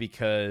Sav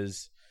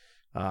because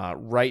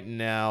right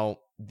now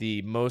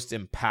the most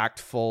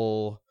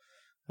impactful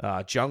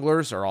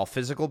junglers are all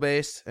physical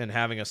based, and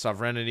having a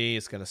Sovereignty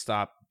is going to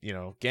stop,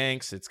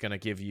 ganks. It's going to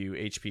give you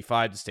HP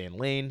 5 to stay in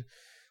lane.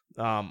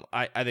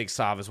 I think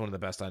Sav is one of the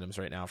best items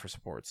right now for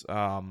supports.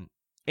 And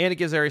it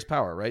gives Ares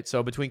power, right?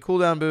 So between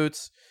cooldown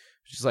boots,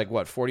 which is like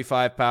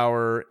 45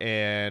 power,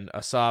 and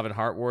a Sav and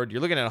Heart Ward, you're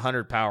looking at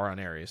 100 power on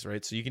Ares,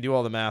 right? So you can do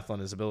all the math on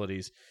his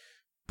abilities,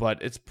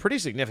 but it's pretty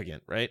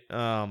significant, right?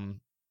 And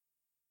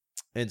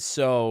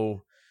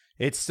so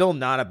it's still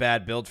not a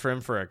bad build for him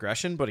for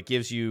aggression, but it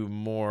gives you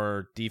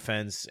more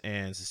defense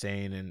and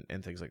sustain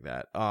and things like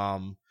that.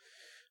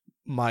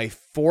 My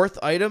fourth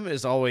item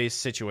is always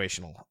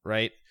situational,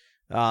 right?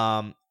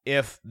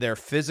 If their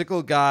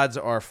physical gods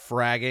are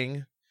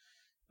fragging,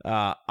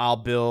 I'll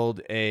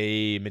build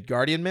a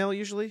Midgardian Mail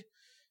usually,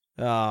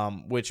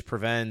 which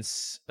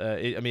prevents,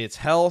 it's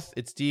health,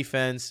 it's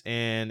defense,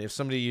 and if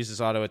somebody uses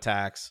auto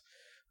attacks,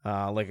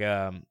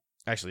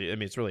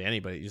 it's really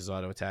anybody that uses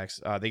auto attacks,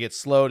 they get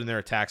slowed and their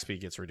attack speed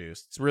gets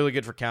reduced. It's really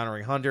good for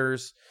countering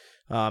hunters.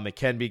 It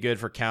can be good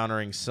for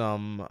countering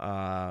some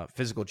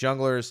physical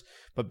junglers.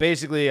 But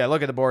basically, I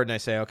look at the board and I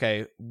say,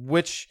 okay,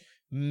 which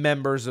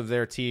members of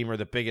their team are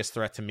the biggest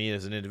threat to me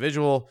as an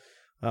individual?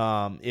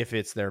 If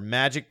it's their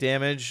magic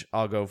damage,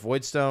 I'll go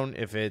Voidstone.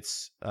 If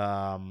it's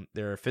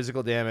their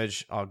physical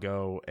damage, I'll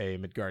go a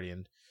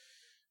Midgardian.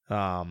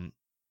 And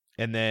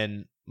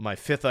then my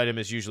fifth item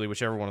is usually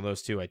whichever one of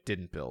those two I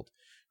didn't build.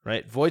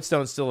 Right?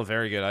 Voidstone's still a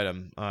very good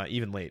item,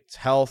 even late. It's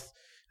health.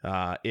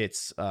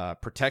 It's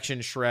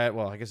protection shred.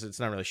 Well, I guess it's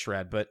not really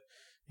shred, but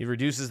it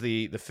reduces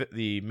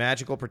the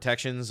magical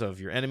protections of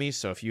your enemies.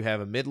 So if you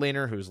have a mid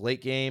laner who's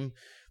late game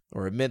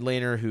or a mid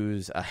laner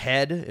who's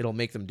ahead, it'll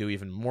make them do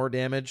even more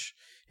damage.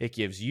 It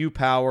gives you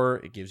power.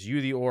 It gives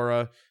you the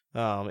aura.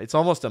 It's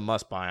almost a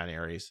must buy on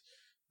Ares.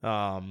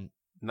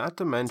 Not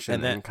to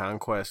mention in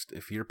Conquest,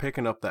 if you're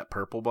picking up that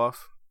purple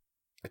buff,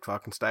 it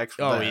fucking stacks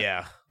with that. Oh,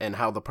 yeah. And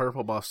how the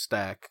purple buffs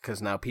stack,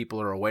 because now people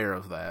are aware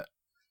of that.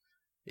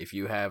 If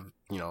you have,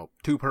 2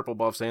 purple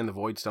buffs and the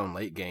Voidstone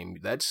late game,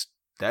 that's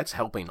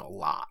helping a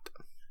lot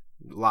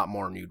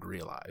more than you'd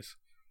realize.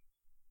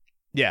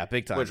 Yeah,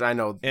 big time. Which I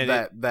know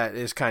that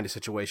is kind of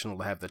situational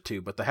to have the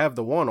 2, but to have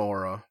the 1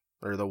 aura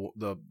or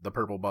the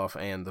purple buff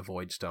and the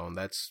Voidstone,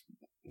 that's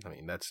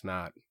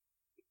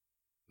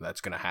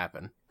gonna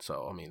happen.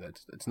 So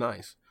it's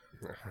nice.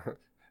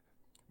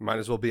 Might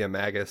as well be a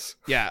Magus.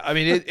 Yeah, I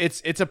mean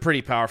it's a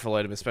pretty powerful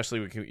item, especially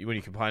when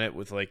you combine it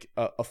with like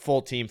a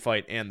full team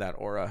fight and that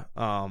aura.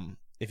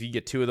 If you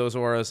get 2 of those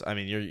auras, I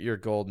mean you're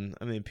golden.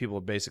 I mean people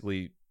are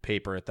basically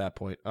paper at that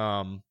point.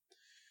 And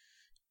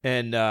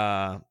then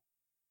I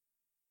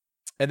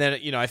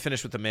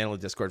finished with the Mantle of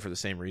Discord for the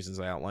same reasons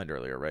I outlined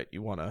earlier. Right?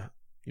 You want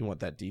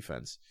that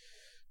defense.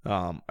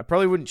 I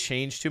probably wouldn't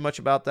change too much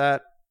about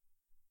that.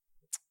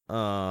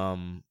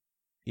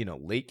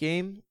 Late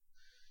game.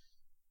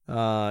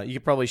 You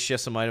could probably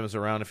shift some items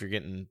around if you're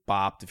getting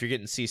bopped. If you're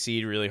getting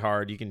CC'd really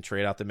hard, you can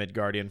trade out the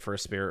Midgardian for a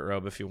Spirit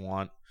Robe if you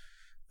want,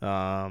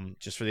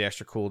 just for the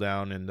extra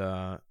cooldown.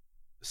 And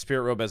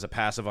Spirit Robe has a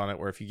passive on it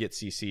where if you get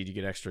CC'd, you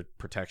get extra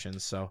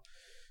protections. So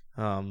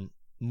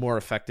more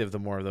effective the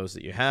more of those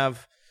that you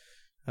have.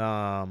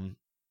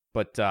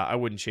 But I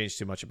wouldn't change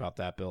too much about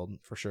that build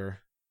for sure.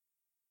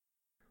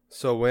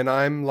 So when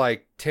I'm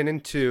like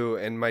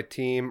 10-2 and my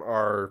team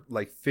are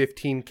like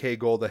 15k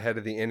gold ahead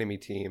of the enemy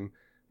team,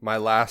 my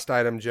last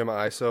item, Gemma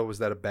ISO, was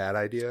that a bad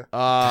idea?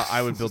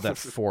 I would build that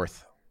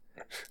fourth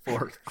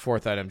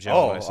item, Gem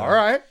of ISO. All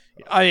right.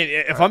 I mean,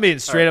 if I'm being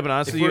straight up and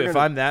honest with you, if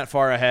I'm that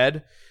far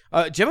ahead,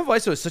 Gem of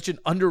ISO is such an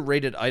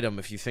underrated item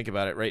if you think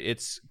about it, right?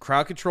 It's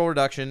crowd control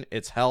reduction,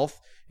 it's health,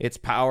 it's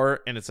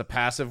power, and it's a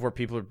passive where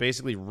people are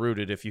basically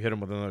rooted if you hit them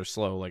with another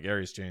slow, like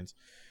Ares Chains.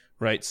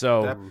 Right,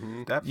 so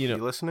Dep, you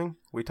listening?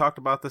 We talked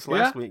about this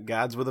last week.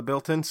 Gods with a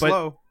built-in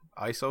slow.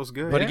 ISO's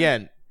good. But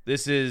again,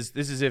 this is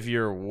if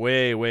you're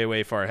way, way,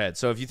 way far ahead.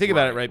 So if you think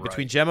about it, right,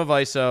 between Gem of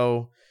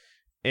ISO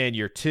and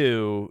your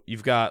 2,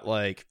 you've got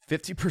like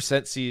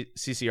 50%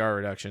 CCR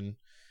reduction.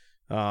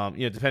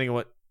 Depending on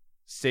what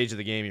stage of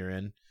the game you're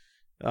in.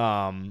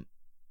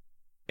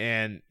 And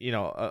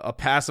a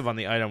passive on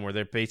the item where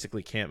they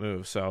basically can't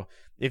move. So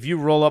if you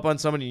roll up on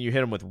somebody and you hit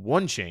them with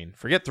 1 chain,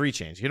 forget 3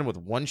 chains, you hit them with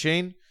 1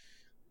 chain,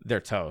 they're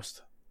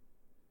toast.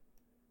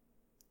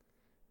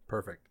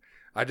 Perfect.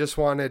 I just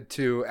wanted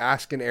to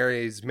ask an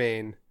Ares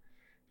main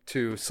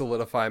to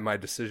solidify my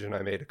decision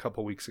I made a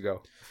couple weeks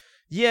ago.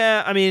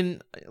 Yeah, I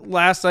mean,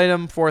 last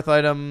item, fourth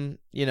item,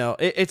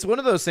 it's one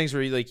of those things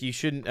where you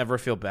shouldn't ever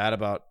feel bad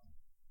about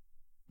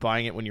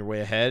buying it when you're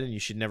way ahead, and you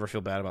should never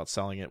feel bad about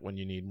selling it when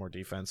you need more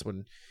defense,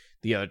 when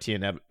the other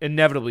team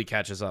inevitably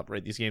catches up,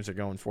 right? These games are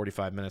going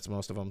 45 minutes,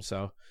 most of them,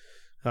 so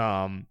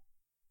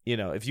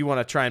if you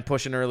want to try and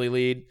push an early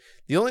lead,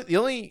 the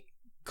only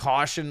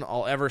caution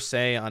I'll ever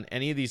say on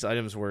any of these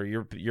items where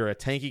you're a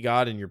tanky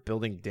god and you're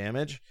building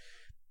damage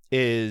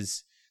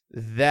is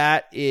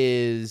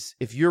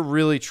if you're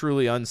really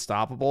truly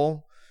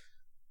unstoppable,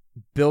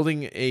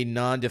 building a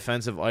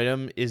non-defensive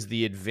item is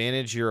the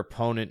advantage your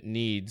opponent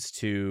needs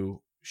to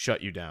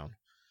shut you down,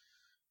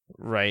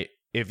 right?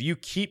 If you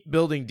keep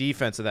building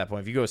defense at that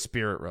point, if you go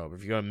Spirit Robe,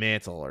 if you go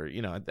Mantle, or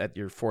at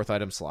your 4th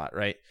item slot,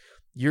 right?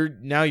 You're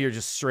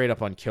just straight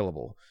up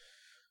unkillable.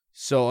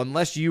 So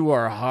unless you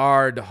are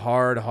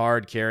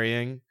hard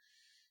carrying,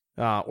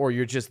 or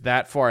you're just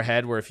that far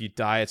ahead where if you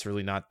die, it's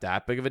really not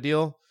that big of a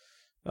deal.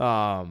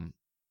 I'd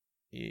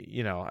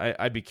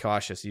be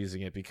cautious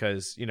using it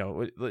because,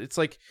 it's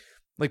like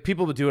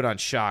people would do it on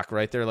Shock,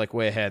 right? They're like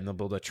way ahead and they'll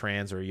build a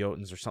Trans or a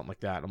Jotuns or something like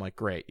that. I'm like,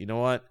 great. You know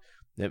what?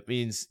 That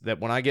means that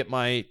when I get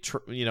my,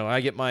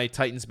 I get my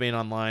Titan's Bane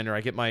online or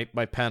I get my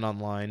pen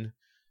online,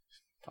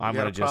 I'm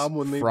going to just problem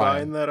with me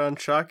buying that on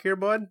Shock here,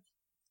 bud?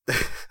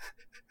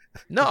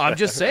 No, I'm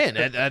just saying.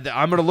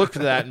 I'm going to look for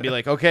that and be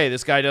like, okay,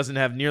 this guy doesn't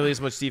have nearly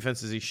as much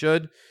defense as he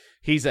should.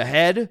 He's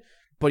ahead,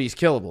 but he's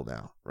killable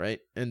now, right?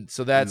 And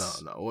so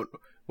that's... No.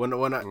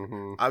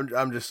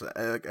 I'm just,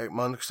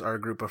 amongst our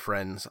group of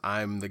friends,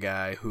 I'm the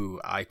guy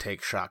who I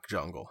take Shock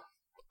jungle.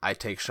 I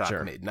take Shock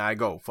mid, and I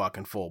go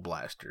fucking full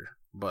blaster.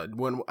 But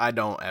when I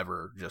don't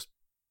ever just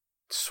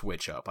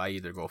switch up. I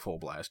either go full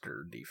blast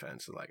or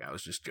defense. Like, I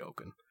was just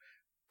joking.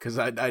 Because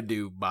I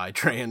do buy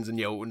Trans and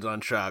Jotuns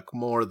on Shock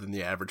more than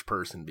the average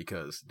person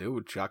because,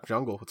 dude, Shock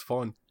Jungle, it's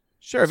fun.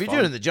 Sure, if you do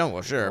it in the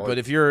jungle, sure. But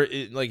if you're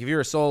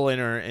a soul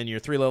laner and you're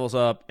 3 levels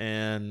up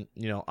and,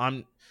 you're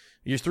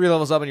 3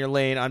 levels up in your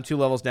lane, I'm 2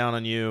 levels down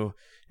on you,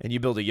 and you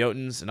build a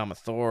Jotuns and I'm a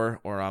Thor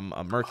or I'm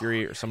a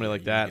Mercury or somebody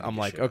like that, I'm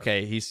like,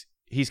 okay, he's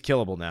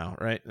killable now,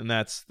 right? And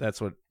that's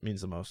what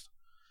means the most.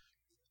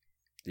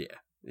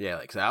 Yeah,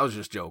 like, I was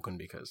just joking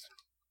because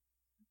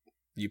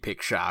you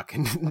picked Shock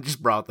and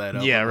just brought that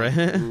up. Yeah, right.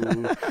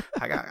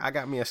 I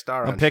got me a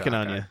star. I'm picking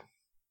on you.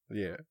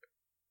 Yeah.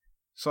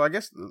 So I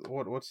guess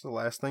what's the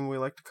last thing we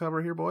like to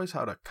cover here, boys?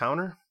 How to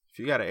counter. If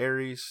you got an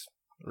Ares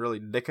really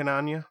dicking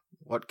on you,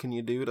 what can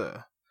you do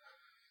to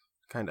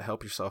kind of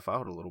help yourself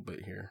out a little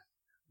bit here?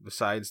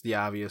 Besides the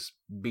obvious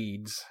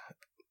beads,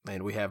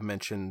 and we have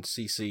mentioned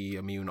CC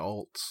immune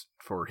ults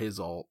for his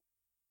ult,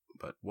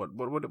 but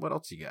what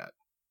else you got?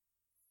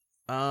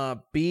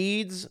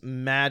 Beads,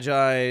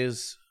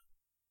 Magi's,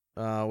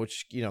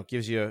 which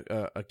gives you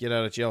a get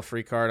out of jail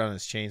free card on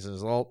his chains and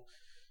his ult.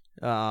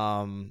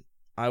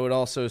 I would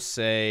also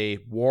say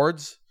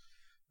wards.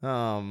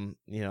 I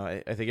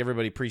think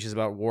everybody preaches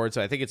about wards.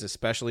 I think it's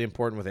especially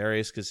important with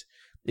Ares because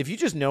if you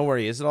just know where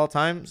he is at all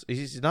times,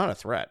 he's not a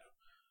threat,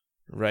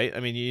 right? I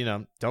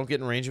mean, don't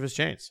get in range of his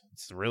chains.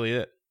 That's really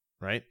it,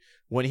 right?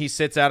 When he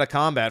sits out of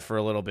combat for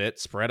a little bit,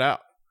 spread out.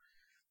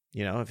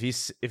 If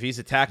he's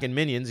attacking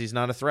minions, he's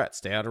not a threat.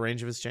 Stay out of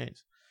range of his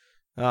chains.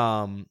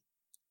 And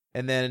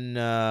then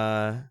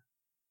I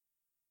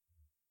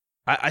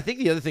think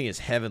the other thing is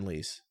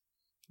Heavenlies.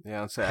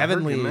 Yeah, I'd say I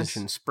heard you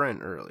mention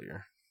Sprint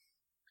earlier.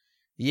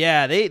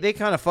 Yeah, they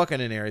kind of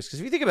fucking in Ares because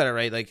if you think about it,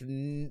 right, like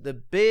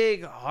the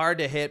big, hard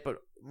to hit but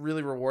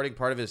really rewarding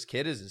part of his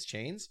kit is his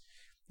chains,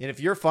 and if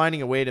you're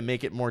finding a way to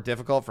make it more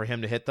difficult for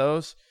him to hit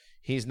those,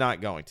 he's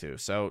not going to.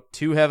 So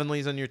 2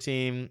 Heavenlies on your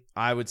team,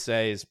 I would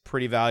say, is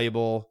pretty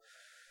valuable.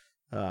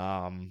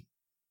 Yeah,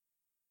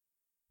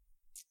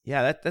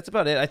 that's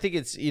about it. I think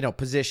it's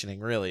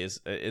positioning really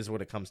is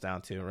what it comes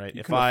down to, right?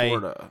 You can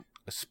afford a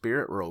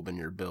Spirit Robe in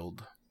your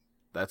build.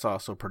 That's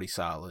also pretty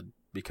solid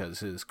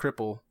because his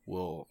cripple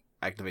will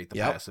activate the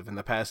passive, and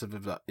the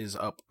passive is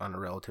up on a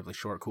relatively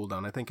short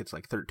cooldown. I think it's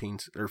like 13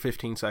 or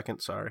 15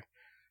 seconds, sorry.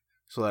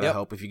 So that'll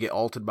help. If you get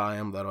ulted by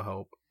him, that'll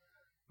help.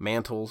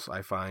 Mantles,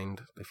 I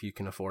find, if you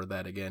can afford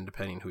that, again,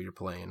 depending who you're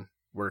playing,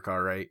 work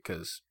all right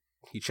because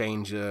he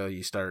chains you,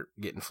 you start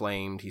getting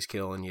flamed, he's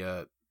killing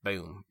you,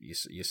 boom,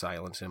 you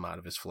silence him out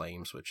of his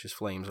flames, which his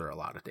flames are a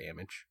lot of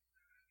damage.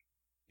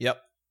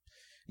 Yep.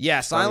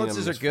 Yeah,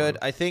 silences are good.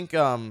 I think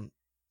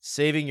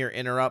saving your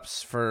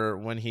interrupts for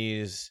when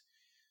he's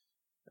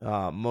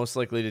most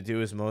likely to do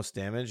his most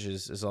damage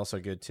is also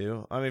good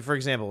too. I mean, for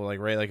example, like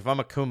if I'm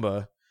a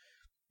Kumba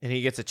and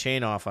he gets a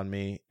chain off on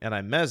me and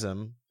I mez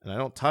him and I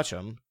don't touch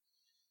him,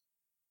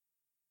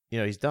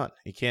 he's done.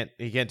 He can't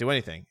do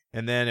anything.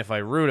 And then if I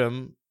root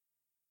him,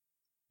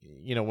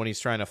 when he's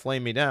trying to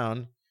flame me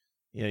down,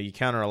 you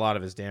counter a lot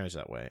of his damage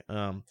that way.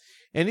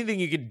 Anything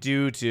you could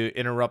do to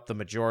interrupt the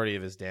majority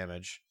of his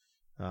damage,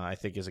 I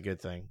think is a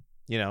good thing.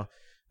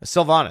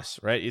 Sylvanas,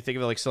 right? You think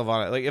of it like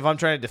Sylvanas. Like if I'm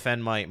trying to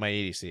defend my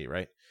ADC,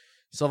 right?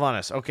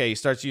 Sylvanas, okay, he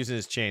starts using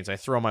his chains. I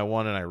throw my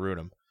 1 and I root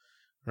him,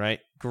 right?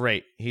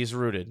 Great. He's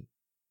rooted,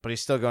 but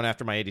he's still going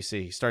after my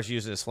ADC. He starts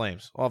using his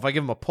flames. Well, if I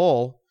give him a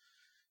pull,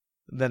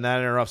 then that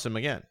interrupts him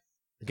again.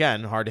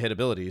 Again, hard to hit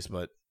abilities,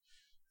 but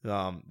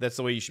that's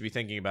the way you should be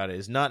thinking about it.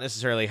 Is not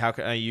necessarily how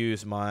can I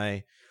use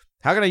my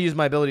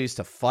abilities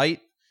to fight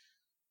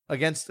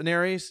against an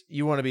Ares.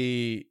 You want to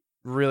be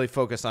really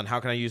focused on how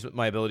can I use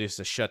my abilities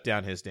to shut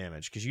down his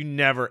damage, because you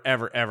never,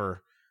 ever,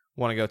 ever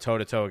want to go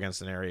toe-to-toe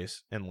against an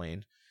Ares in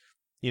lane.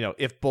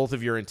 If both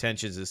of your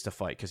intentions is to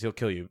fight, because he'll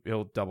kill you.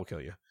 He'll double kill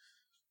you.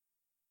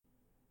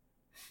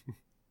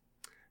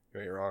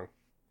 You're wrong.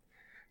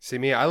 See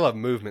me, I love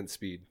movement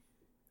speed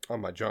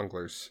on my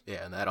junglers.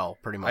 Yeah, and that all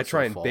pretty much. I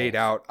try and bait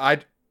out.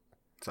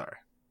 Sorry.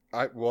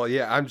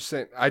 I'm just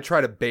saying. I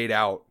try to bait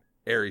out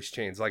Ares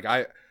chains. Like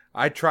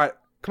I try.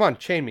 Come on,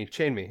 chain me,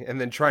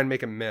 and then try and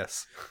make him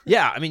miss.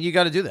 Yeah, I mean, you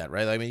got to do that,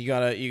 right? I mean, you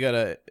gotta.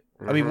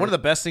 Mm-hmm. I mean, one of the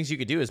best things you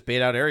could do is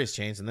bait out Ares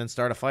chains and then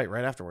start a fight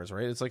right afterwards,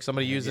 right? It's like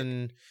somebody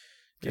using,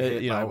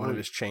 one of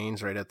his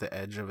chains right at the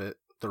edge of it,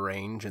 the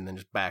range, and then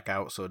just back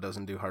out so it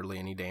doesn't do hardly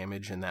any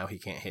damage, and now he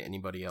can't hit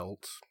anybody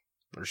else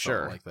or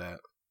something like that.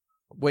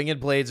 Winged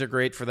blades are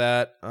great for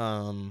that.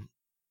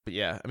 But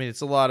yeah, I mean,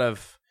 it's a lot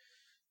of,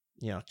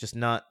 just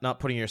not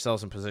putting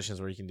yourselves in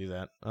positions where you can do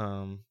that.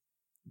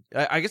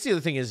 I guess the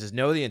other thing is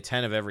know the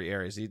intent of every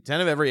Ares. The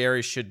intent of every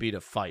Ares should be to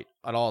fight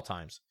at all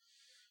times.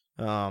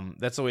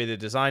 That's the way they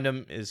designed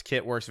him. His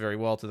kit works very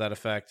well to that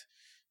effect.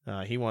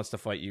 He wants to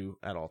fight you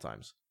at all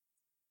times.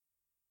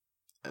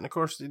 And of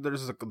course,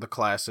 there's the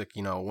classic,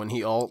 when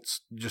he ults,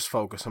 just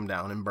focus him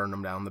down and burn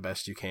him down the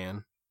best you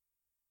can.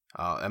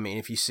 I mean,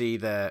 if you see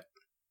that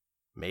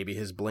maybe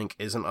his blink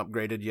isn't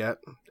upgraded yet,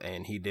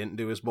 and he didn't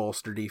do his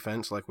bolster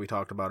defense like we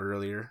talked about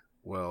earlier,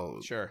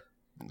 well, sure,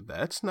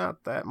 that's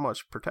not that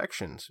much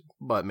protections.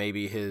 But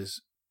maybe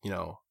his,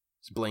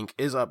 His blink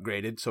is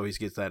upgraded, so he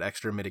gets that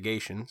extra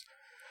mitigations.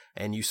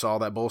 And you saw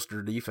that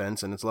bolster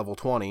defense, and it's level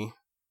 20,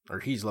 or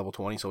he's level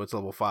 20, so it's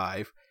level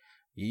 5.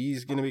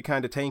 He's going to be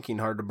kind of tanky and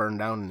hard to burn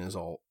down in his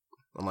ult,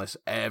 unless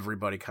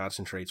everybody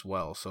concentrates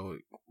well. So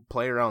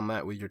play around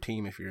that with your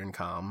team if you're in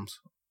comms.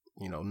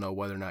 Know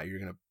whether or not you're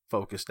going to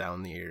focus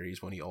down the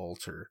Ares when he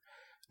ults or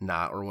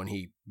not, or when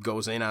he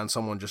goes in on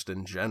someone just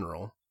in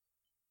general.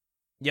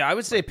 Yeah, I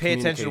would say pay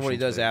attention to what he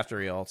does big. after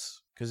he ults.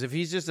 Because if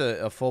he's just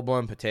a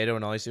full-blown potato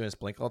and all he's doing is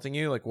blink ulting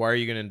you, like, why are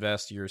you going to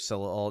invest your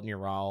Scylla ult and your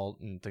Ra ult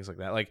and things like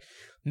that? Like,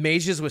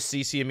 mages with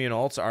CC immune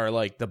ults are,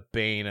 like, the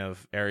bane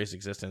of Ares'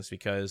 existence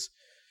because,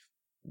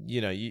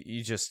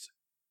 you just...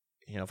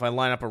 if I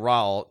line up a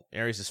Ra ult,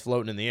 Ares is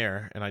floating in the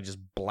air, and I just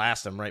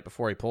blast him right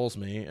before he pulls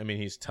me, I mean,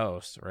 he's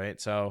toast, right?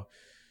 So,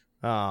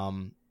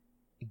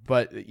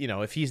 but,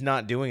 if he's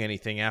not doing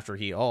anything after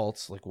he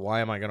ults, like, why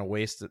am I going to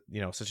waste,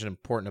 such an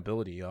important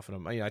ability off of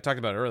him? I talked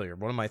about it earlier.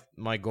 One of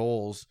my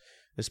goals,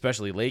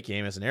 especially late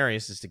game as an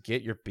Ares, is to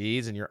get your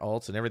beads and your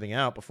ults and everything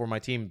out before my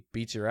team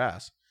beats your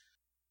ass.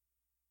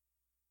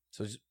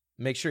 So just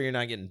make sure you're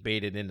not getting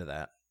baited into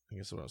that, I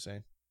guess is what I'm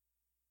saying.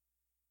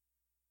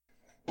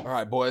 All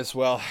right, boys.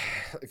 Well,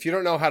 if you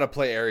don't know how to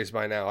play Ares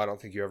by now, I don't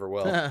think you ever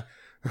will.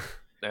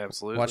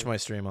 Absolutely. Watch my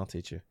stream. I'll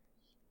teach you.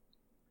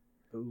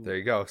 Ooh, There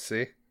you go.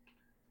 See?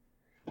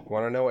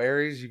 Want to know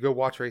Ares? You go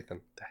watch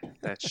Rathan.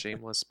 that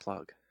shameless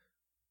plug.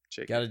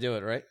 Jacob. Got to do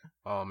it, right?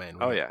 Oh, man.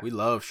 Yeah. We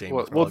love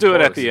shameless. We'll do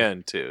it at the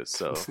end, too,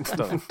 so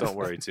don't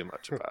worry too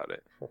much about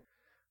it.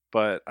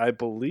 But I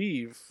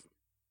believe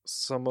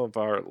some of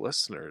our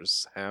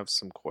listeners have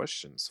some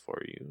questions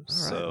for you. All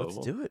right, so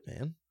let's do it,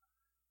 man.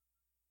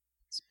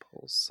 let's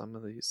pull some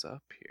of these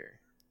up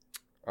here.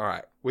 All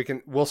right.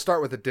 We'll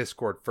start with the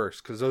Discord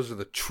first because those are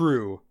the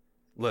true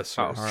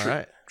listeners. All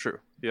right. True.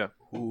 Yeah.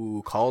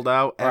 Ooh, called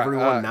out All right,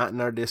 everyone not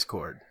in our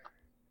Discord.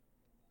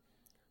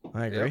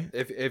 I agree.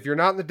 Yeah. If you're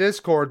not in the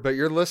Discord, but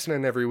you're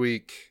listening every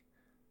week,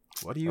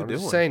 What are you I'm doing?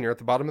 just saying you're at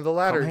the bottom of the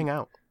ladder. Come hang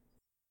out.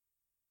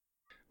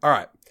 All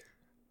right.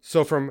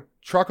 So from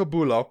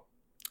Trocabulo,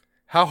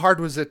 how hard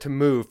was it to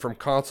move from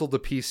console to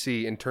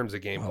PC in terms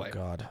of gameplay?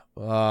 Oh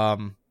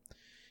God.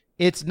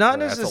 It's not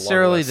That's a long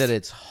necessarily list. that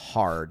it's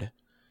hard,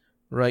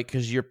 right?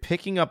 Because you're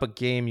picking up a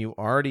game you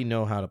already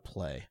know how to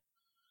play,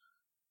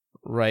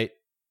 right?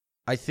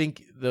 I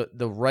think the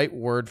right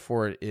word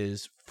for it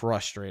is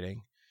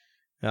frustrating,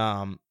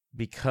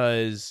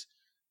 because,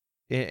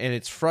 and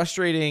it's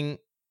frustrating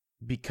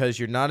because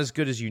you're not as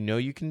good as you know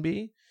you can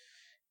be.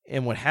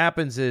 And what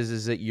happens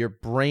is that your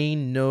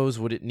brain knows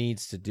what it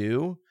needs to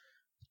do,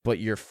 but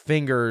your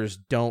fingers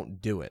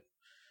don't do it,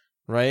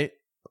 right?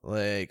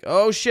 Like,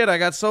 oh shit, I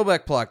got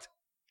Sobek plucked.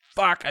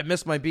 Fuck, I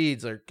missed my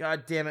beads. Or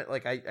god damn it,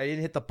 like I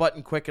didn't hit the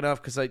button quick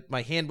enough because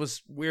my hand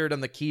was weird on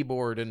the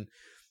keyboard. And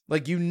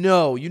like you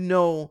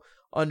know,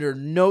 under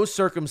no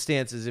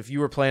circumstances, if you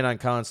were playing on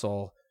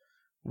console,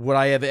 would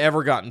I have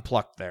ever gotten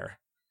plucked there,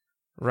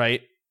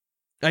 right?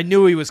 I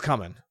knew he was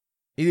coming.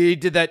 He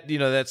did that,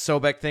 that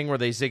Sobek thing where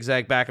they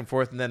zigzag back and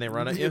forth and then they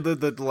run at you.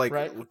 The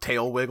Right?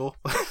 tail wiggle.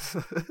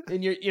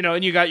 And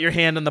and you got your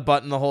hand on the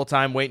button the whole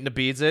time waiting to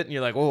beads it, and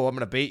you're like, "Oh, I'm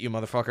gonna bait you,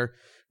 motherfucker!"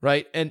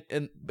 Right? And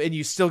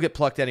you still get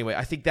plucked anyway.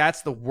 I think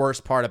that's the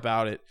worst part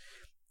about it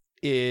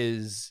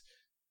is,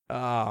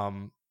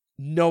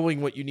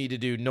 knowing what you need to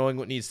do, knowing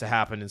what needs to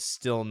happen, and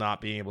still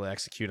not being able to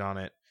execute on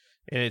it.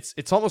 And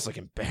it's almost like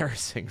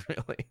embarrassing,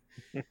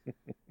 really.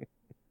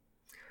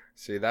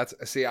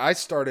 See, I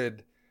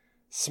started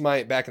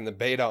Smite back in the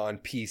beta on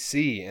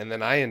PC, and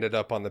then I ended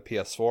up on the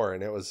PS4,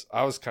 and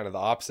I was kind of the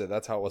opposite.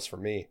 That's how it was for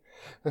me.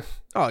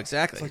 Oh,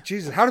 exactly. It's like,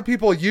 Jesus, how do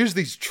people use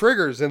these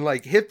triggers and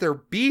like hit their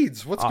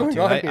beads? What's going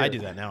on here? I do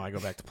that now. I go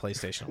back to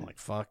PlayStation. I'm like,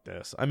 fuck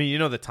this. I mean,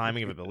 the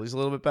timing of abilities is a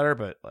little bit better,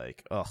 but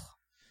like, ugh.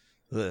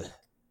 At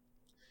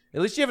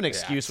least you have an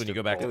excuse when you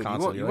go back to Dude,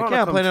 console. you You're like, wanna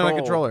yeah, I'm playing it on a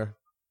control controller.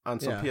 on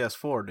some Yeah.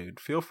 PS4, dude.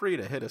 Feel free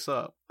to hit us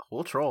up.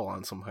 We'll troll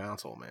on some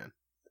console, man.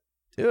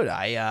 Dude,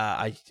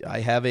 I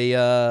have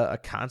a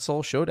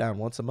console showdown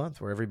once a month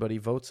where everybody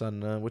votes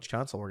on which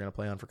console we're gonna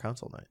play on for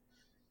console night.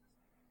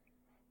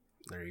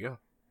 There you go.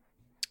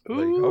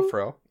 There you go,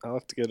 Fro. I'll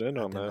have to get in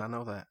I on did that. not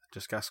know that.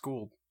 Just got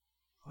schooled.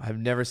 I've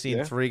never seen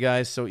Yeah. three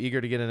guys so eager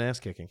to get an ass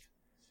kicking.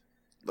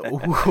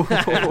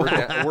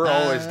 We're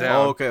always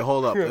down. Oh, okay,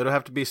 hold up. It'll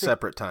have to be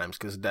separate times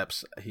because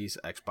Deps, he's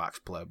Xbox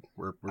pleb.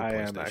 We're I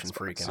am PlayStation Xbox,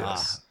 freaking.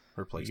 yes.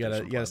 We're You PlayStation.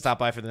 gotta plebs. stop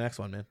by for the next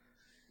one, man.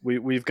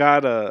 We've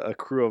got a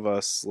crew of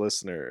us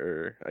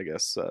or I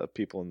guess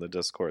people in the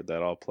Discord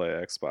that all play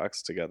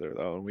Xbox together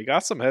though, and we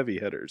got some heavy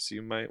hitters.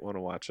 You might want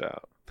to watch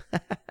out.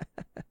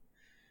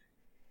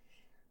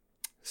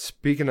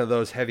 Speaking of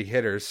those heavy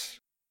hitters,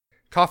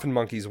 Coffin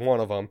Monkey's one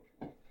of them.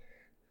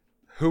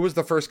 Who was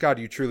the first god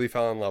you truly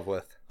fell in love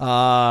with?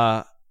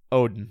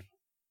 Odin.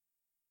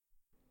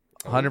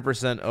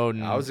 100%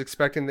 Odin. I was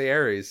expecting the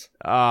Ares.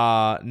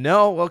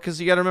 No, well, because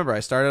you got to remember, I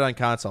started on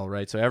console,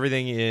 right? So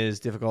everything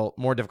is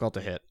more difficult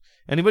to hit.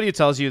 Anybody who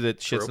tells you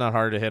that shit's True. not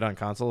hard to hit on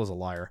console is a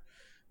liar.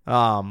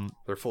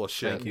 They're full of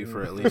shit. Thank you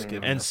for at least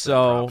giving And us so-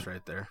 the props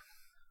right there.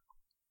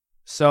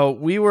 So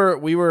we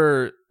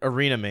were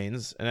arena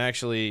mains, and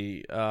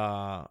actually,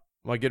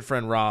 my good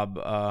friend Rob,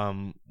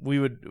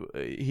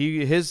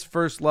 his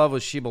first love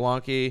was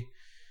Xbalanque.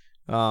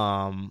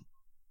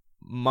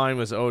 Mine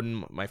was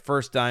Odin. My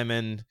first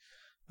diamond,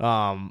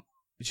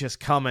 just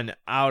coming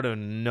out of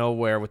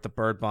nowhere with the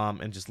bird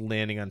bomb and just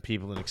landing on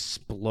people and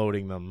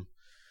exploding them,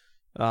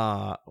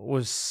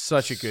 was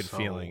such a good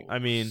feeling. I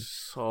mean,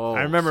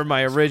 I remember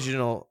my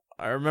original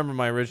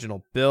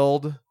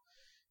build.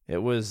 It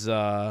was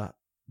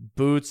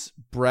boots,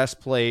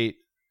 breastplate,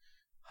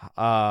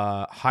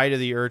 Hide of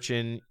the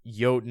Urchin,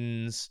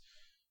 Jotuns,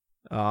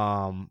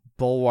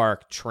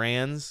 Bulwark,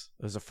 Trans.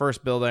 It was the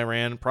first build I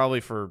ran, probably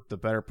for the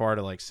better part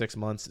of like 6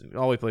 months.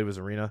 All we played was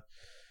arena.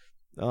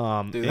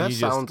 Dude, that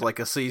sounds like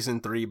a season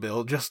 3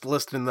 build. Just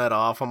listing that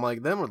off, I'm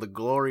like, them were the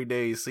glory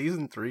days.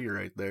 Season 3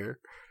 right there.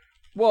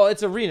 Well,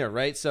 it's arena,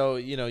 right? So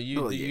you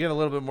get a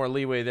little bit more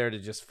leeway there to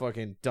just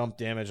fucking dump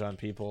damage on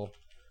people.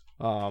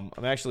 I'm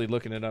actually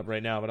looking it up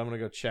right now, but I'm gonna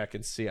go check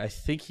and see. I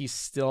think he's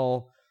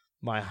still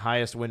my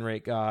highest win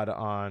rate god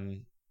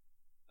on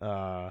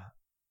PlayStation.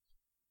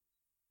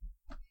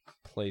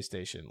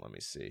 Let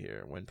me see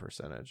here. Win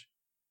percentage.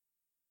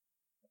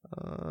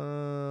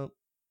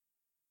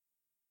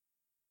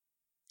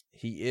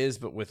 He is,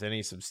 but with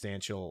any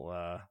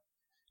substantial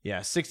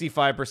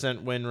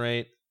 65% win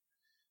rate.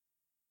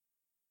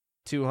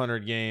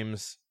 200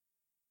 games.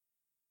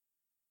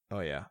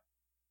 Oh yeah.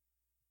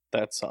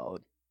 That's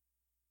solid.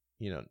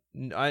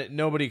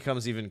 Nobody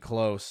comes even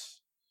close.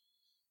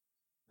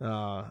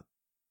 Over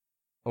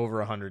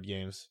 100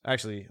 games.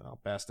 Actually, I'll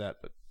pass that,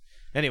 but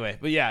anyway.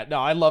 But yeah, no,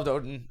 I loved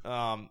Odin.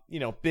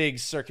 Big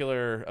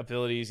circular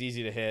abilities,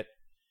 easy to hit.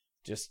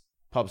 Just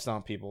pub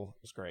stomp people.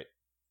 It was great.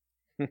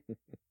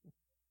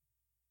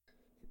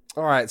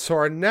 All right, so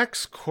our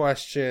next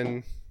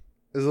question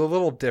is a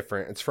little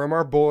different. It's from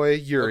our boy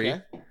Yuri.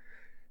 Okay.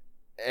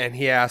 And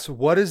he asks,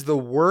 what is the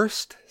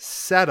worst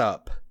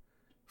setup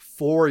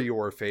for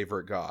your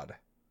favorite god?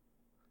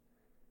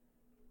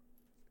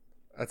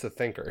 That's a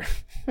thinker.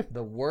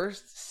 The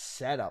worst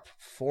setup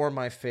for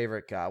my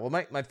favorite god.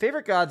 Well, my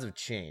favorite gods have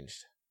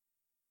changed.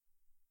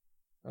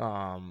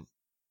 A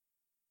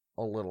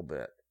little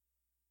bit.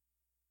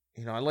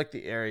 I like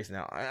the Ares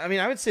now. I mean,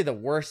 I would say the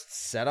worst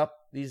setup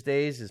these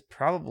days is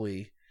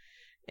probably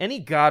any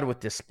god with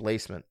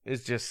displacement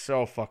is just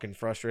so fucking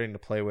frustrating to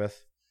play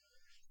with.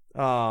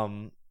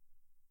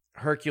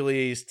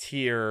 Hercules,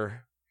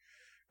 Tyr,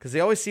 because they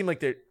always seem like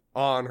they're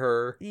on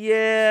her.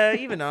 Yeah,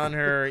 even on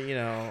her,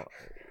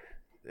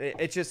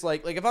 it's just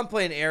like if I'm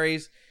playing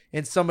Ares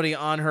and somebody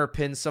on her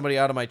pins somebody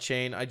out of my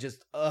chain, I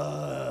just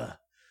It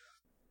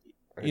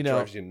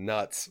drives you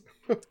nuts.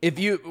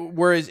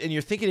 Whereas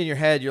you're thinking in your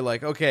head, you're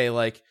like, okay,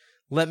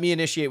 let me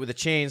initiate with the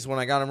chains. When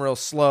I got them real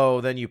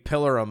slow, then you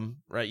pillar them,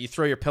 right? You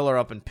throw your pillar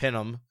up and pin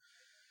them.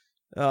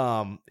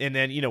 And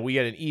then, we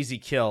get an easy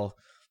kill.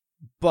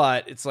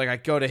 But it's like I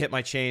go to hit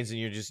my chains and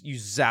you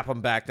zap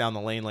them back down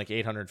the lane like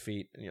 800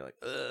 feet. And you're like,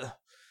 ugh.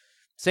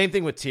 Same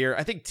thing with Tyr.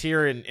 I think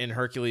Tyr and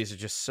Hercules are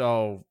just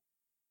so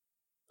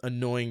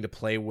annoying to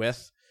play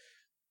with.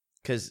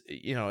 Because,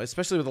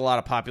 especially with a lot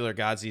of popular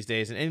gods these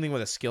days and anything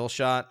with a skill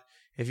shot,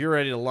 if you're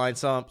ready to line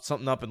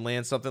something up and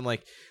land something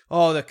like,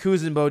 oh, the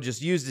Kuzenbo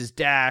just used his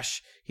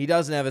dash. He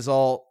doesn't have his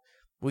ult.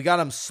 We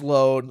got him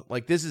slowed.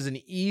 Like, this is an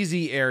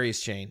easy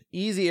Ares chain.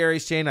 Easy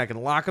Ares chain. I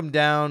can lock him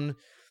down.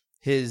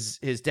 His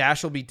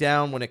dash will be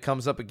down when it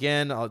comes up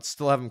again. I'll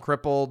still have him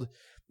crippled.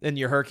 And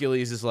your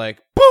Hercules is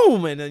like,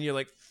 boom! And then you're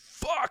like,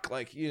 fuck!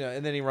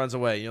 And then he runs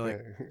away. You're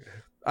like,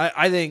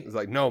 I think... It's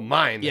like, no,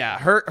 mine. Yeah,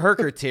 Herc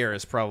or Tyr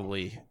is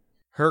probably...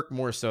 Herc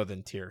more so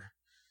than Tyr.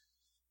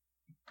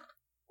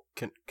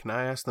 Can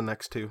I ask the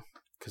next two?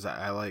 Because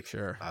I like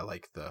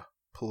the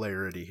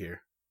polarity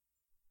here.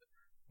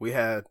 We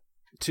had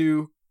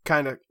two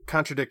kind of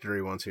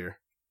contradictory ones here.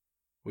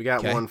 We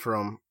got one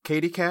from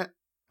Katie Cat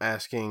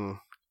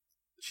asking...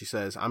 She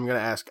says, I'm going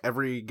to ask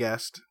every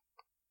guest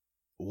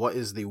what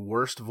is the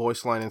worst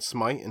voice line in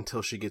Smite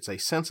until she gets a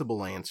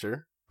sensible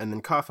answer. And then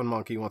Coffin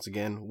Monkey, once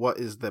again, what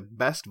is the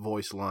best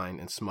voice line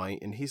in Smite?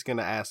 And he's going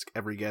to ask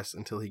every guest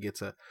until he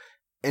gets a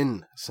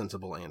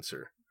insensible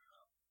answer.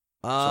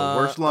 So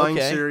worst line,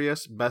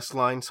 serious. Best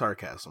line,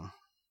 sarcasm.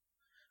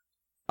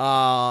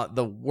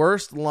 The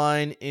worst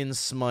line in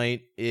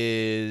Smite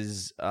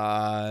is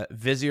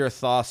Vizier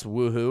Thoth's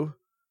woohoo.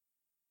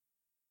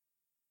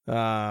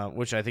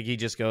 Which I think he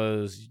just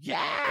goes, yeah.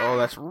 Oh,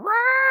 that's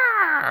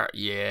right.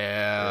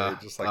 Yeah.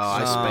 Just like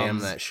I spam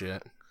that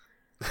shit.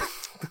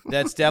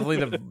 That's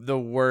definitely the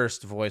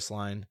worst voice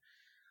line.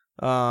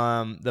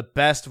 The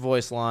best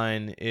voice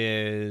line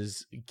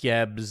is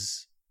Geb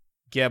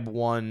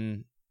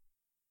 1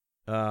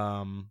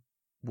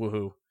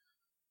 woohoo.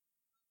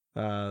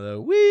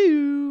 The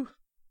woo.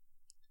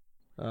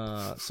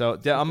 So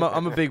I'm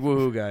a big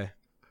woohoo guy.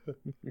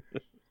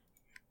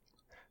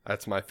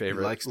 That's my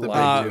favorite. He likes the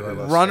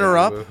runner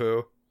up.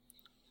 Woohoo.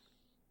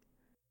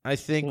 I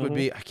think would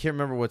be, I can't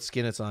remember what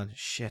skin it's on.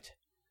 Shit.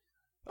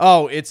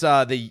 Oh, it's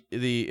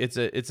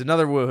it's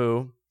another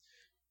woohoo.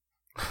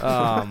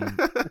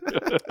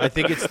 I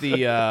think it's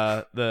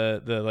the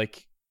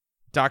like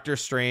Doctor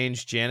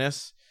Strange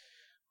Janice,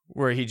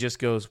 where he just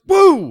goes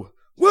woo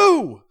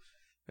woo,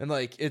 and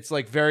like it's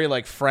like very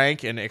like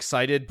frank and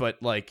excited,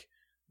 but like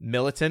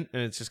militant,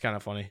 and it's just kind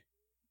of funny.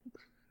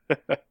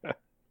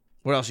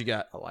 What else you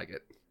got? I like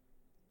it.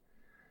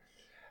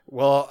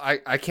 Well,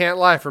 I can't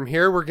lie. From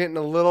here, we're getting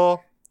a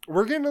little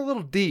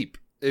deep.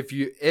 If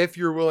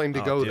you're willing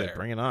to go there,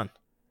 bring it on.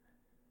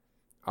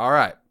 All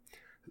right.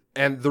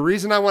 And the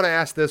reason I want to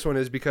ask this one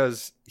is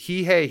because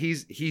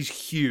he's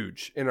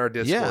huge in our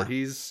Discord.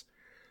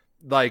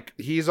 Yeah.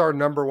 He's our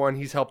number one.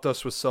 He's helped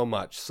us with so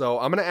much. So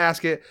I'm going to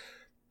ask it.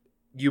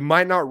 You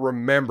might not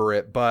remember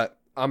it, but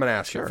I'm going to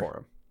ask it for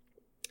him.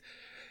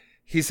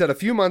 He said a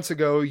few months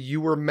ago he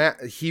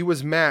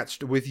was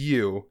matched with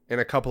you in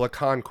a couple of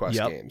Conquest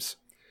games.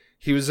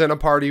 He was in a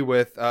party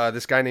with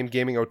this guy named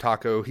Gaming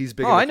Otaku. He's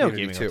big in the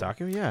community too. I know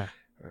Gaming Otaku, yeah.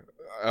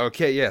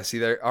 Okay, yeah, see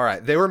there. All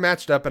right. They were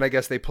matched up, and I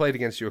guess they played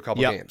against you a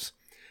couple games.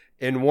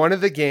 In one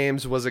of the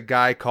games was a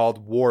guy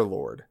called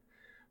Warlord.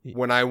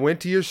 When I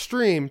went to your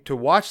stream to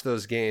watch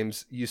those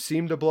games, you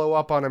seemed to blow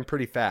up on him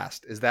pretty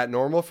fast. Is that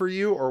normal for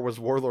you, or was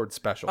Warlord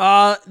special?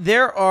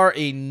 There are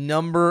a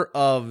number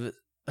of...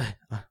 I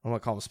don't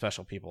want to call them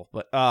special people,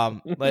 but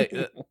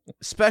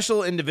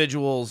special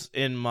individuals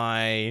in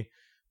my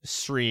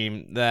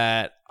stream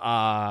that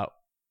I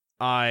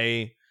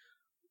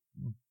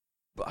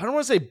don't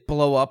want to say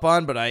blow up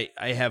on, but I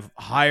have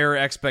higher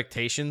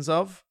expectations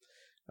of.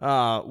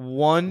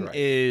 One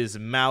is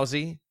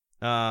Mousy,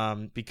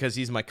 because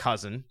he's my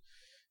cousin.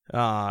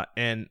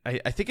 And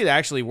I think it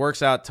actually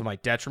works out to my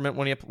detriment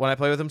when I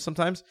play with him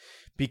sometimes,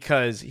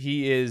 because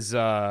he is,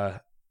 I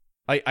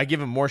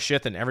give him more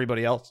shit than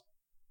everybody else,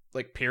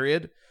 like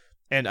period.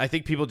 And I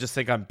think people just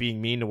think I'm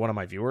being mean to one of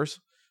my viewers,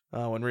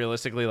 when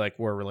realistically, like,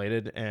 we're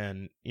related,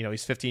 and, you know,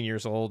 he's 15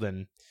 years old,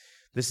 and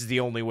this is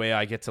the only way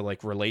I get to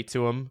like relate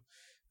to him.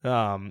 You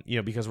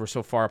know, because we're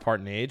so far apart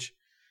in age.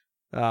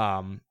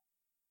 You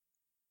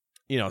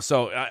know,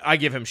 so I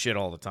give him shit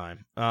all the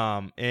time.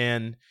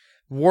 And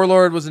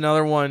Warlord was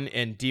another one,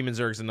 and Demon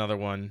Zerg's another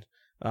one.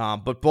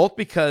 But both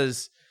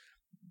because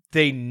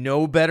they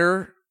know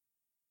better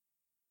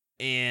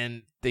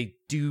and they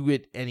do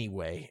it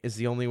anyway is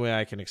the only way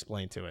I can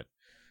explain to it.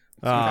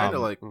 Kind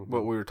of like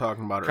what we were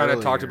talking about earlier. Kind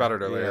of talked about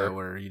it earlier. Yeah,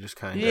 where you just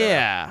kind of...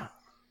 Yeah.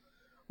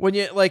 When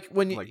you... Like,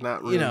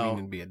 not really meaning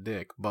to be a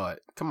dick,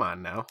 but come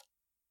on now.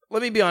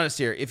 Let me be honest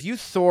here. If you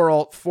Thor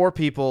ult 4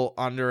 people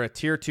under a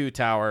tier 2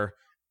 tower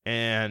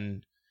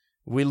and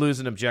we lose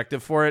an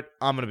objective for it,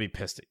 I'm going to be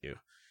pissed at you.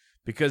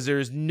 Because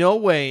there's no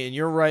way in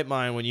your right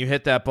mind when you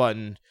hit that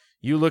button,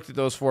 you looked at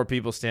those 4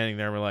 people standing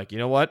there and were like, you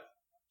know what?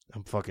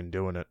 I'm fucking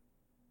doing it.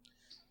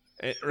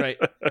 Right.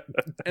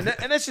 and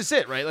that's just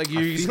it, right? Like,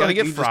 you're just going to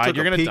get fried.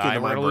 You're going to die.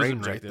 We're going to lose an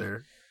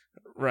objective.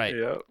 Right.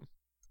 Yep.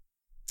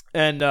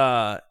 And,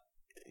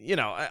 you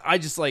know, I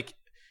just like...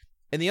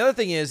 And the other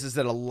thing is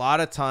that a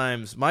lot of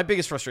times, my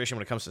biggest frustration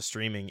when it comes to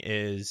streaming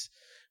is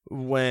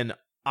when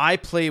I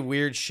play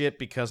weird shit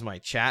because my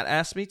chat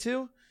asked me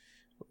to,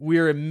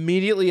 we're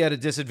immediately at a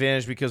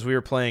disadvantage because we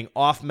were playing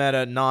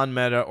off-meta,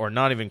 non-meta, or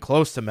not even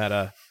close to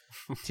meta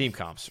team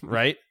comps,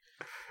 right?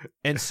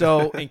 And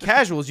so in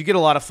casuals, you get a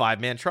lot of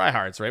 5-man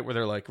tryhards, right? Where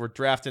they're like, we're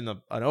drafting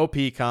an OP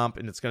comp,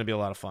 and it's going to be a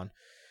lot of fun.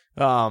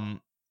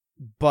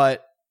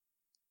 But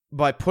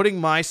by putting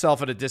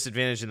myself at a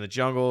disadvantage in the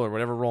jungle or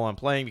whatever role I'm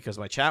playing because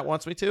my chat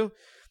wants me to,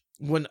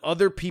 when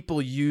other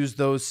people use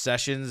those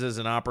sessions as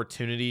an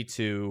opportunity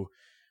to,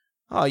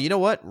 oh, you know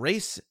what?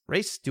 Race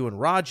doing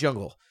raw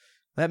jungle.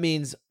 That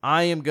means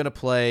I am going to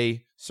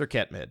play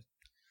Serket mid.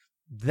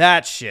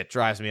 That shit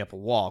drives me up a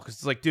wall because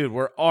it's like, dude,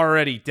 we're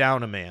already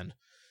down a man.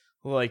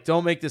 Like,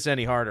 don't make this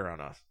any harder on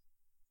us.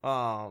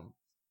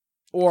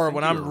 Or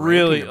when I'm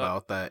really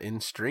about that in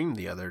stream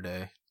the other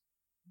day.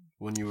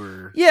 When you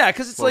were... Yeah,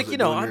 because it's like, you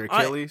know... Your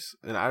Achilles,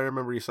 and I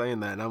remember you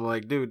saying that, and I'm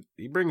like, dude,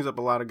 he brings up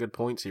a lot of good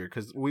points here,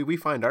 because we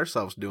find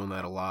ourselves doing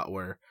that a lot,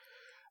 where,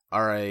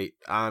 all right,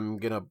 I'm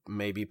going to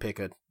maybe pick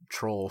a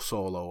troll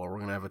solo, or we're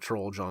going to have a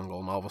troll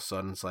jungle, and all of a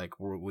sudden it's like,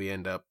 we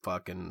end up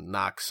fucking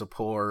Nox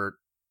support,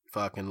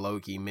 fucking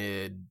Loki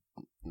mid,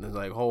 and it's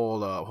like,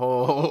 hold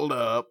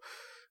up.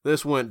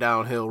 This went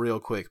downhill real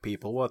quick,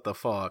 people. What the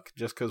fuck?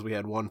 Just because we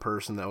had one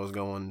person that was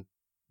going,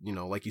 you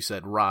know, like you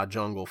said, raw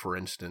jungle, for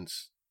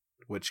instance,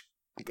 which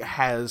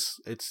has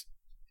its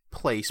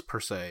place per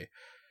se.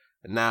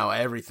 And now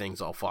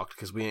everything's all fucked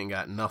because we ain't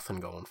got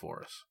nothing going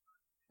for us.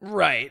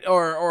 Right.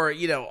 Or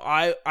you know,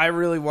 I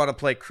really want to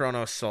play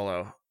Chronos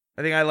solo.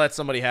 I think I let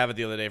somebody have it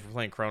the other day for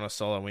playing Chronos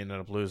solo, and we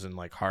ended up losing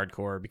like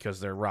hardcore because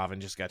their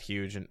Raven just got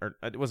huge, or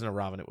it wasn't a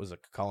Raven, it was a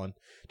Cullen.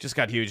 Just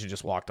got huge and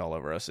just walked all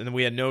over us. And then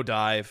we had no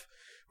dive.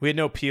 We had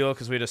no peel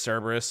because we had a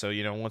Cerberus, so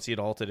you know, once he had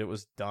ulted, it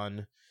was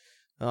done.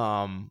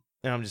 And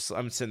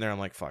I'm sitting there, I'm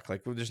like, fuck,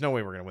 like, there's no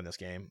way we're going to win this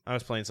game. I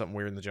was playing something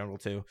weird in the jungle,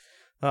 too.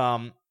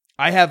 I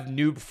have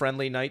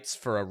noob-friendly nights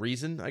for a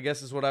reason, I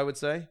guess is what I would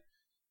say.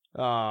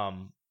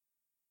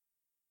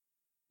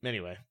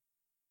 Anyway.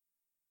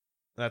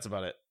 That's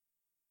about it.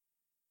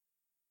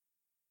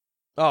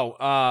 Oh,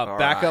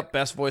 backup right.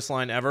 best voice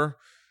line ever.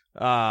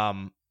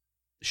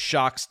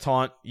 Shock's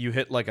taunt, you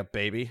hit like a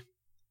baby.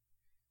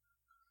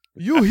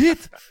 You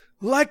hit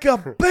like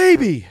a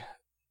baby.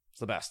 It's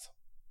the best.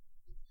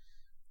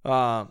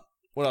 What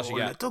else you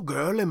got? Little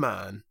girly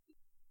man.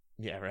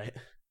 Yeah, right.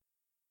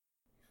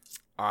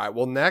 All right.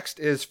 Well, next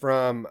is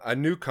from a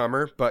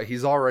newcomer, but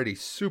he's already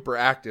super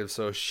active.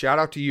 So shout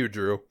out to you,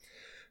 Drew.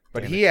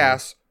 But he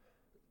asks,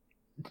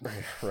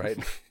 right?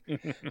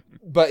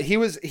 But he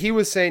was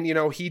saying,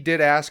 he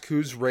did ask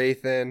who's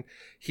Wraithen.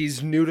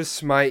 He's new to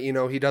Smite.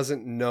 He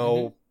doesn't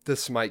know the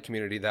Smite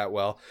community that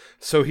well.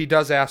 So he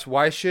does ask,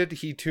 why should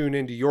he tune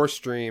into your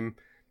stream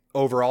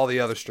over all the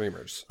other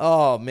streamers?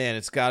 Oh man,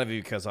 it's got to be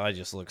because I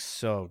just look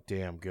so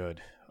damn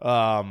good.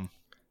 Damn.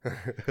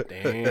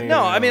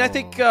 No, I mean I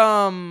think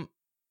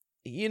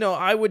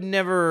I would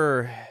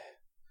never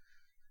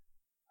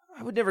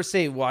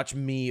say watch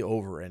me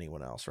over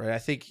anyone else, right? I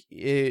think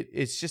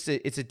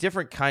it's a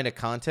different kind of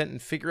content,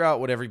 and figure out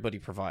what everybody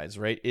provides,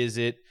 right? Is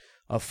it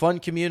a fun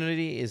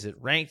community? Is it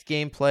ranked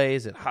gameplay?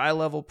 Is it high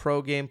level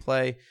pro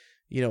gameplay?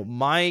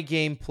 My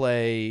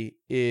gameplay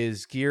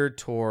is geared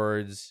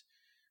towards,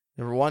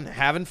 number one,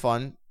 having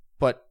fun,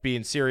 but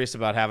being serious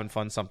about having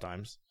fun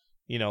sometimes.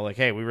 Like,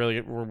 hey,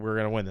 we're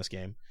going to win this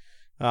game.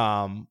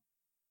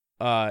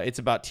 It's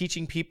about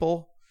teaching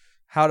people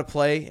how to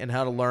play and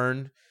how to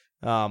learn.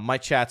 My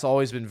chat's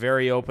always been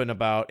very open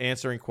about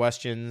answering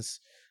questions.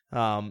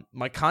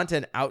 My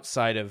content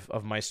outside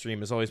of my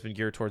stream has always been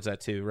geared towards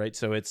that too, right?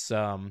 So it's,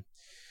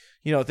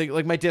 think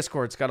like my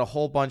Discord's got a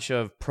whole bunch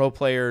of pro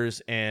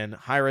players and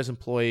high-res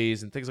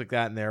employees and things like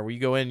that in there, where you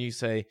go in and you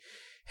say,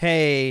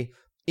 hey,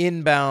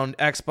 inbound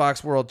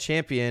Xbox World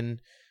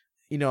Champion,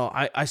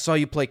 I saw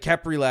you play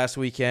Khepri last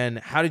weekend.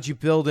 How did you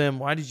build him?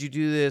 Why did you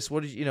do this?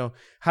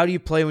 How do you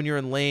play when you're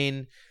in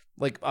lane?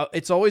 Like,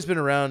 it's always been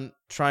around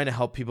trying to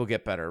help people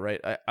get better, right?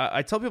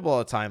 I tell people all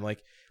the time,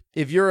 like,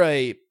 if you're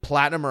a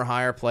platinum or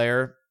higher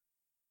player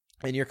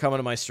and you're coming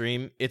to my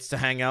stream, it's to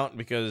hang out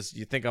because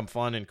you think I'm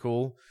fun and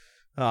cool.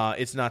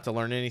 It's not to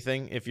learn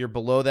anything. If you're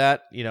below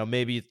that,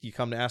 maybe you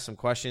come to ask some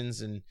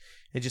questions and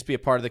just be a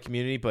part of the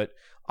community. But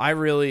I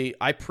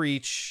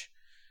preach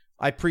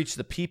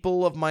the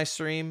people of my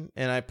stream,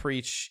 and I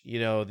preach,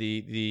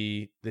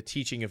 the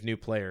teaching of new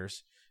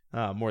players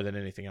more than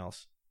anything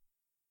else.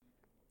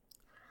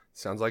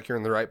 Sounds like you're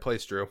in the right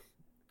place, Drew.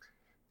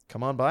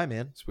 Come on by,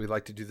 man. So we'd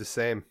like to do the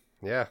same.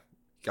 Yeah.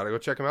 Got to go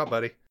check him out,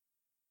 buddy.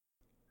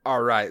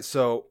 All right.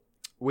 So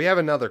we have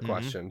another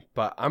question,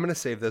 but I'm going to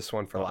save this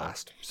one for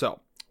last. So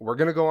we're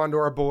going to go on to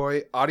our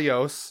boy,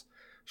 Adios.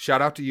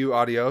 Shout out to you,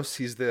 Adios.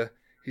 He's the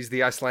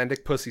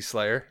Icelandic pussy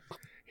slayer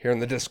here in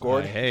the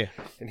Discord. Hey.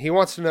 And he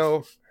wants to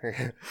know,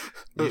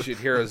 you should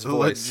hear his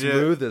voice. Legit.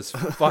 Smooth as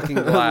fucking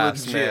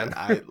glass, Legit.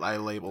 man. I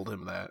labeled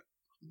him that.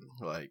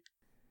 Like,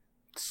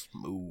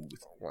 smooth.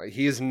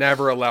 He is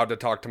never allowed to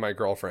talk to my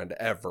girlfriend,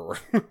 ever.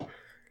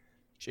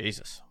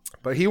 Jesus.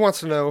 But he wants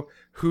to know,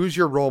 who's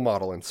your role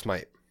model in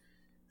Smite?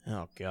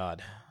 Oh,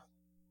 God.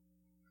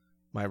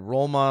 My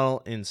role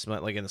model in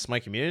Smite, like in the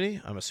Smite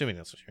community? I'm assuming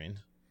that's what you mean.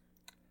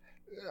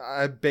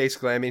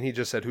 Basically, he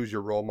just said, who's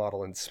your role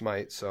model in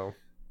Smite, so...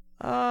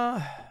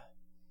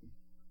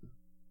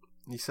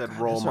 He said God,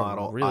 role those are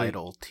model, really-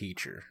 idol,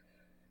 teacher.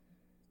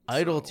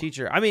 Idol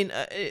teacher.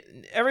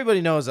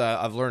 Everybody knows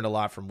I've learned a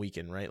lot from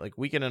Weekend, right? Like,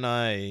 Weekend and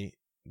I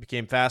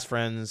became fast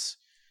friends.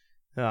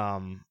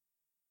 I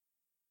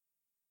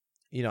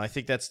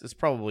think that's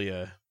probably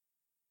a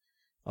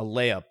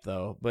layup,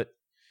 though. But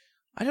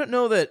I don't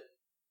know that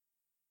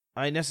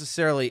I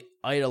necessarily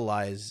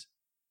idolize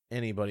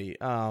anybody.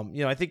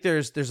 I think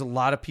there's a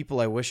lot of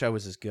people I wish I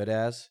was as good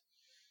as.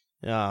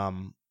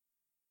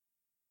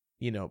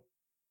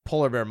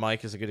 Polar Bear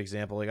Mike is a good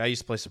example. Like, I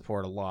used to play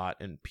support a lot,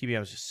 and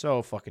PBM is just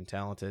so fucking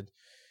talented.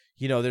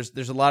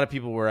 There's a lot of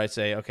people where I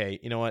say, okay,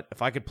 you know what?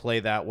 If I could play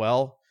that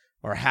well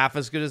or half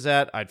as good as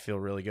that, I'd feel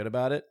really good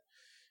about it.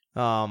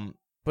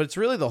 But it's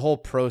really the whole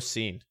pro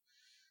scene.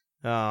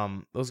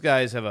 Those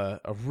guys have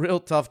a real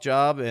tough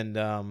job,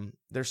 and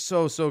they're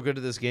so good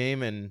at this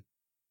game. And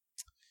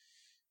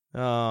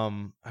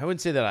I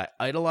wouldn't say that I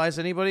idolize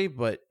anybody,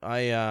 but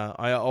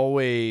I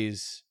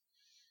always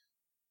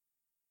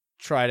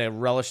try to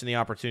relish in the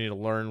opportunity to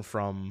learn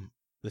from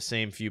the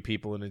same few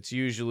people, and it's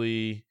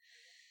usually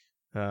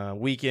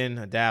Weekend,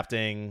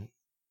 Adapting,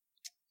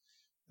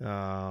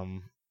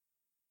 and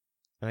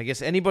I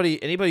guess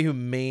anybody who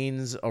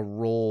mains a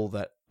role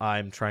that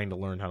I'm trying to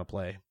learn how to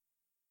play.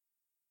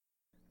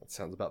 That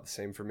sounds about the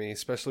same for me,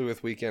 especially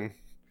with Weekend.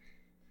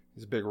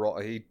 He's a big role.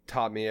 He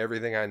taught me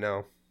everything I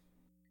know.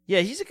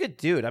 Yeah, he's a good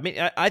dude.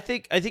 I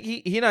think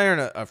he and I are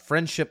on a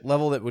friendship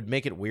level that would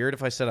make it weird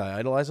if I said I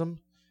idolize him.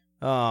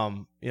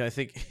 I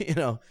think,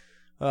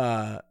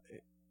 I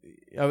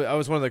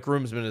was one of the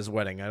groomsmen at his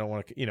wedding. I don't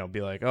want to,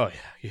 be like, oh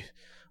yeah,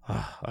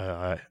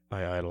 I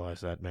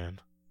idolize that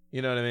man.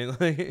 You know what I mean?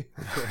 Like,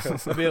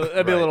 that'd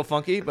be a little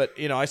funky, but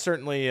I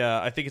certainly,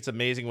 I think it's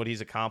amazing what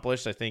he's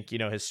accomplished. I think,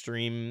 his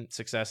stream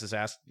success is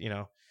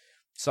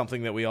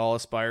something that we all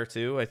aspire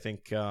to. I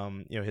think,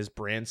 his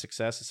brand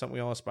success is something we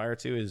all aspire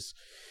to. His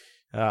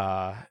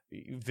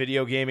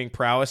Video gaming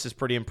prowess is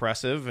pretty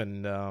impressive,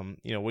 and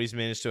what he's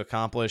managed to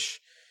accomplish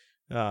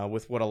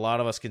with what a lot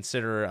of us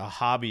consider a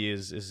hobby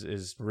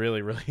is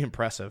really, really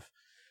impressive.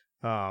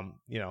 I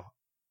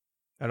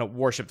don't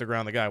worship the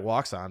ground the guy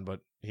walks on, but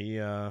he's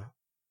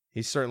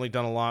certainly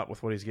done a lot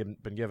with what he's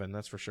been given.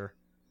 That's for sure.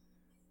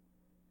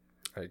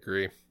 I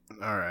agree.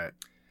 All right.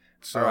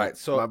 So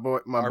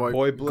my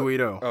boy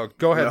Guido. Oh,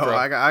 go ahead, bro.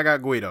 I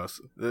got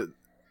Guido's.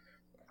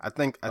 I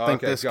think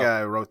this go.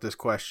 guy wrote this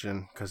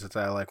question because it's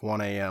at like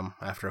 1 a.m.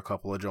 after a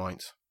couple of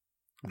joints.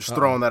 I'm just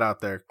throwing that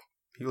out there.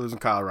 He lives in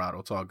Colorado.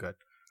 It's all good.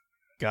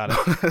 Got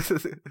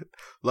it.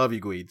 Love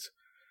you, Guides.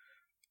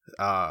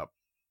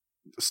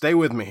 Stay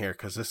with me here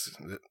because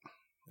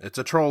it's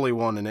a trolly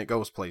one and it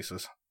goes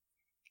places.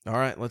 All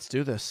right, let's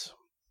do this.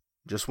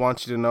 Just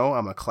want you to know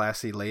I'm a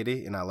classy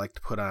lady and I like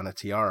to put on a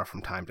tiara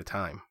from time to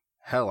time.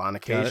 Hell, on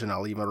occasion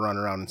I'll even run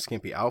around in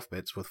skimpy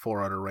outfits with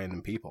 4 other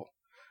random people.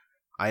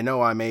 I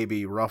know I may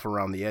be rough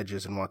around the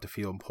edges and want to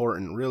feel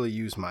important, really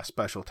use my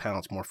special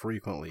talents more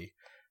frequently,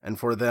 and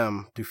for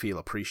them to feel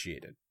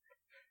appreciated.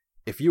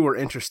 If you were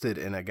interested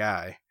in a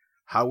guy,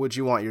 how would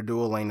you want your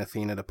dual lane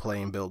Athena to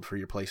play and build for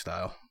your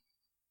playstyle?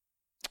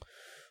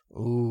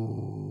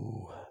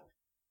 Ooh.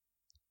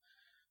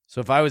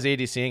 So if I was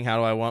ADCing, how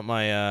do I want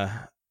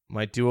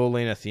my dual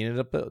lane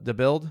Athena to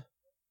build?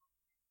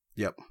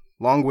 Yep.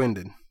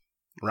 Long-winded.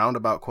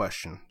 Roundabout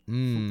question.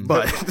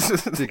 But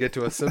to get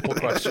to a simple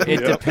question.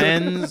 It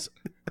depends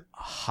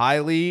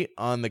highly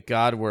on the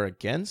god we're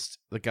against,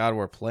 the god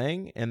we're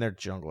playing, and their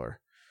jungler.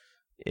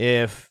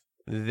 If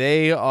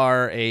they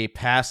are a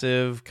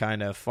passive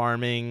kind of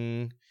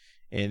farming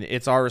and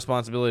it's our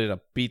responsibility to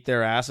beat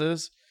their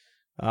asses,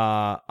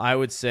 I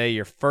would say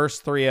your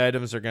first 3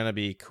 items are going to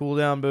be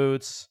cooldown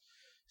boots,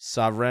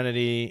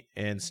 sovereignty,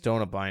 and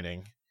Stone of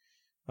Binding.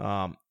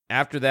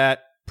 After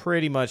that,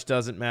 pretty much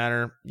doesn't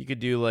matter. You could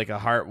do like a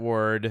Heart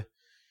Ward,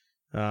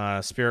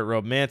 Spirit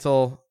Robe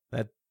Mantle.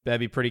 That'd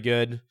be pretty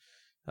good.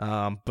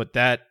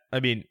 But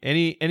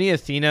any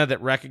Athena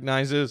that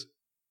recognizes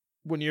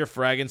when you're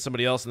fragging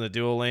somebody else in the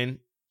dual lane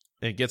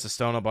and gets a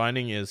Stone of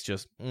Binding is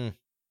just.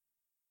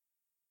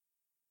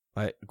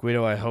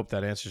 Guido, I hope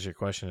that answers your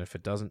question. If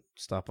it doesn't,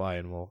 stop by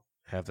and we'll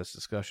have this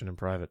discussion in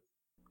private.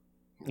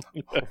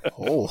 And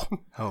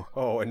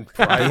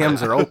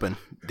DMs are open.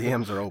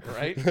 DMs are open.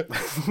 Right?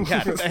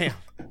 God damn.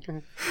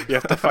 You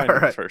have to find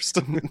him first.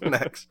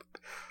 Next.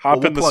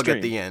 We'll in the plug stream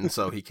at the end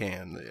so he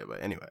can. Yeah,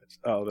 but anyways.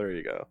 Oh, there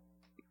you go.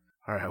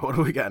 All right, what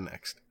do we got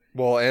next?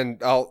 Well,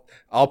 and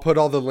I'll put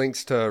all the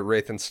links to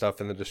Wraith and stuff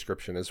in the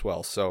description as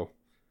well. So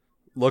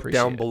look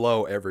down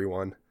below,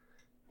 everyone.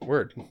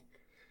 Word.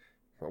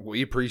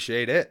 We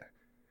appreciate it.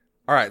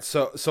 All right,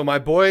 so my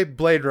boy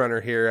Blade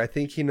Runner here, I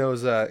think he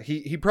knows.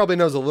 He probably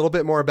knows a little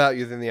bit more about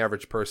you than the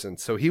average person.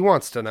 So he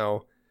wants to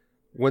know,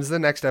 when's the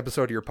next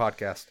episode of your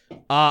podcast?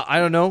 I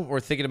don't know. We're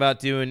thinking about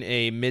doing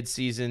a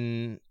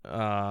mid-season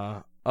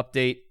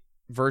update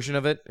version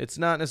of it. It's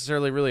not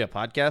necessarily really a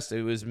podcast.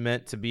 It was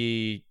meant to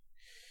be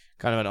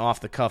kind of an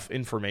off-the-cuff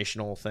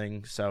informational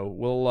thing. So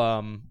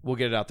we'll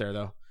get it out there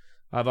though.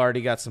 I've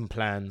already got some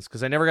plans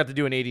because I never got to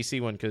do an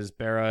ADC one because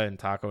Bera and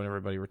Taco and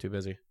everybody were too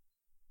busy.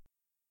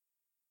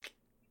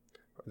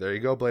 There you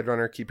go, Blade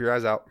Runner. Keep your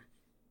eyes out.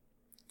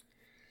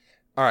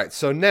 All right,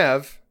 so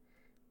Nev,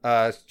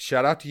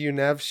 shout out to you,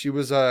 Nev. She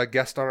was a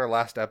guest on our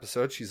last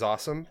episode. She's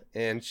awesome,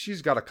 and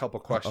she's got a couple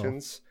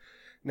questions.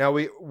 Now,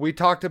 we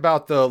talked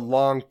about the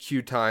long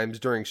queue times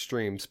during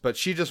streams, but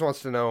she just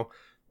wants to know,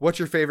 what's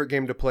your favorite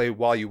game to play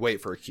while you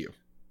wait for a queue?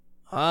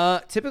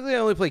 Typically I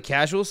only play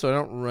casual, so I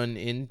don't run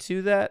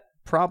into that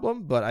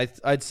problem, but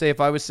I'd say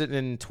if I was sitting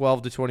in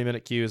 12 to 20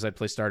 minute queues, I'd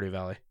play Stardew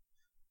Valley.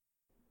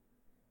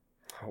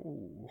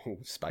 Oh,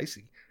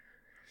 spicy.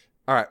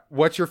 All right,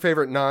 what's your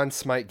favorite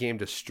non-Smite game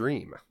to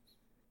stream?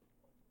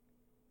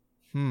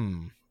 A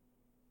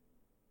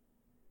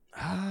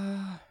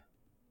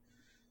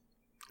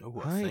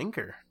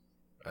thinker.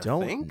 I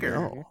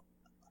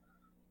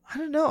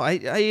don't know.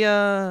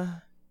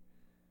 I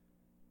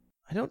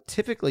don't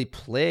typically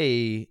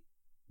play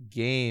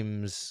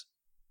games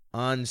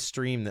on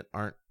stream that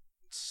aren't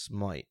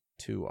Smite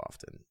too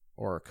often,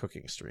 or a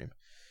cooking stream.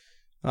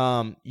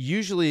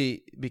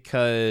 Usually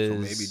because so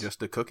maybe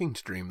just a cooking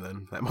stream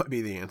then. That might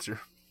be the answer.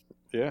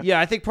 Yeah,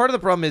 I think part of the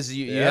problem is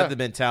you have the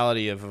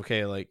mentality of,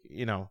 okay, like,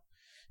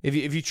 if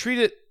you treat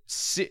it,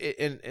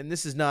 and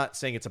this is not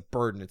saying it's a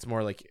burden, it's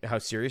more like how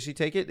serious you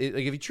take it.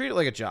 Like if you treat it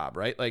like a job,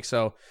 right? Like,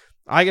 so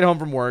I get home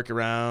from work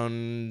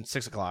around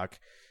 6:00.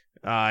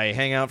 I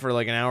hang out for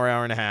like an hour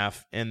and a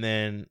half, and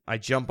then I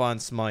jump on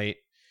Smite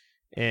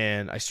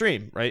and I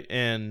stream, right?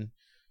 And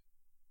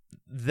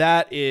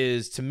that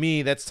is, to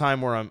me, that's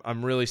time where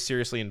I'm really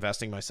seriously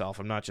investing myself.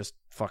 I'm not just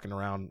fucking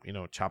around,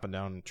 chopping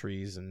down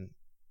trees and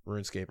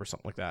RuneScape or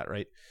something like that,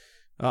 right?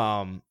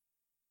 I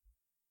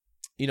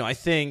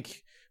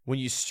think when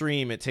you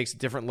stream, it takes a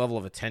different level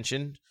of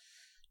attention,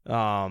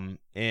 and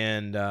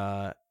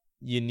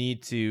you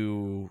need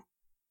to,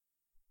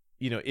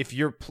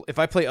 if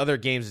I play other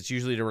games, it's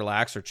usually to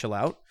relax or chill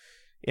out,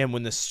 and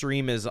when the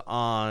stream is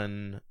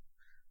on,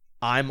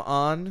 I'm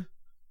on,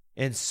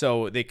 and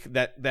so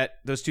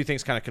those two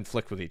things kind of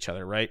conflict with each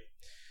other, right?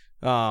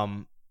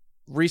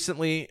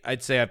 Recently,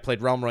 I'd say I've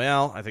played Realm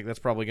Royale. I think that's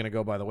probably going to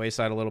go by the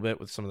wayside a little bit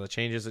with some of the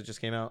changes that just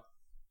came out.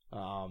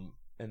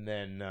 And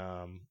then,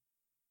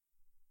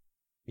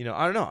 you know,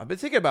 I don't know. I've been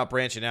thinking about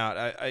branching out.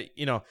 I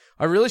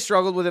really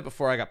struggled with it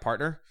before I got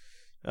partner,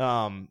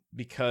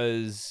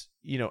 because,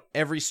 you know,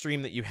 every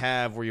stream that you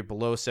have where you're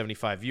below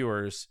 75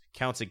 viewers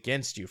counts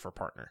against you for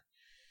partner.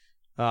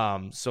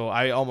 So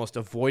I almost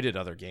avoided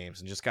other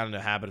games and just got into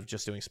the habit of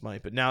just doing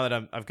Smite. But now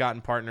that I've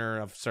gotten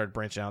partner, I've started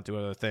branching out to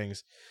other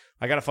things.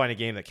 I got to find a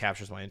game that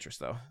captures my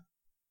interest, though.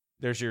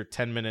 There's your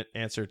 10-minute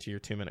answer to your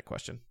 2-minute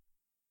question.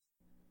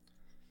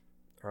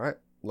 All right.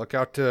 Look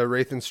out to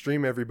Wraithen's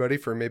stream, everybody,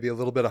 for maybe a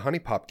little bit of Honey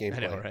Pop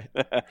gameplay. I know, right?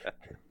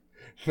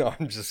 No,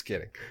 I'm just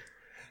kidding.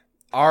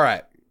 All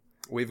right.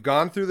 We've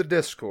gone through the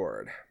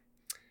Discord.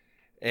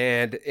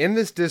 And in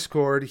this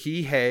Discord,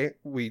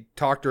 we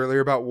talked earlier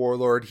about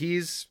Warlord.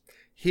 He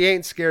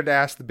ain't scared to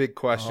ask the big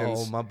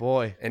questions. Oh, my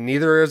boy. And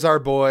neither is our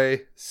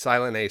boy,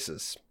 Silent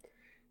Aces.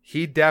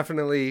 He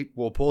definitely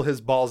will pull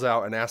his balls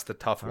out and ask the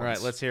tough ones. All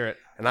right, let's hear it.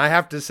 And I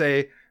have to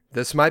say,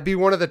 this might be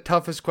one of the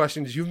toughest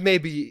questions you've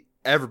maybe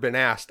ever been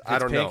asked. I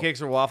don't know.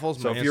 Pancakes or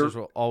waffles? So my answers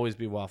will always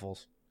be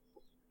waffles.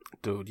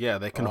 Dude, yeah,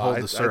 they can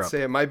hold the syrup. I'd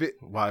say it might be.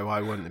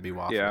 Why wouldn't it be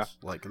waffles? Yeah.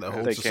 Like, that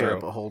holds the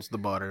syrup, it holds the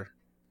butter.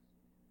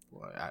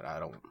 Well, I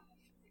don't...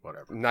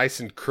 Whatever.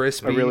 Nice and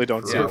crispy. I really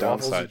don't see a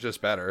waffles downside. are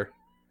just better.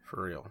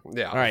 For real.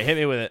 Yeah. All right, hit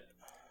me with it.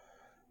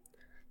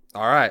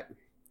 All right.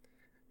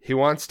 He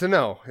wants to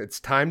know. It's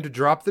time to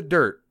drop the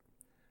dirt.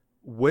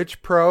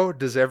 Which pro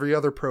does every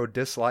other pro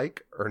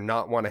dislike or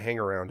not want to hang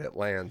around at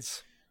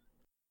LANs?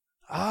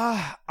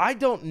 I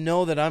don't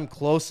know that I'm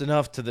close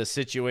enough to the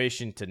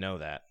situation to know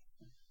that.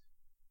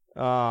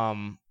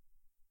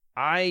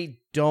 I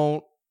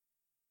don't.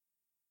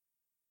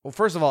 Well,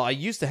 first of all, I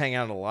used to hang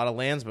out at a lot of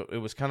LANs, but it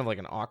was kind of like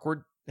an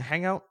awkward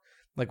hangout,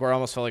 like where I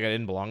almost felt like I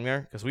didn't belong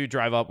there, because we would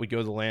drive up, we'd go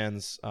to the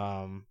LANs,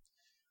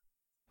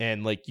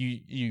 and like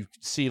you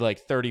see like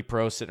 30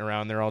 pros sitting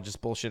around, they're all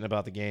just bullshitting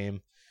about the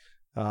game,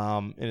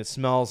 and it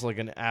smells like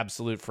an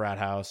absolute frat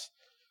house.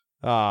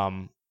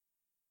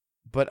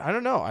 But I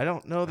don't know. I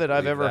don't know that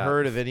I've ever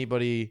heard of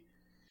anybody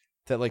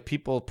that like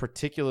people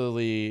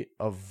particularly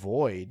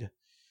avoid.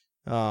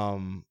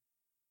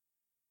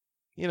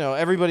 You know,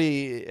 every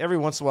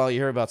once in a while you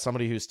hear about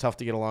somebody who's tough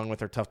to get along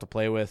with or tough to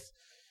play with.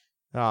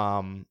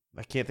 I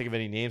can't think of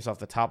any names off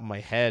the top of my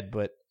head,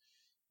 but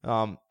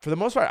for the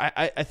most part,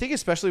 I think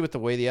especially with the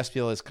way the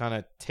SPL has kind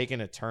of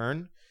taken a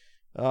turn,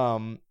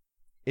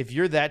 if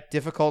you're that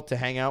difficult to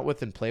hang out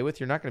with and play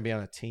with, you're not going to be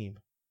on a team.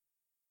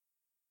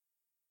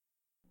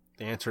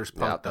 The answer is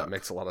Punk Duck. That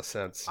makes a lot of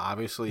sense.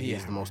 Obviously,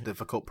 he's the most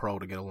difficult pro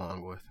to get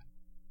along with.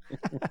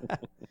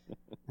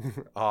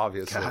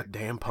 Obviously.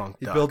 Goddamn Punk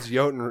Duck. He builds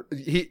Jotun.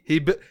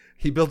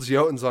 He builds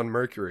Jotuns on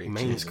Mercury.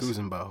 Main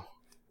Kuzenbo.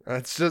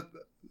 That's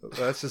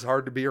just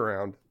hard to be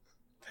around.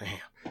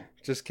 Damn.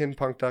 Just kidding,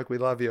 Punk Duck. We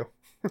love you.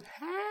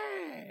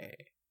 Hey.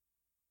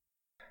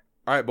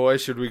 All right,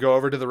 boys. Should we go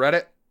over to the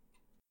Reddit?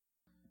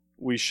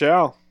 We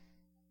shall.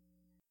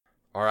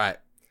 All right.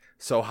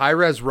 So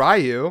Hi-Res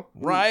Ryu.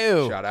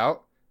 Shout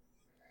out.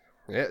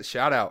 Yeah,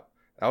 shout out.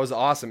 That was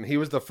awesome. He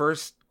was the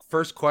first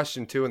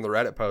question too in the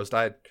Reddit post.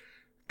 I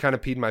kind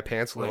of peed my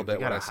pants a little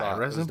bit when I saw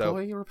it. It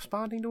employee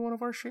responding to one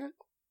of our shit?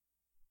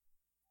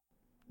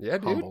 Yeah,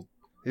 dude. Humbled.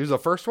 He was the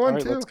first one, All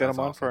right, too. Let's get him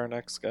on for our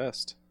next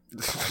guest.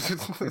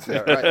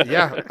 Yeah, right.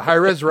 Yeah.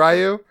 Hi-Res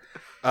Ryu.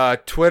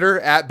 Twitter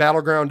at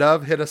Battleground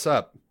of. Hit us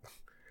up.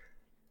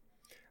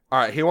 All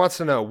right. He wants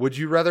to know, would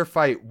you rather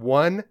fight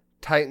one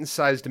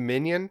Titan-sized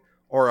minion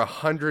or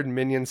 100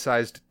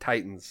 minion-sized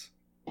Titans?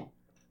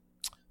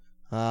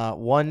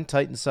 One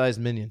Titan-sized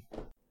minion.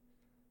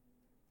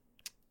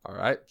 All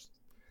right.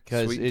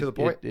 Because Sweet to the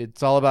point.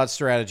 It's all about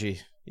strategy.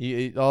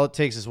 All it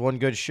takes is one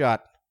good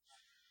shot,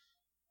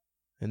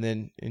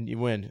 and you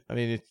win. I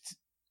mean, it's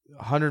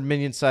 100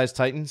 minion-sized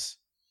Titans.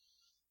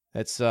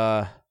 It's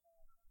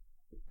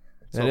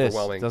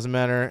overwhelming. It doesn't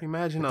matter.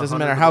 Imagine it doesn't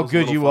matter how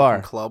good you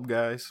are. Club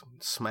guys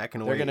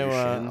smacking away They're gonna,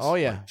 your shins. oh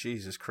yeah. Like,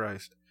 Jesus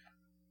Christ.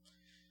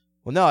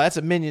 Well, no, that's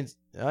a minion.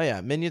 Oh yeah,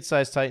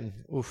 minion-sized Titan.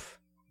 Oof.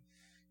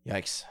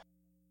 Yikes.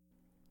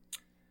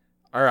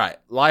 All right.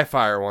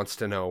 Livefire wants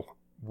to know,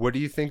 what do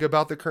you think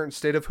about the current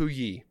state of Hu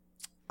Yi?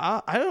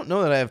 I don't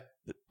know that I've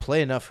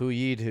played enough Hu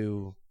Yi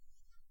to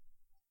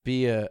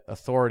be a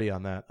authority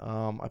on that.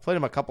 I played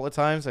him a couple of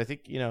times. I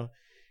think,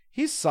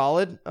 he's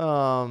solid.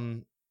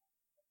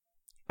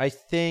 I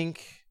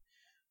think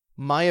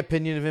my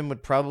opinion of him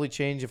would probably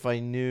change if I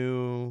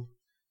knew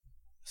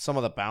some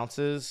of the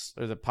bounces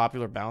or the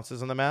popular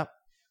bounces on the map.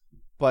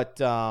 But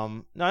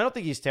no, I don't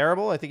think he's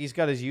terrible. I think he's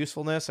got his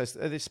usefulness,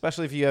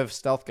 especially if you have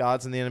stealth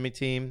gods in the enemy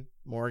team,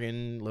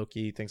 Morgan,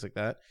 Loki, things like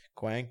that,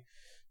 Quang.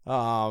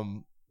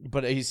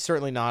 But he's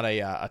certainly not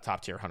a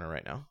top tier hunter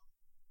right now.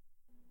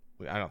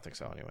 I don't think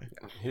so, anyway.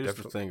 Here's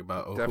the thing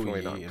about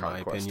definitely Ohuyi, in my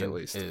opinion,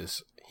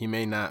 is he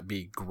may not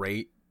be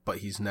great, but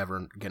he's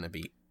never gonna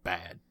be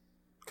bad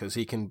because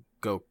he can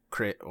go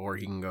crit or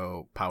he can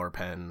go power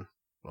pen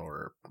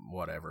or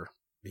whatever.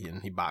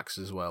 He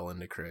boxes well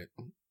into crit.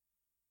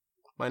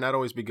 Might not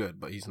always be good,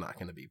 but he's not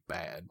going to be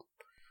bad.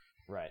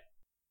 Right.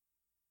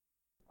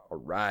 All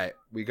right.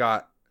 We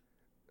got,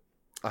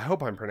 I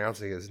hope I'm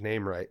pronouncing his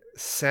name right,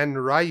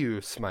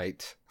 Senryu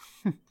Smite.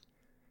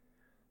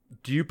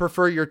 Do you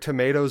prefer your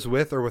tomatoes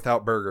with or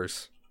without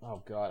burgers?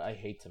 Oh, God. I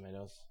hate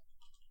tomatoes.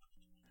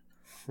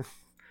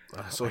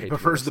 So he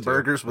prefers the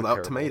burgers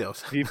without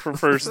tomatoes. He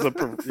prefers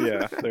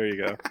yeah, there you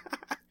go.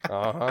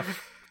 Uh-huh.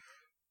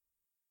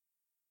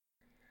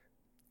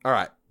 All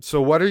right.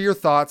 So what are your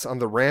thoughts on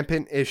the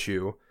rampant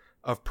issue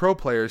of pro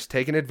players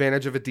taking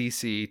advantage of a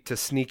DC to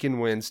sneak in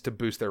wins to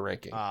boost their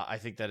ranking? I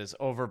think that is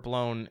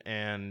overblown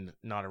and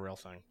not a real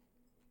thing.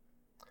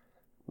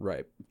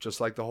 Right.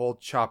 Just like the whole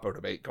Chapo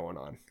debate going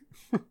on.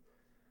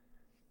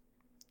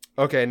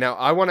 Okay, now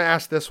I want to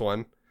ask this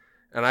one,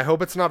 and I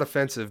hope it's not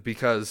offensive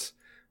because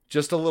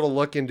just a little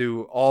look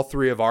into all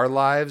three of our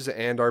lives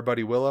and our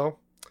buddy Willow.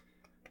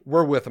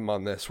 We're with him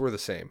on this. We're the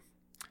same.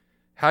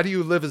 How do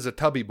you live as a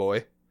tubby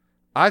boy?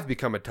 I've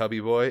become a tubby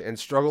boy and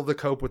struggle to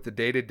cope with the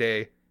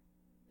day-to-day.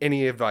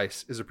 Any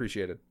advice is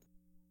appreciated.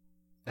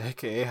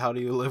 AKA, how do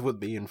you live with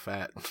being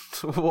fat?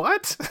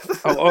 What?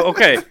 Oh,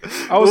 okay.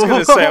 I was going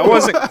to say, I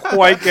wasn't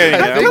quite getting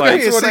it. I think I'm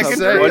like, that's what I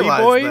said.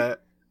 tubby boy? That.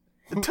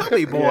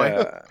 Tubby boy.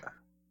 Yeah.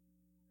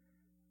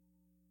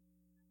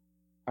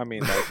 I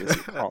mean, like, is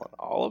he calling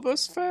all of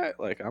us fat?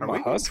 Like, I'm Are a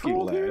we husky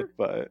controlled lad, here?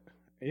 but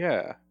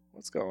yeah,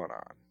 what's going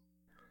on?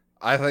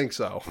 I think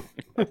so.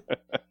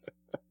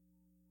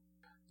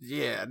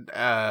 Yeah,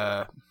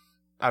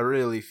 I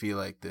really feel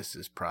like this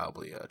is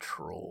probably a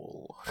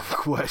troll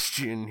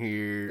question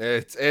here.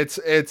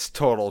 It's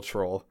total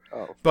troll.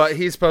 Oh, But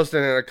he's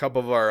posting in a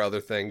couple of our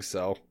other things,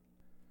 so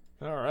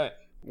All right.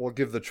 we'll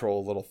give the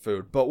troll a little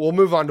food. But we'll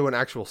move on to an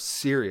actual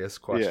serious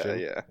question.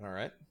 yeah. All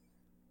right.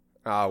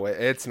 Oh, wait,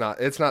 it's not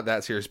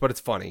that serious, but it's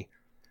funny.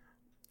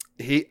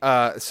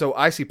 So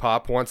Icy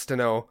Pop wants to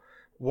know,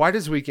 why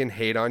does Weekend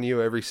hate on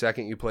you every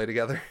second you play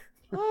together?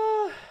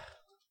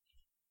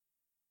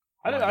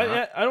 I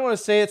don't want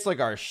to say it's like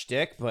our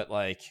shtick, but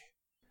like,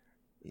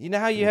 you know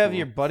how you have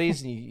your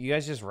buddies and you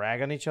guys just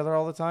rag on each other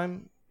all the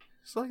time?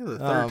 It's like the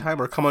third time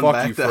we're coming fuck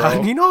back you, to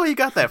Fro. you know you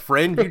got that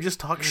friend you just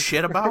talk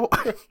shit about?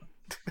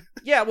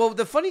 Yeah, well,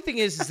 the funny thing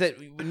is that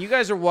when you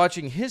guys are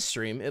watching his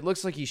stream, it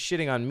looks like he's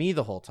shitting on me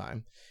the whole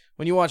time.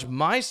 When you watch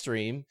my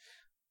stream,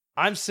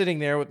 I'm sitting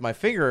there with my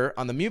finger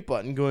on the mute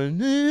button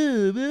going,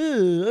 I'm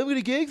going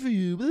to gag for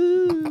you.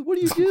 What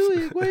are you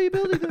doing? Why are you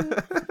building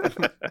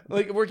that?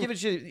 Like, we're giving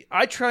shit.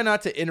 I try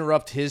not to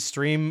interrupt his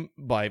stream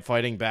by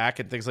fighting back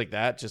and things like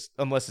that, just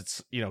unless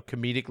it's,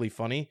 comedically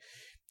funny.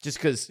 Just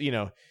because,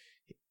 it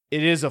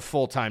is a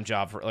full-time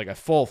job for, like, a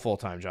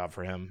full-time job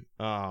for him.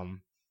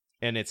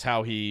 And it's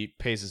how he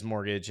pays his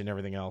mortgage and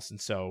everything else.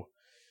 And so,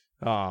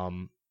 I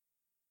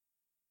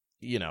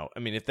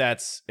mean, if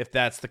that's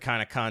the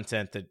kind of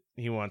content that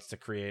he wants to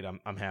create,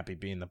 I'm happy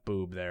being the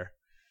boob there.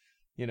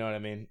 You know what I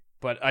mean?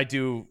 But I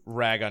do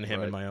rag on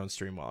him in my own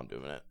stream while I'm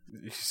doing it.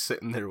 You're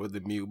sitting there with the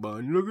mute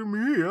button. Look at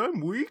me,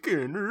 I'm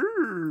Weekend.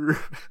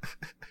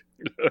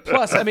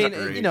 Plus, I mean,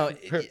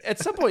 Great. at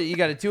some point you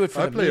got to do it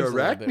for I the play memes a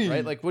little bit, Arachne.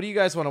 right? Like, what do you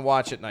guys want to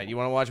watch at night? You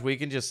want to watch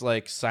Weekend just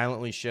like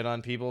silently shit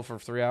on people for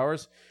 3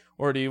 hours,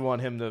 or do you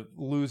want him to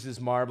lose his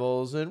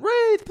marbles and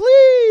Wraith,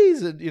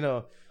 please,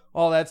 and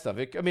all that stuff?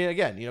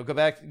 Again,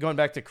 going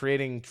back to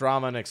creating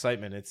drama and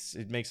excitement,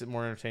 it makes it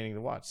more entertaining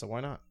to watch. So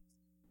why not?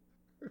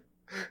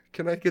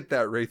 Can I get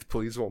that Wraith,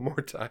 please, one more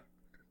time?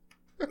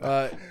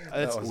 That's,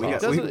 was it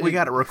awesome. doesn't- We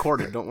got it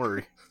recorded, don't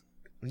worry.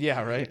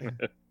 Yeah, right.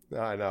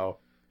 I know.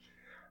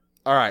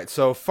 All right,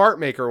 so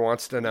Fartmaker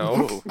wants to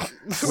know,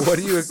 what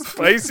do you...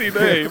 Spicy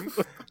name.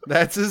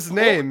 That's his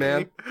name,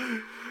 man.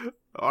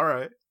 All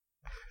right.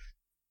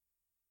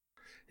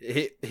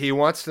 He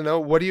wants to know,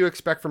 what do you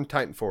expect from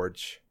Titan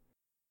Forge?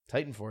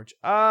 Titan Forge.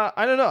 I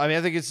don't know. I mean,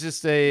 I think it's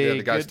just a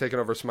The guy's good- taking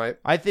over Smite.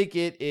 I think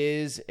it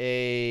is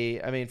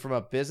from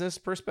a business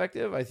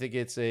perspective, I think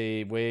it's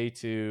a way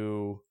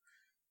to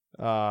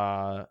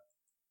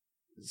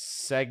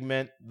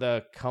segment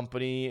the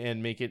company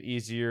and make it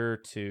easier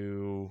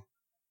to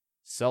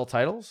sell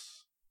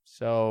titles.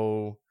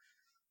 So,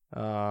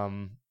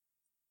 and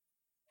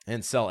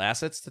sell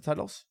assets to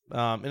titles.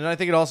 And I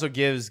think it also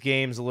gives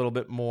games a little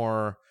bit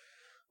more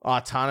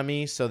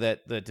autonomy so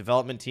that the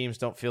development teams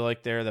don't feel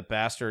like they're the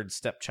bastard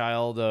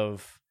stepchild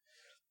of,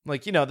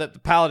 like, the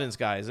Paladins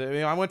guys. I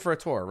mean, I went for a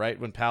tour, right,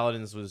 when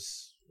Paladins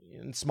was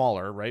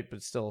smaller, right,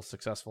 but still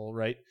successful,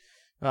 right?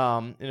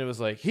 And it was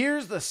like,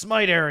 here's the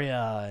Smite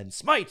area, and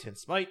Smite, and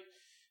Smite,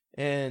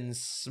 and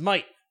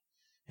Smite,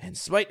 and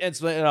Smite, and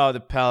Smite, and the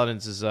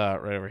Paladins is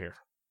right over here,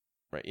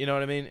 right? You know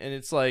what I mean? And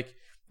it's like,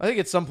 I think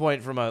at some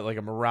point from a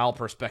morale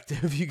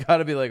perspective, you got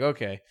to be like,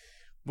 okay,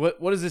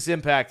 what is this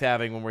impact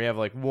having when we have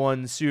like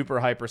one super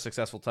hyper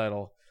successful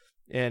title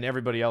and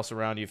everybody else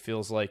around you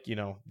feels like,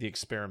 the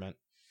experiment.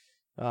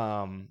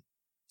 I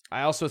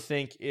also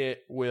think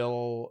it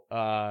will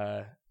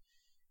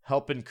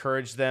help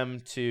encourage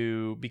them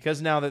to,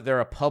 because now that they're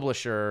a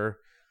publisher,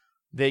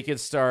 they could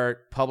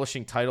start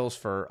publishing titles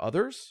for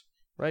others,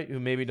 right? Who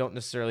maybe don't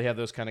necessarily have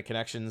those kind of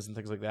connections and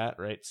things like that,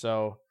 right?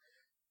 So,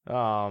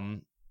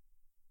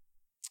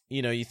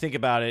 you think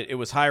about it, it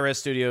was Hi-Rez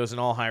Studios and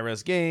all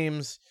Hi-Rez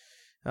games.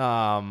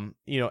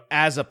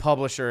 As a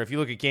publisher, if you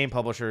look at game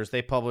publishers,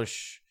 they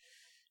publish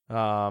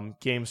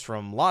games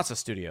from lots of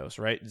studios,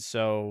 right?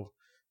 So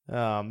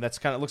that's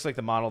kind of looks like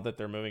the model that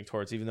they're moving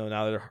towards, even though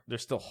now they're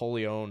still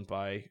wholly owned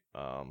by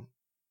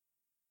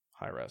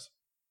Hi-Rez.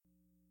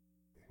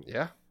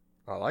 Yeah,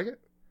 I like it.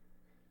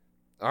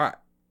 All right.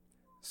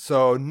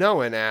 So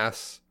Noan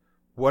asks,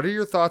 what are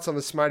your thoughts on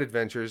the Smite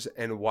adventures,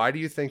 and why do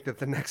you think that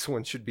the next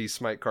one should be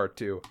Smite Cart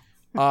 2?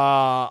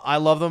 I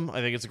love them.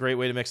 I think it's a great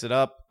way to mix it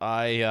up.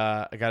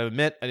 I got to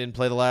admit, I didn't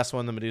play the last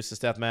one, the Medusa's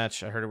Death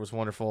Match. I heard it was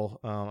wonderful.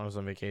 I was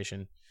on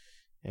vacation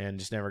and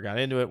just never got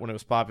into it when it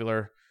was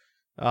popular.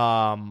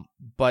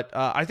 But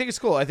I think it's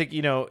cool. I think,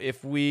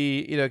 if we,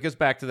 it goes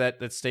back to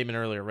that statement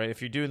earlier, right?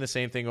 If you're doing the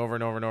same thing over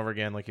and over and over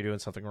again, like you're doing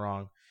something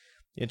wrong,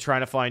 and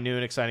trying to find new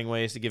and exciting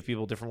ways to give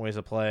people different ways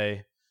to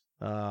play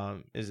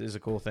is a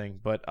cool thing.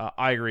 But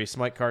I agree.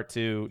 Smite Cart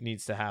 2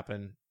 needs to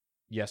happen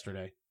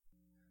yesterday.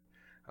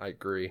 I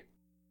agree.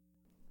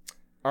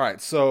 All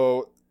right,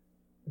 so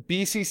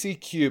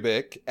BCC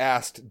Cubic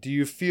asked, do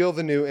you feel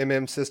the new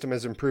MM system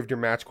has improved your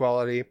match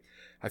quality?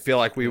 I feel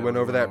like we went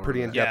over that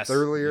pretty in depth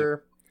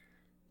earlier.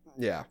 Yep.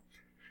 Yeah.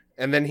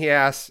 And then he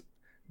asks,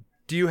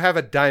 do you have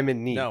a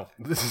diamond knee? No.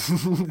 This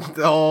is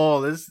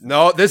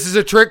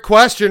a trick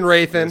question,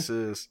 Rathan. This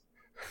is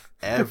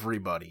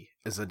everybody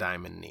is a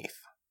diamond Neath.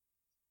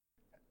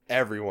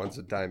 Everyone's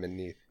a diamond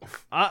Neath.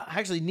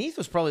 Actually, Neath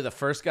was probably the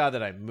first guy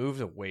that I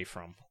moved away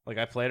from. Like,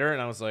 I played her,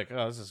 and I was like,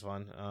 oh, this is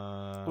fun.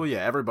 Well,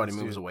 yeah, everybody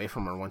moves away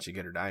from her once you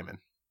get her diamond.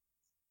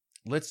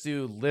 Let's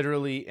do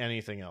literally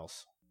anything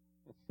else.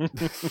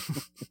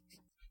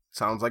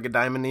 Sounds like a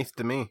diamond Neath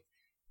to me.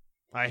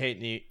 I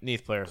hate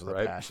Neath players with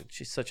a passion.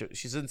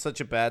 She's in such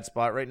a bad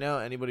spot right now.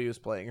 Anybody who's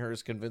playing her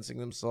is convincing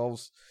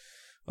themselves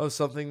of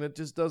something that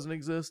just doesn't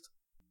exist.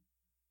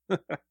 It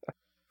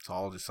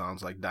all just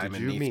sounds like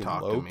diamond Neath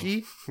talk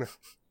Loki? to me.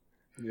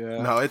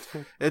 Yeah. No,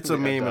 it's a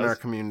meme in our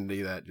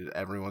community that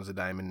everyone's a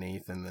diamond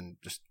Neath, and then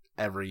just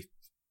everything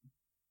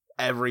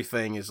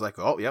is like,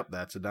 oh, yep,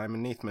 that's a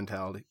diamond Neath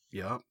mentality.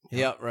 Yep.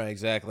 Yep, right,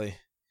 exactly.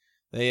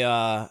 They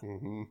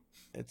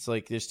It's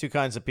like there's two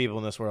kinds of people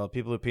in this world: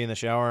 people who pee in the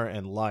shower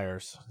and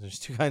liars. There's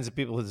two kinds of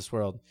people in this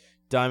world: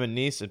 diamond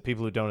Neaths and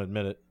people who don't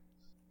admit it.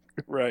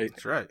 Right.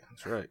 That's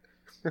right.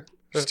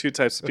 There's two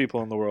types of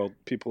people in the world: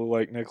 people who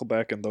like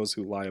Nickelback and those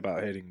who lie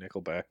about hating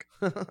Nickelback.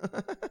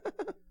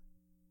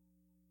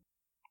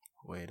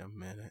 Wait a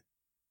minute.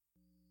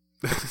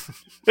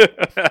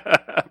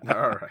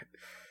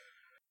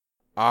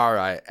 All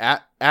right.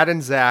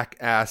 Adam Zach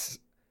asks,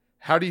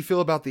 how do you feel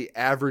about the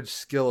average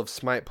skill of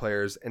Smite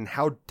players, and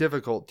how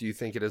difficult do you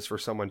think it is for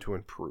someone to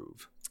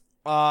improve?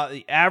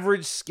 The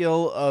average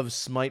skill of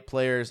Smite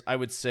players, I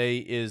would say,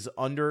 is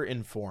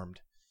underinformed.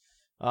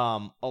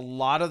 A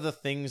lot of the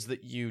things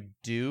that you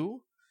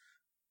do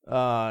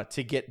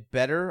to get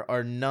better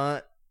are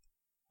not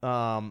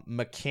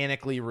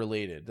mechanically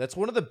related. That's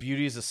one of the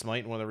beauties of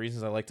Smite, and one of the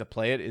reasons I like to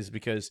play it is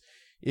because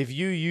if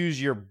you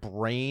use your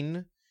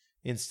brain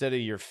instead of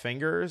your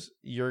fingers,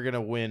 you're going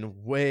to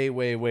win way,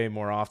 way, way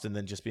more often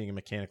than just being a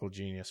mechanical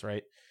genius,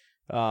 right?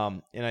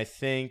 And I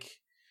think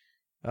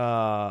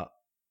a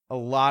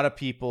lot of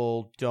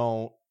people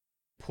don't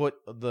put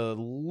the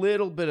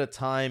little bit of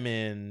time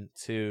in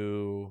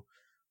to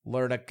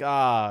learn a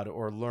god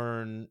or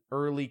learn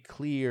early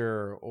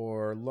clear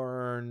or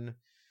learn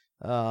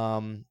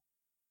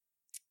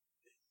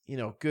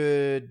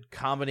good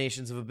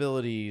combinations of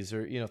abilities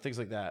or things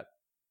like that.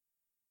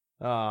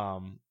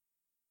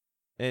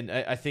 And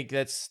I think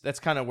that's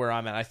kind of where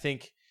I'm at. I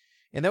think,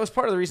 and that was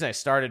part of the reason I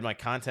started my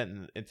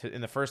content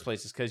in the first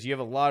place, is because you have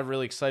a lot of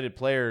really excited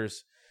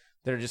players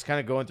that are just kind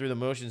of going through the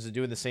motions and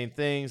doing the same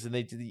things, and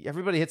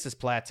everybody hits this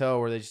plateau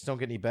where they just don't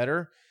get any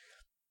better.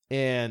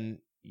 And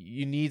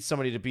you need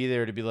somebody to be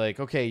there to be like,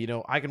 okay,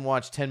 I can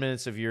watch 10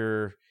 minutes of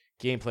your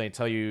gameplay and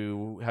tell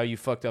you how you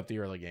fucked up the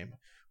early game,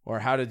 or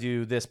how to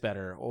do this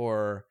better,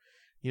 or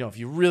if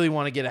you really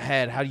want to get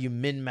ahead, how do you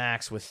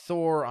min-max with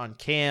Thor on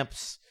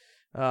camps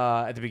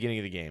at the beginning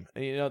of the game,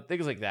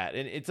 things like that.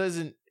 And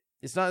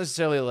it's not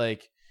necessarily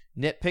like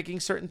nitpicking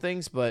certain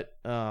things, but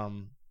I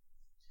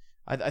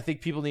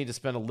think people need to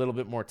spend a little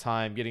bit more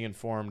time getting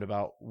informed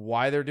about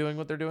why they're doing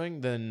what they're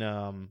doing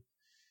than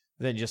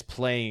just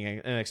playing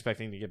and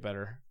expecting to get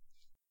better.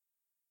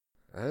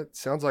 It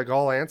sounds like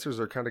all answers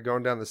are kind of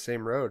going down the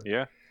same road.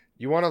 Yeah.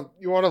 You want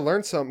to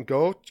learn something?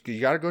 You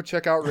got to go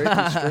check out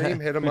Rathan's stream.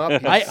 Hit him up.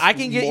 I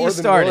can get you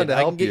started.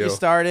 I can get you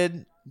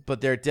started,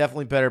 but there are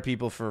definitely better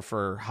people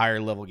for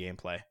higher level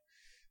gameplay.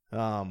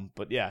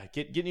 But yeah,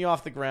 getting you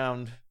off the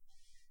ground,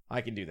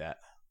 I can do that.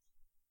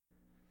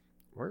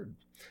 Word.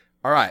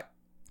 All right,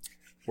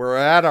 we're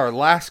at our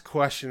last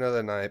question of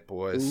the night,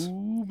 boys.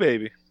 Ooh,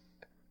 baby.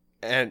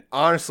 And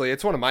honestly,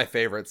 it's one of my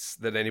favorites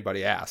that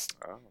anybody asked.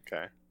 Oh,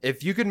 okay.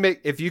 If you can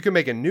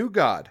make a new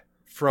god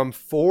from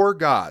 4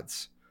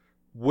 gods,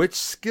 which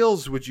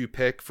skills would you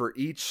pick for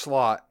each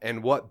slot,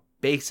 and what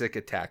basic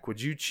attack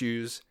would you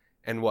choose,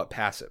 and what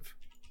passive?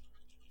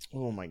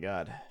 Oh my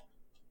god.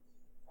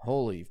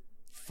 Holy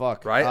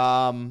fuck. Right?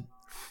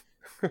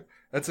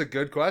 That's a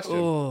good question.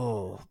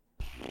 Oh.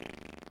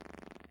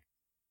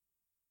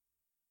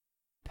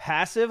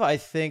 Passive, I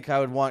think I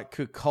would want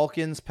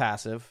Kukulkan's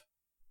passive.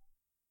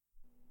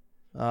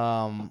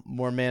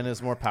 More mana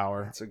is more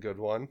power. That's a good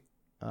one.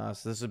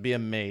 So this would be a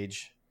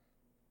mage.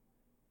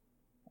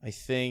 I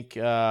think,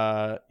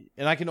 and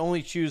I can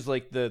only choose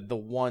like the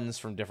ones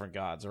from different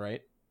gods, right?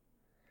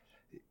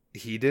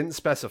 He didn't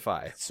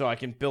specify. So I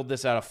can build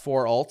this out of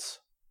 4 alts.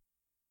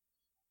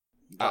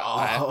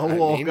 I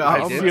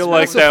feel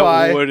like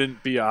that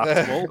wouldn't be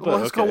optimal.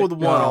 But let's go with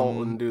one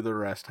alt and do the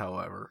rest.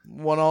 However,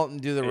 one alt and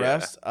do the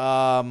rest.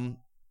 I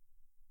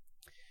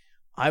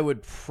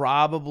would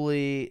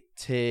probably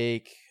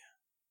take.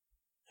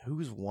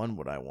 Whose one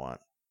would I want?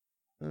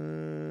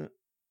 Damn,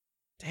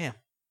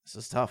 this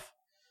is tough.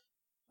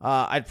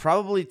 I'd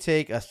probably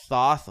take a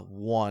Thoth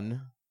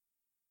 1.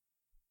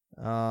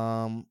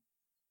 But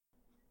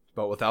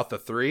without the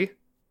 3?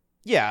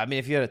 Yeah, I mean,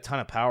 if you had a ton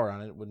of power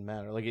on it, it wouldn't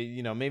matter. Like,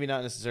 you know, maybe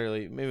not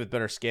necessarily, maybe with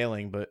better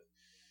scaling, but,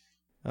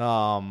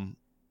 I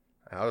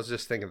was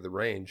just thinking of the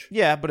range.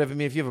 Yeah, but if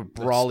you have a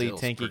brawly,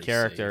 tanky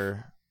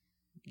character,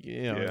 safe.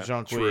 You know,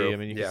 Zhong Kui, I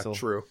mean, you can still.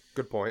 True.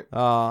 Good point.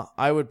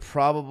 I would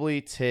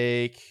probably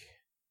take.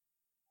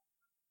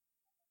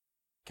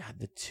 God,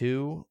 the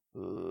 2.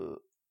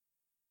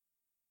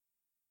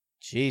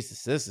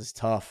 Jesus, this is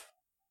tough.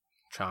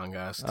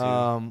 Chang'as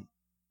too.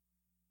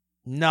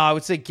 No, I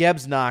would say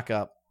Geb's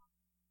knockup.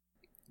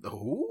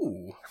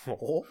 Ooh.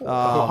 All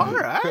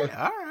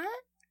right.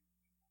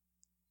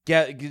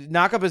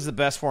 Knockup is the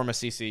best form of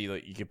CC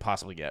that you could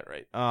possibly get,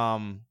 right?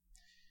 And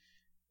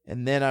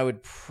then I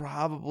would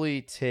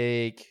probably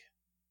take.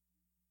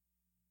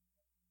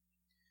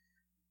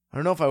 I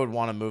don't know if I would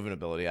want a movement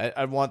ability.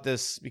 I'd want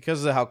this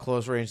because of how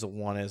close range the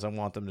 1 is. I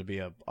want them to be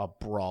a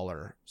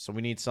brawler. So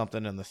we need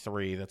something in the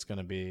 3 that's going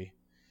to be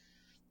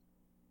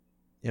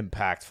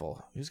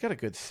impactful. Who's got a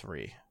good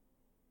 3?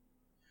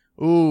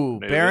 Ooh,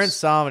 Baron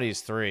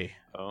Samedi's 3.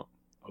 Oh,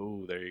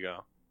 there you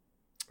go.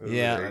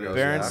 Yeah,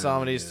 Baron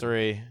Samedi's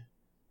 3.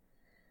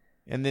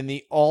 And then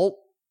the alt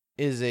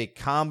is a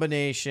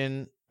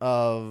combination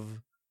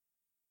of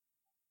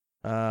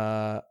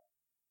Ho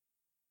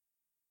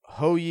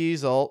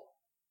Yi's alt,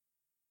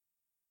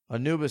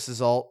 Anubis'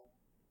 alt,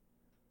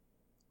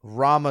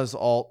 Rama's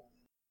alt,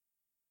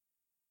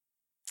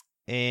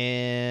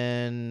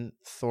 and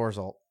Thor's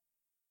alt.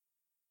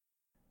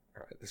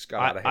 All right, this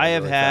got I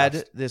have really had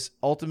fast. this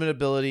ultimate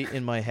ability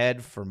in my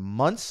head for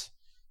months.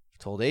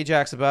 I told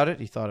Ajax about it.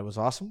 He thought it was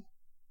awesome.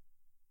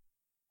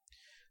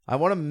 I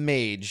want a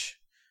mage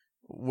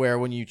where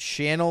when you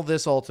channel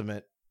this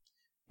ultimate,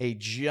 a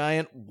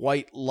giant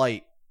white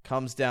light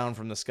comes down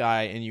from the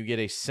sky and you get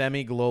a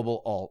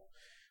semi-global alt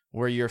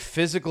where your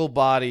physical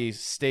body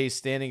stays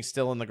standing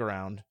still in the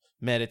ground,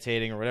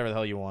 meditating or whatever the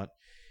hell you want,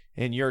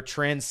 and your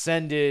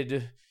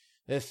transcended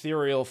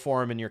ethereal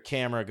form in your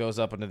camera goes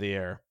up into the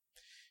air.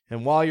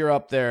 And while you're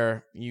up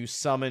there, you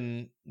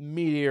summon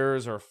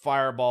meteors or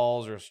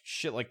fireballs or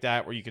shit like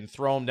that where you can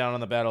throw them down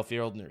on the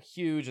battlefield, and they're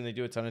huge and they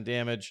do a ton of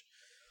damage.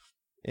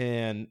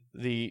 And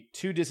the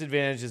 2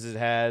 disadvantages it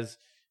has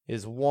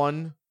is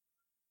 1,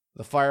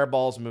 the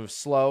fireballs move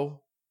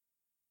slow.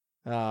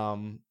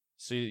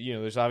 So, you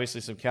know, there's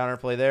obviously some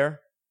counterplay there.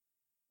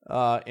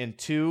 And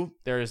 2,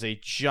 there is a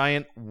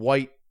giant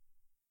white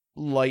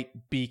light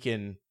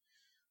beacon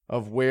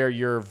of where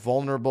your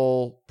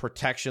vulnerable,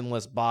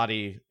 protectionless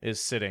body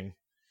is sitting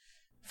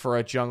for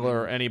a jungler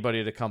or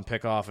anybody to come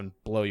pick off and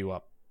blow you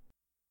up.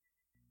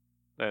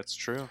 That's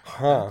true.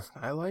 Huh.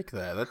 I like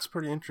that. That's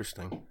pretty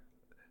interesting.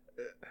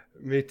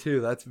 Me too.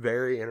 That's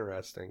very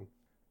interesting.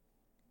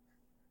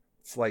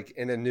 It's like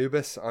an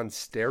Anubis on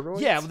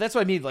steroids? Yeah, but that's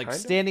what I mean. Like, Kinda?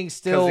 standing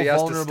still, he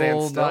has to stand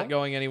vulnerable, still? not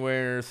going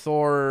anywhere.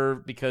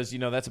 Thor, because, you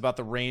know, that's about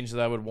the range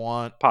that I would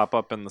want. Pop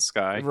up in the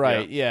sky.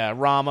 Right, yeah.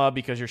 Rama,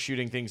 because you're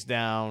shooting things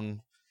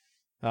down.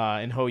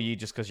 And Ho Yi,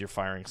 just because you're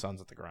firing suns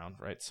at the ground,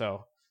 right?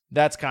 So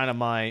that's kind of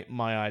my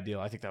ideal.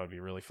 I think that would be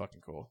really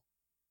fucking cool.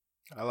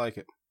 I like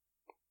it.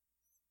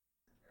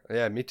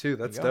 Yeah, me too.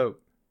 That's There you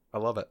dope. I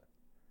love it.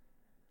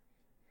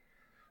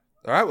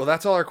 All right, well,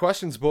 that's all our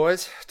questions,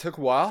 boys. Took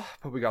a while,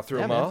 but we got through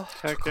Yeah, them man. all.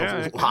 Heck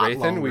yeah.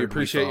 Rathan, we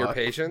appreciate your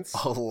patience.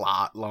 A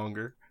lot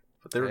longer.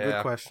 But they were Yeah.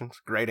 good questions.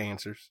 Great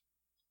answers.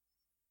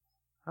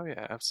 Oh,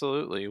 yeah,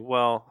 absolutely.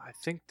 Well, I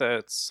think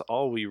that's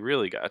all we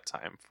really got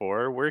time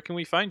for. Where can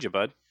we find you,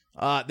 bud?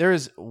 There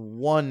is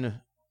 2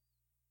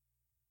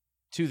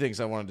 things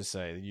I wanted to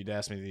say. You'd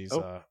asked me these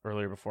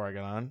earlier before I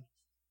got on.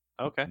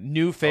 Okay.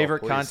 New favorite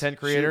please. content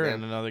creator Shoot,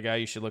 and man. another guy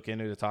you should look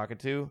into to talking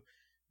to.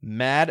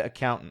 Mad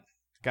Accountant.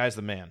 Guy's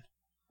the man.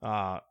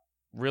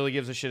 Really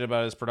gives a shit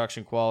about his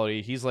production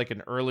quality. He's like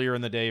an earlier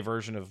in the day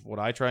version of what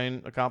I try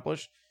and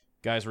accomplish.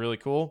 Guy's really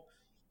cool.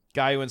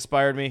 Guy who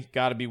inspired me.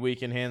 Got to be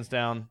Weekend, hands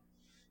down.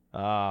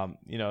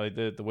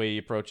 The way he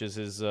approaches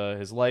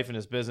his life and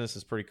his business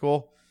is pretty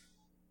cool.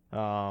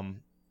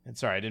 And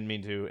sorry, I didn't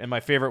mean to. And my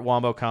favorite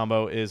wombo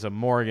combo is a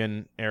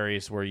Morgan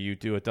Aries where you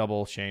do a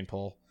double chain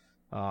pull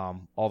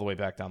all the way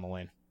back down the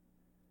lane.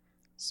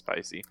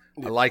 Spicy.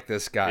 I like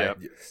this guy. Yep.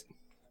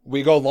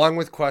 We go long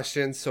with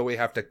questions, so we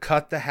have to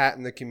cut the hat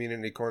in the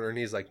community corner, and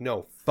he's like,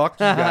 no, fuck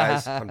you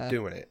guys, I'm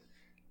doing it.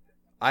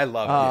 I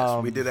love it.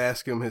 Yes, we did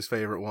ask him his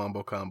favorite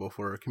wombo combo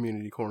for a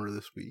community corner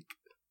this week.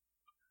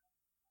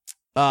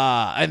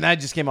 And I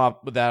just came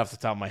up with that off the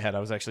top of my head. I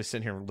was actually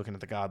sitting here looking at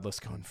the god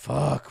list going,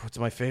 fuck, what's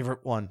my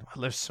favorite one?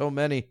 There's so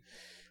many.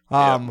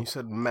 You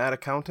said Mad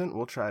Accountant?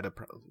 We'll try to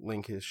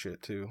link his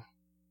shit too.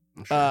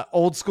 Sure.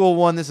 Old school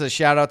one. This is a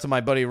shout out to my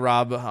buddy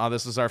Rob.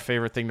 This was our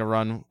favorite thing to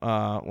run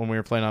when we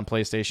were playing on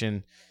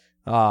PlayStation.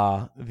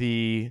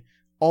 The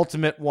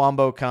ultimate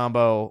wombo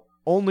combo,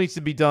 only to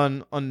be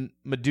done on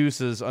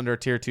Medusas under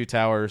tier 2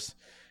 towers,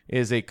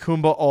 is a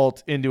Kumba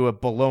ult into a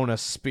Bologna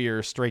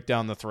spear straight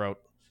down the throat.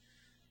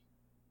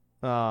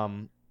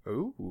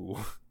 Ooh.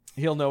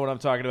 He'll know what I'm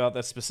talking about.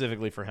 That's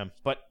specifically for him.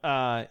 But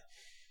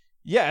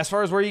yeah, as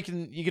far as where you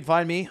can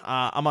find me,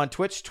 I'm on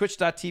Twitch,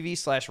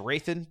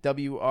 twitch.tv/Wraithen,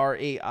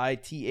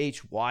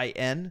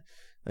 WRAITHYN.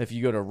 If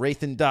you go to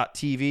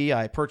Wraithen.tv,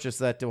 I purchased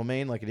that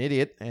domain like an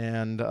idiot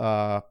and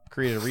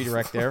created a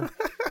redirect there.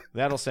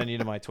 That'll send you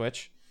to my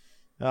Twitch.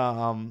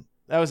 That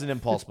was an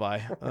impulse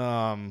buy.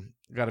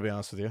 Got to be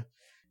honest with you.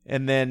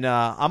 And then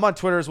I'm on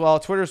Twitter as well.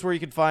 Twitter's where you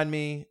can find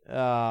me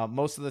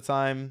most of the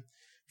time,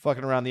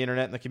 fucking around the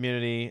internet and the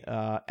community,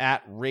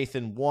 at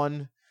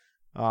Wraithen1.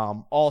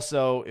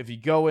 Also, if you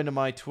go into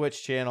my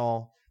Twitch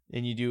channel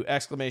and you do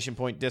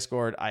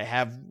 !Discord, I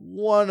have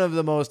one of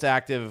the most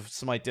active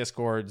Smite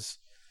Discords,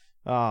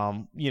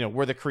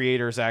 where the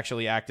creator is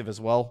actually active as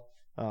well,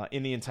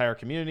 in the entire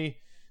community.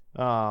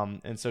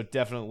 And so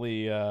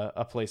definitely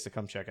a place to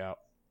come check out.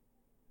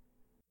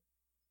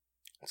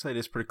 I'd say it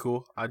is pretty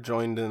cool. I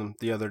joined them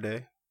the other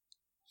day.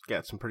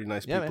 Got some pretty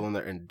nice people in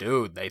there, and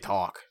dude, they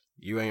talk.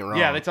 You ain't wrong.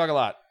 Yeah, they talk a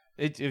lot.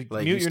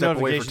 Like, you step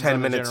away for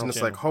 10 minutes and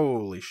it's like,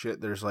 holy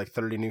shit, there's like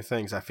 30 new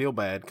things. I feel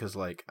bad because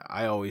like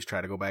I always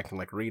try to go back and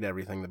like read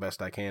everything the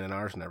best I can in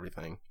ours and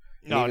everything.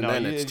 And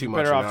then it's too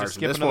much in ours.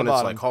 This one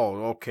it's like,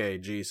 oh, okay,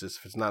 Jesus,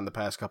 if it's not in the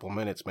past couple of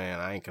minutes, man,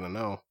 I ain't gonna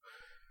know.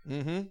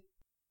 Mm-hmm.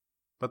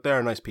 But there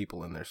are nice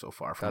people in there so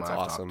far from what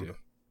I've talked to.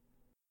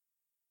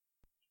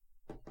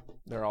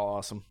 They're all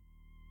awesome.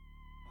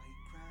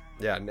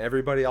 Yeah, and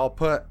everybody, I'll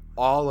put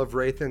all of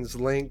Wraithen's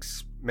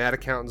links, Mad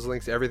Accountant's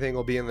links, everything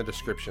will be in the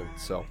description.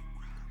 So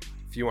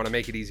if you want to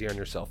make it easy on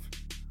yourself.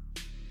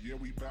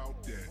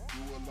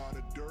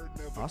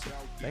 Awesome.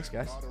 Thanks,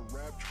 guys.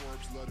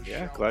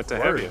 Yeah, glad to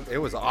have you. It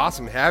was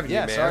awesome having you,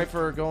 man. Yeah, sorry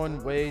for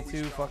going way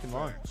too fucking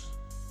long.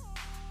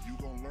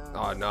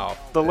 Oh, no.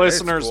 The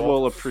listeners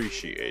will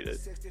appreciate it.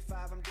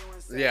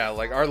 Yeah,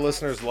 like our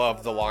listeners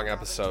love the long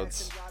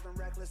episodes.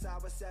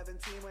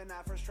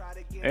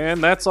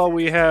 And that's all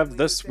we have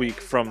this week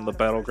from the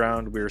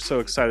Battleground. We were so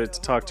excited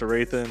to talk to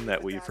Wraithen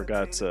that we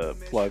forgot to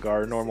plug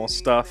our normal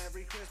stuff.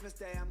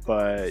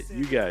 But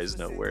you guys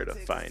know where to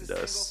find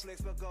us.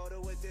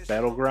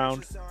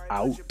 Battleground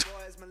out.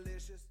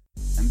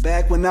 And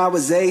back when I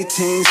was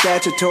 18,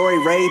 statutory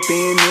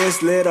raping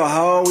this little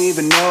hoe,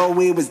 even though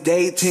we was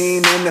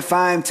dating. And if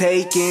I'm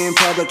taking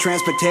public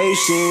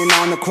transportation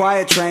on the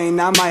quiet train,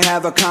 I might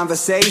have a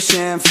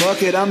conversation.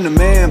 Fuck it, I'm the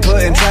man,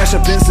 putting trash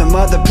up in some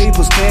other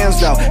people's cans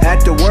though.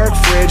 At the work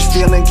fridge,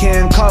 stealing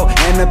canned coke.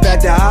 And up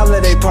at the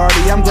holiday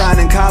party, I'm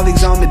grinding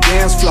colleagues on the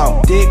dance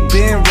floor. Dick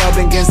been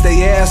rubbing against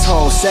they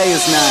asshole, say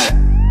it's not.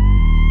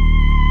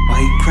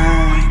 Why you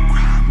crying?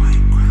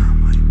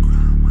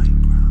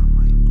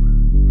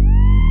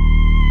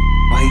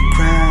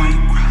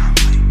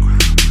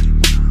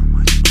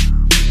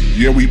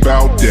 Yeah, we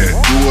bout that.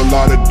 Do a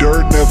lot of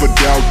dirt, never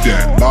doubt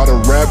that. Lot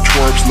of rap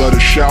twerps, love to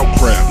shout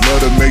crap,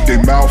 love to make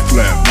they mouth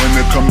flap. When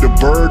it come to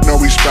bird,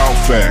 no, we